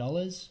 million.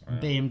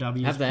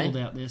 BMW has Have they? pulled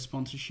out their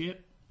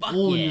sponsorship. Fuck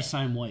all in yeah. the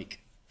same week.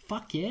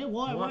 Fuck yeah!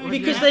 Why would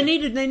Because that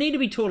they need to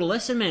be taught a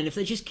lesson, man. If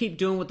they just keep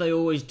doing what they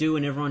always do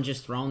and everyone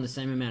just throwing the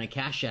same amount of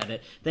cash at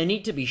it, they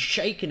need to be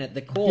shaken at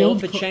the core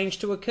Build for co- change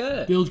to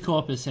occur. Build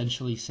Corp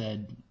essentially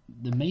said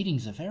the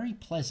meetings are very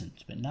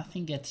pleasant, but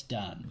nothing gets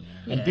done.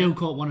 And Yeah. Build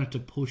Corp wanted to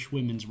push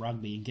women's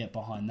rugby and get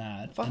behind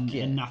that, Fuck and,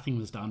 yeah. and nothing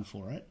was done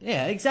for it.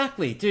 Yeah,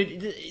 exactly,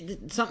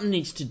 dude. Something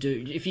needs to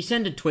do. If you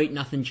send a tweet,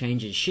 nothing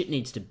changes. Shit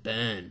needs to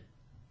burn.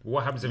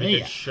 What happens if it Yeah.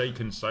 gets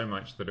shaken so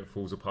much that it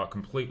falls apart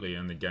completely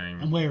in the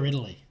game? And we're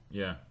Italy.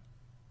 Yeah.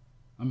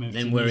 I moved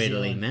Then to we're New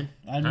Italy, Zealand. man.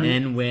 I moved-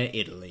 Then we're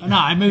Italy. No,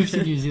 I moved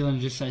to New Zealand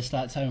and just say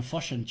start having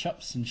fosh and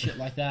chops and shit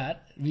like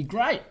that. It'd be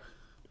great.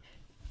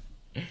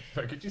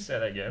 So could you say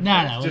that again?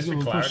 No, please? Just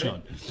we'll for push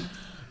clarity.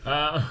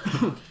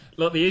 on.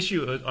 Look, the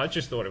issue, I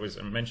just thought it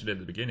was mentioned at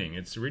the beginning.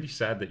 It's really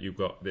sad that you've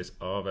got this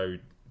Arvo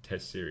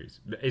test series.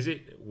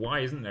 Why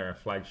isn't there a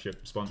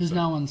flagship sponsor? Because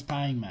no one's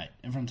paying, mate.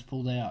 Everyone's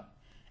pulled out.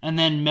 And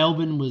then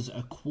Melbourne was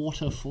a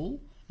quarter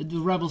full. The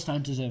Rebels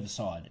don't deserve a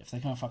side. If they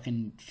can't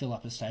fucking fill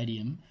up a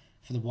stadium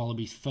for the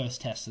Wallabies'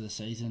 first test of the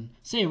season.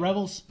 See you,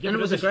 Rebels. Yeah, And it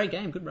but was a at the- great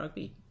game. Good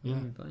rugby. Yeah.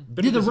 But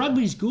Yeah, at the the-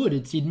 rugby's good.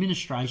 It's the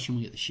administration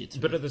we get the shits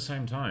But with. at the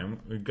same time,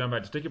 going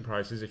back to ticket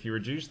prices, if you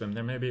reduce them,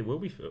 then maybe it will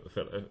be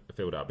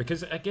filled up.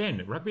 Because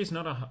again, rugby is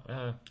not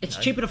a. It's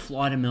cheaper to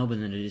fly to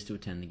Melbourne than it is to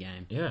attend the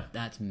game. Yeah.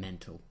 That's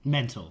mental.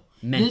 Mental.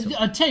 Mental.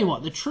 I tell you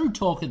what, the true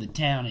talk of the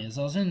town is,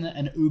 I was in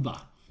an Uber.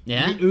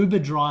 Yeah? The Uber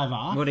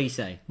driver What do you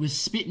say? was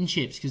spitting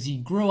chips because he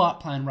grew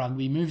up playing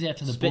rugby, moved out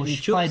to the Spitting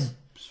bush, chips? played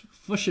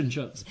fish and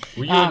chips.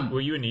 Were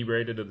you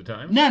inebriated at the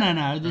time? No.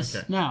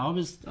 Okay. No,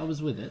 I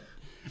was with it.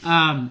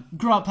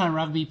 Grew up playing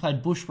rugby,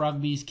 played bush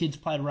rugby. His kids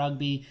played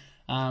rugby,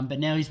 but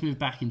now he's moved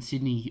back in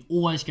Sydney. He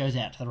always goes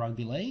out to the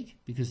rugby league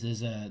because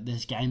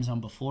there's games on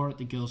before it.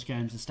 The girls'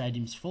 games, the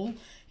stadium's full.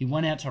 He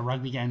went out to a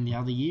rugby game the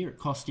other year. It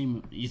cost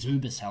him his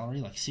Uber salary,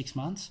 like 6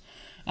 months,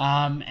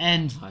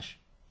 and Hush.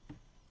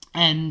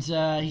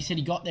 he said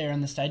he got there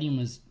and the stadium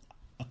was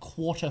a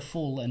quarter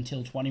full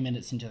until 20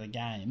 minutes into the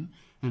game,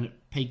 and it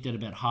peaked at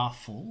about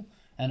half full.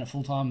 And at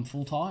full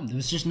time, there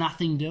was just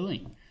nothing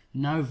doing.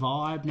 No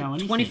vibe, no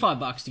anything.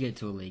 $25 to get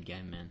to a league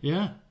game, man.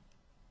 Yeah.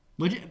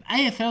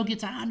 AFL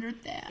gets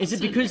 100,000. Is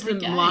it because the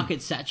every game.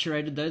 market's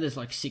saturated though? There's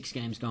like 6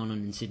 games going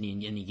on in Sydney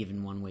in any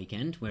given one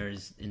weekend,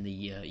 whereas in the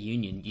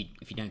Union,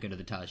 if you don't go to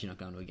the Tars, you're not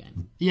going to a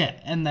game. Yeah,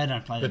 and they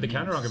don't play. But the games.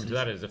 counter argument to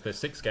that is if there's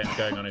 6 games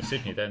going on in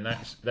Sydney, then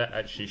that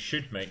actually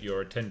should make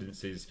your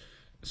attendances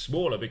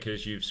smaller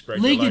because you've spread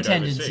League your load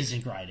attendance over 6.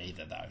 isn't great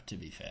either, though, to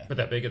be fair. But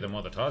they're bigger than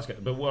what the Tars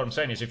get. But what I'm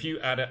saying is, if you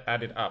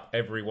added up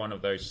every one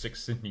of those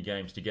 6 Sydney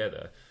games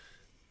together,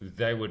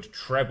 they would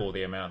treble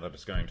the amount that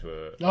it's going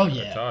to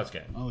a Tars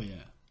game. Oh, yeah.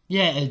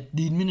 Yeah,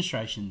 the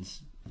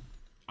administration's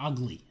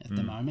ugly at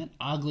the moment.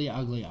 Ugly.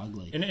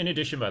 In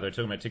addition, by the way,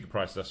 talking about ticket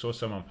prices, I saw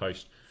someone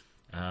post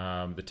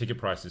the ticket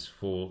prices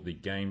for the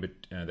game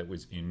that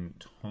was in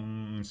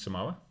Tonga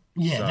Samoa.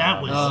 Yeah, So-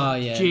 that was... Oh,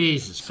 yeah.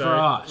 Jesus So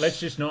Christ. let's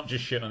just not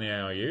just shit on the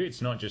ARU.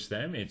 It's not just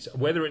them. It's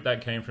whether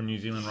that came from New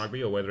Zealand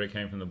Rugby or whether it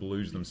came from the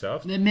Blues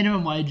themselves. The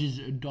minimum wage is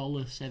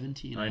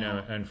 $1.70 an I know,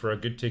 hour. and for a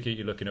good ticket,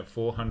 you're looking at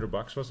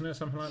 $400, wasn't it,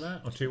 something like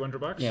that, or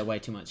 $200? Yeah, way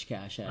too much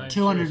cash. Eh?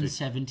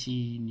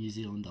 270 New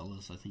Zealand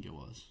dollars, I think it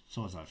was.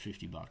 So it's like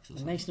 $50 or It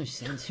something. makes no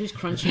sense. Who's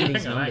crunching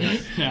these Hang on,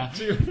 numbers? hang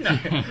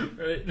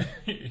on. No.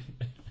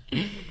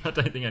 I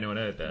don't think anyone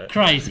heard that.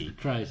 Crazy.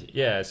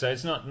 Yeah, so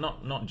it's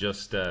not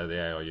just the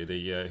ARU.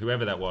 The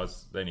whoever that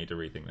was, they need to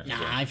rethink that. as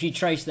well. Nah, if you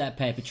trace that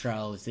paper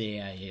trail, it's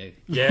the AU.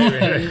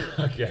 Yeah,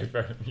 okay.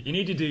 Fair. You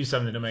need to do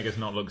something to make us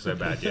not look so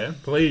bad. Yeah,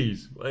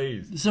 please.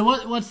 So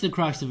what's the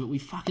crux of it? We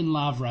fucking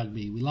love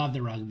rugby. We love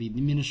the rugby. The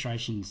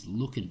administration's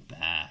looking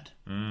bad.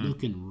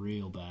 Looking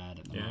real bad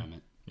at the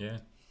moment. Yeah.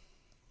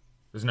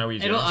 There's no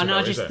easy And answer. I though,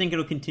 is just there? think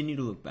it'll continue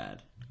to look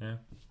bad. Yeah.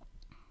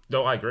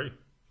 No, I agree.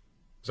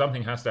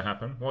 Something has to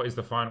happen. What's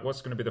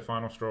going to be the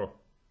final straw?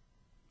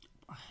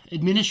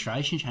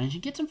 Administration change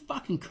and get some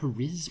fucking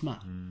charisma.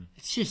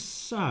 It's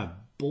just so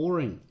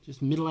boring.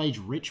 Just middle-aged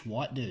rich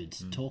white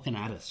dudes talking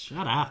at us.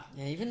 Shut up.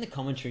 Yeah, even the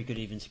commentary could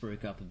even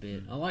spruik up a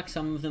bit. I like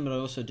some of them, but I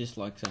also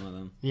dislike some of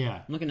them. Yeah.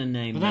 I'm not going to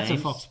name But that's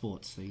names. a Fox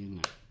Sports thing, isn't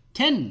it?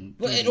 10.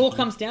 Well, it all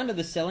comes down to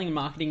the selling and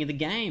marketing of the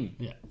game.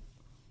 Yeah.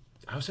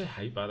 I also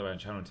hate, by the way, on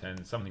Channel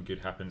 10, something good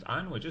happens,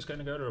 and we're just going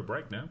to go to a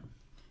break now.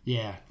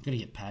 Yeah. Gotta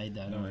get paid,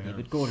 though, don't we? Yeah,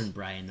 but Gordon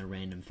Bray and the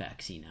random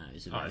facts he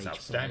knows about it's each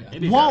outstanding.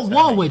 player. It is While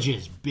outstanding. we're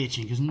just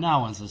bitching, because no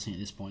one's listening at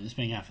this point. It's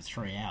been out for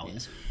 3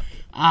 hours.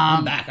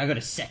 I'm back. I got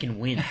a second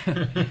win.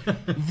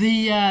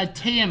 The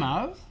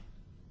TMO,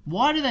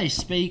 why do they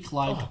speak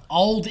like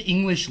old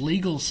English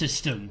legal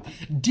system?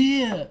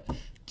 Dear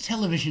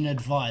television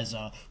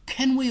advisor,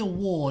 can we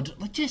award...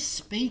 Like, just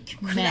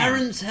speak, man.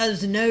 Clarence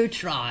has no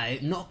try,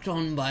 knocked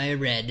on by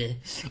red.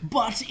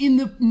 But in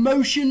the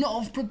motion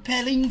of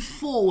propelling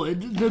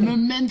forward, the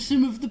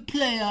momentum of the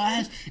player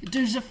has...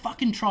 There's a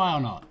fucking try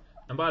or not?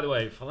 And by the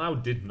way,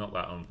 Falau did knock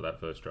that on for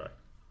that first try.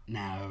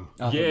 No.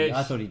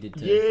 I thought he did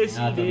too. Yes,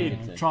 I he thought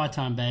did. too. Try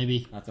time,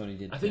 baby. I thought he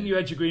did. I think you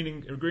had your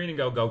green and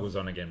gold goggles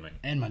on again, mate.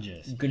 And my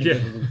jersey. Yeah.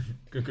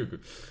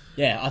 Good.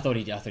 Yeah, I thought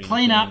he did.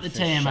 Clean up the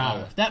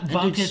TMO. That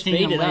bunker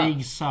thing in the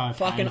league's so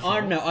fucking. painful. I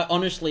don't know. I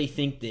honestly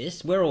think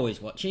this. We're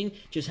always watching.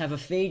 Just have a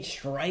feed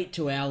straight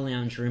to our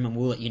lounge room, and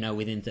we'll let you know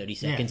within 30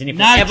 seconds. And if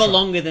No it's ever try.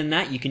 longer than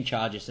that, you can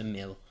charge us $1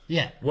 million.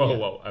 Yeah.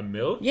 Whoa, a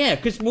mil? Yeah,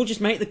 because we'll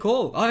just make the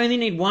call. I only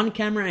need one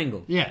camera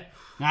angle. Yeah.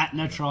 Nah,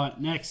 no try.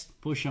 Next.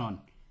 Push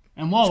on.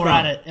 And while we're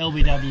at it,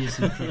 LBW's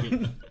in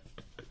cricket.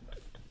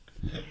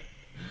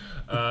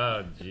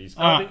 Oh, jeez.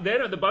 Alright.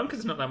 The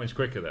bunker's not that much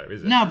quicker, though,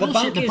 is it? No, The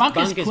bullshit. The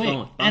bunker's bunker's quick.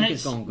 gone. And Bunker's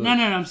it's gone good. No,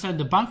 I'm saying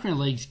the bunkering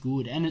league's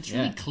good, and it's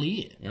really Yeah.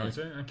 clear. Oh, is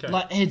it? Okay.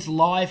 Like it's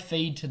live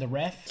feed to the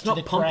ref, to not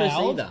the pompous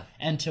crowd, either.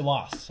 and to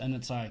us, and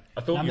it's like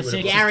I thought number you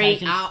would've- 6 is Gary,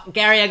 taken.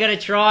 Gary, I got to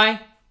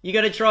try. You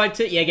got to try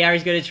too. Yeah,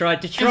 Gary's got to try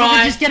to If I could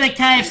try. just get a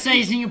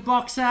KFC zinger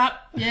box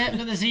up. Yeah,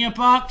 got the zinger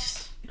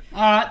box. All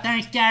right,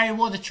 thanks, Gary.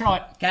 What the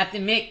try?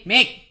 Captain Mick.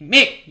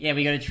 Yeah,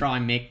 we got to try,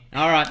 Mick.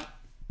 All right.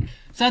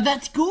 So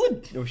that's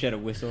good. Or should a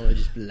whistle or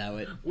just blow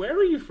it. Where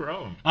are you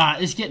from? All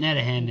right, it's getting out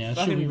of hand now. Should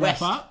Fucking we wrap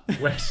West. up?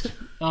 West.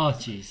 Oh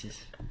Jesus.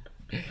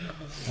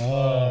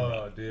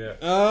 Oh, dear.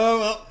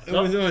 Oh,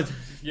 well.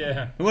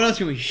 Yeah. What else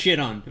can we shit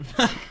on?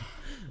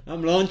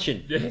 I'm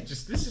launching. Yeah,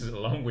 this is a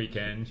long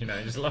weekend,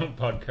 just a long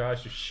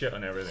podcast, just shit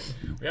on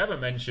everything. We haven't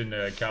mentioned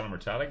Callum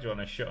Retallick. Do you want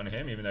to shit on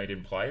him, even though he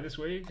didn't play this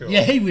week? Or?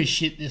 Yeah, he was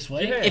shit this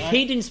week. Yeah. If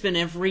he didn't spend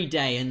every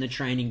day in the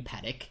training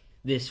paddock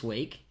this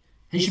week,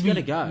 he he's should got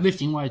be to go.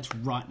 lifting weights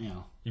right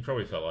now. He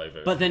probably fell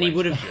over. But then he Weights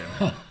would have.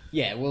 gym.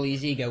 Yeah, well,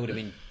 his ego would have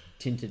been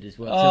tinted as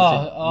well.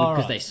 Oh, Because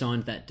alright. they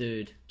signed that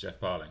dude. Jeff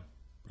Parling.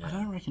 I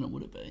don't reckon it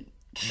would have been.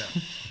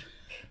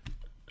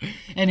 No.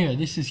 Anyway,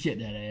 this is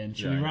getting out of hand.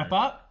 Should Yeah, we I wrap know.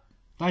 up?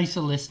 Thanks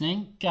for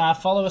listening.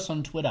 Follow us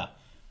on Twitter.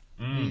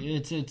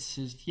 It's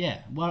yeah.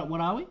 What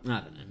are we? I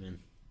don't know, man.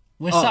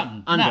 We're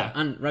something.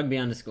 No. Rugby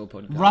 _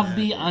 podcast.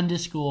 Rugby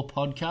 _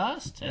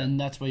 podcast, and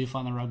that's where you'll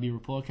find the Rugby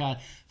Report card.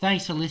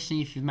 Thanks for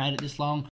listening if you've made it this long.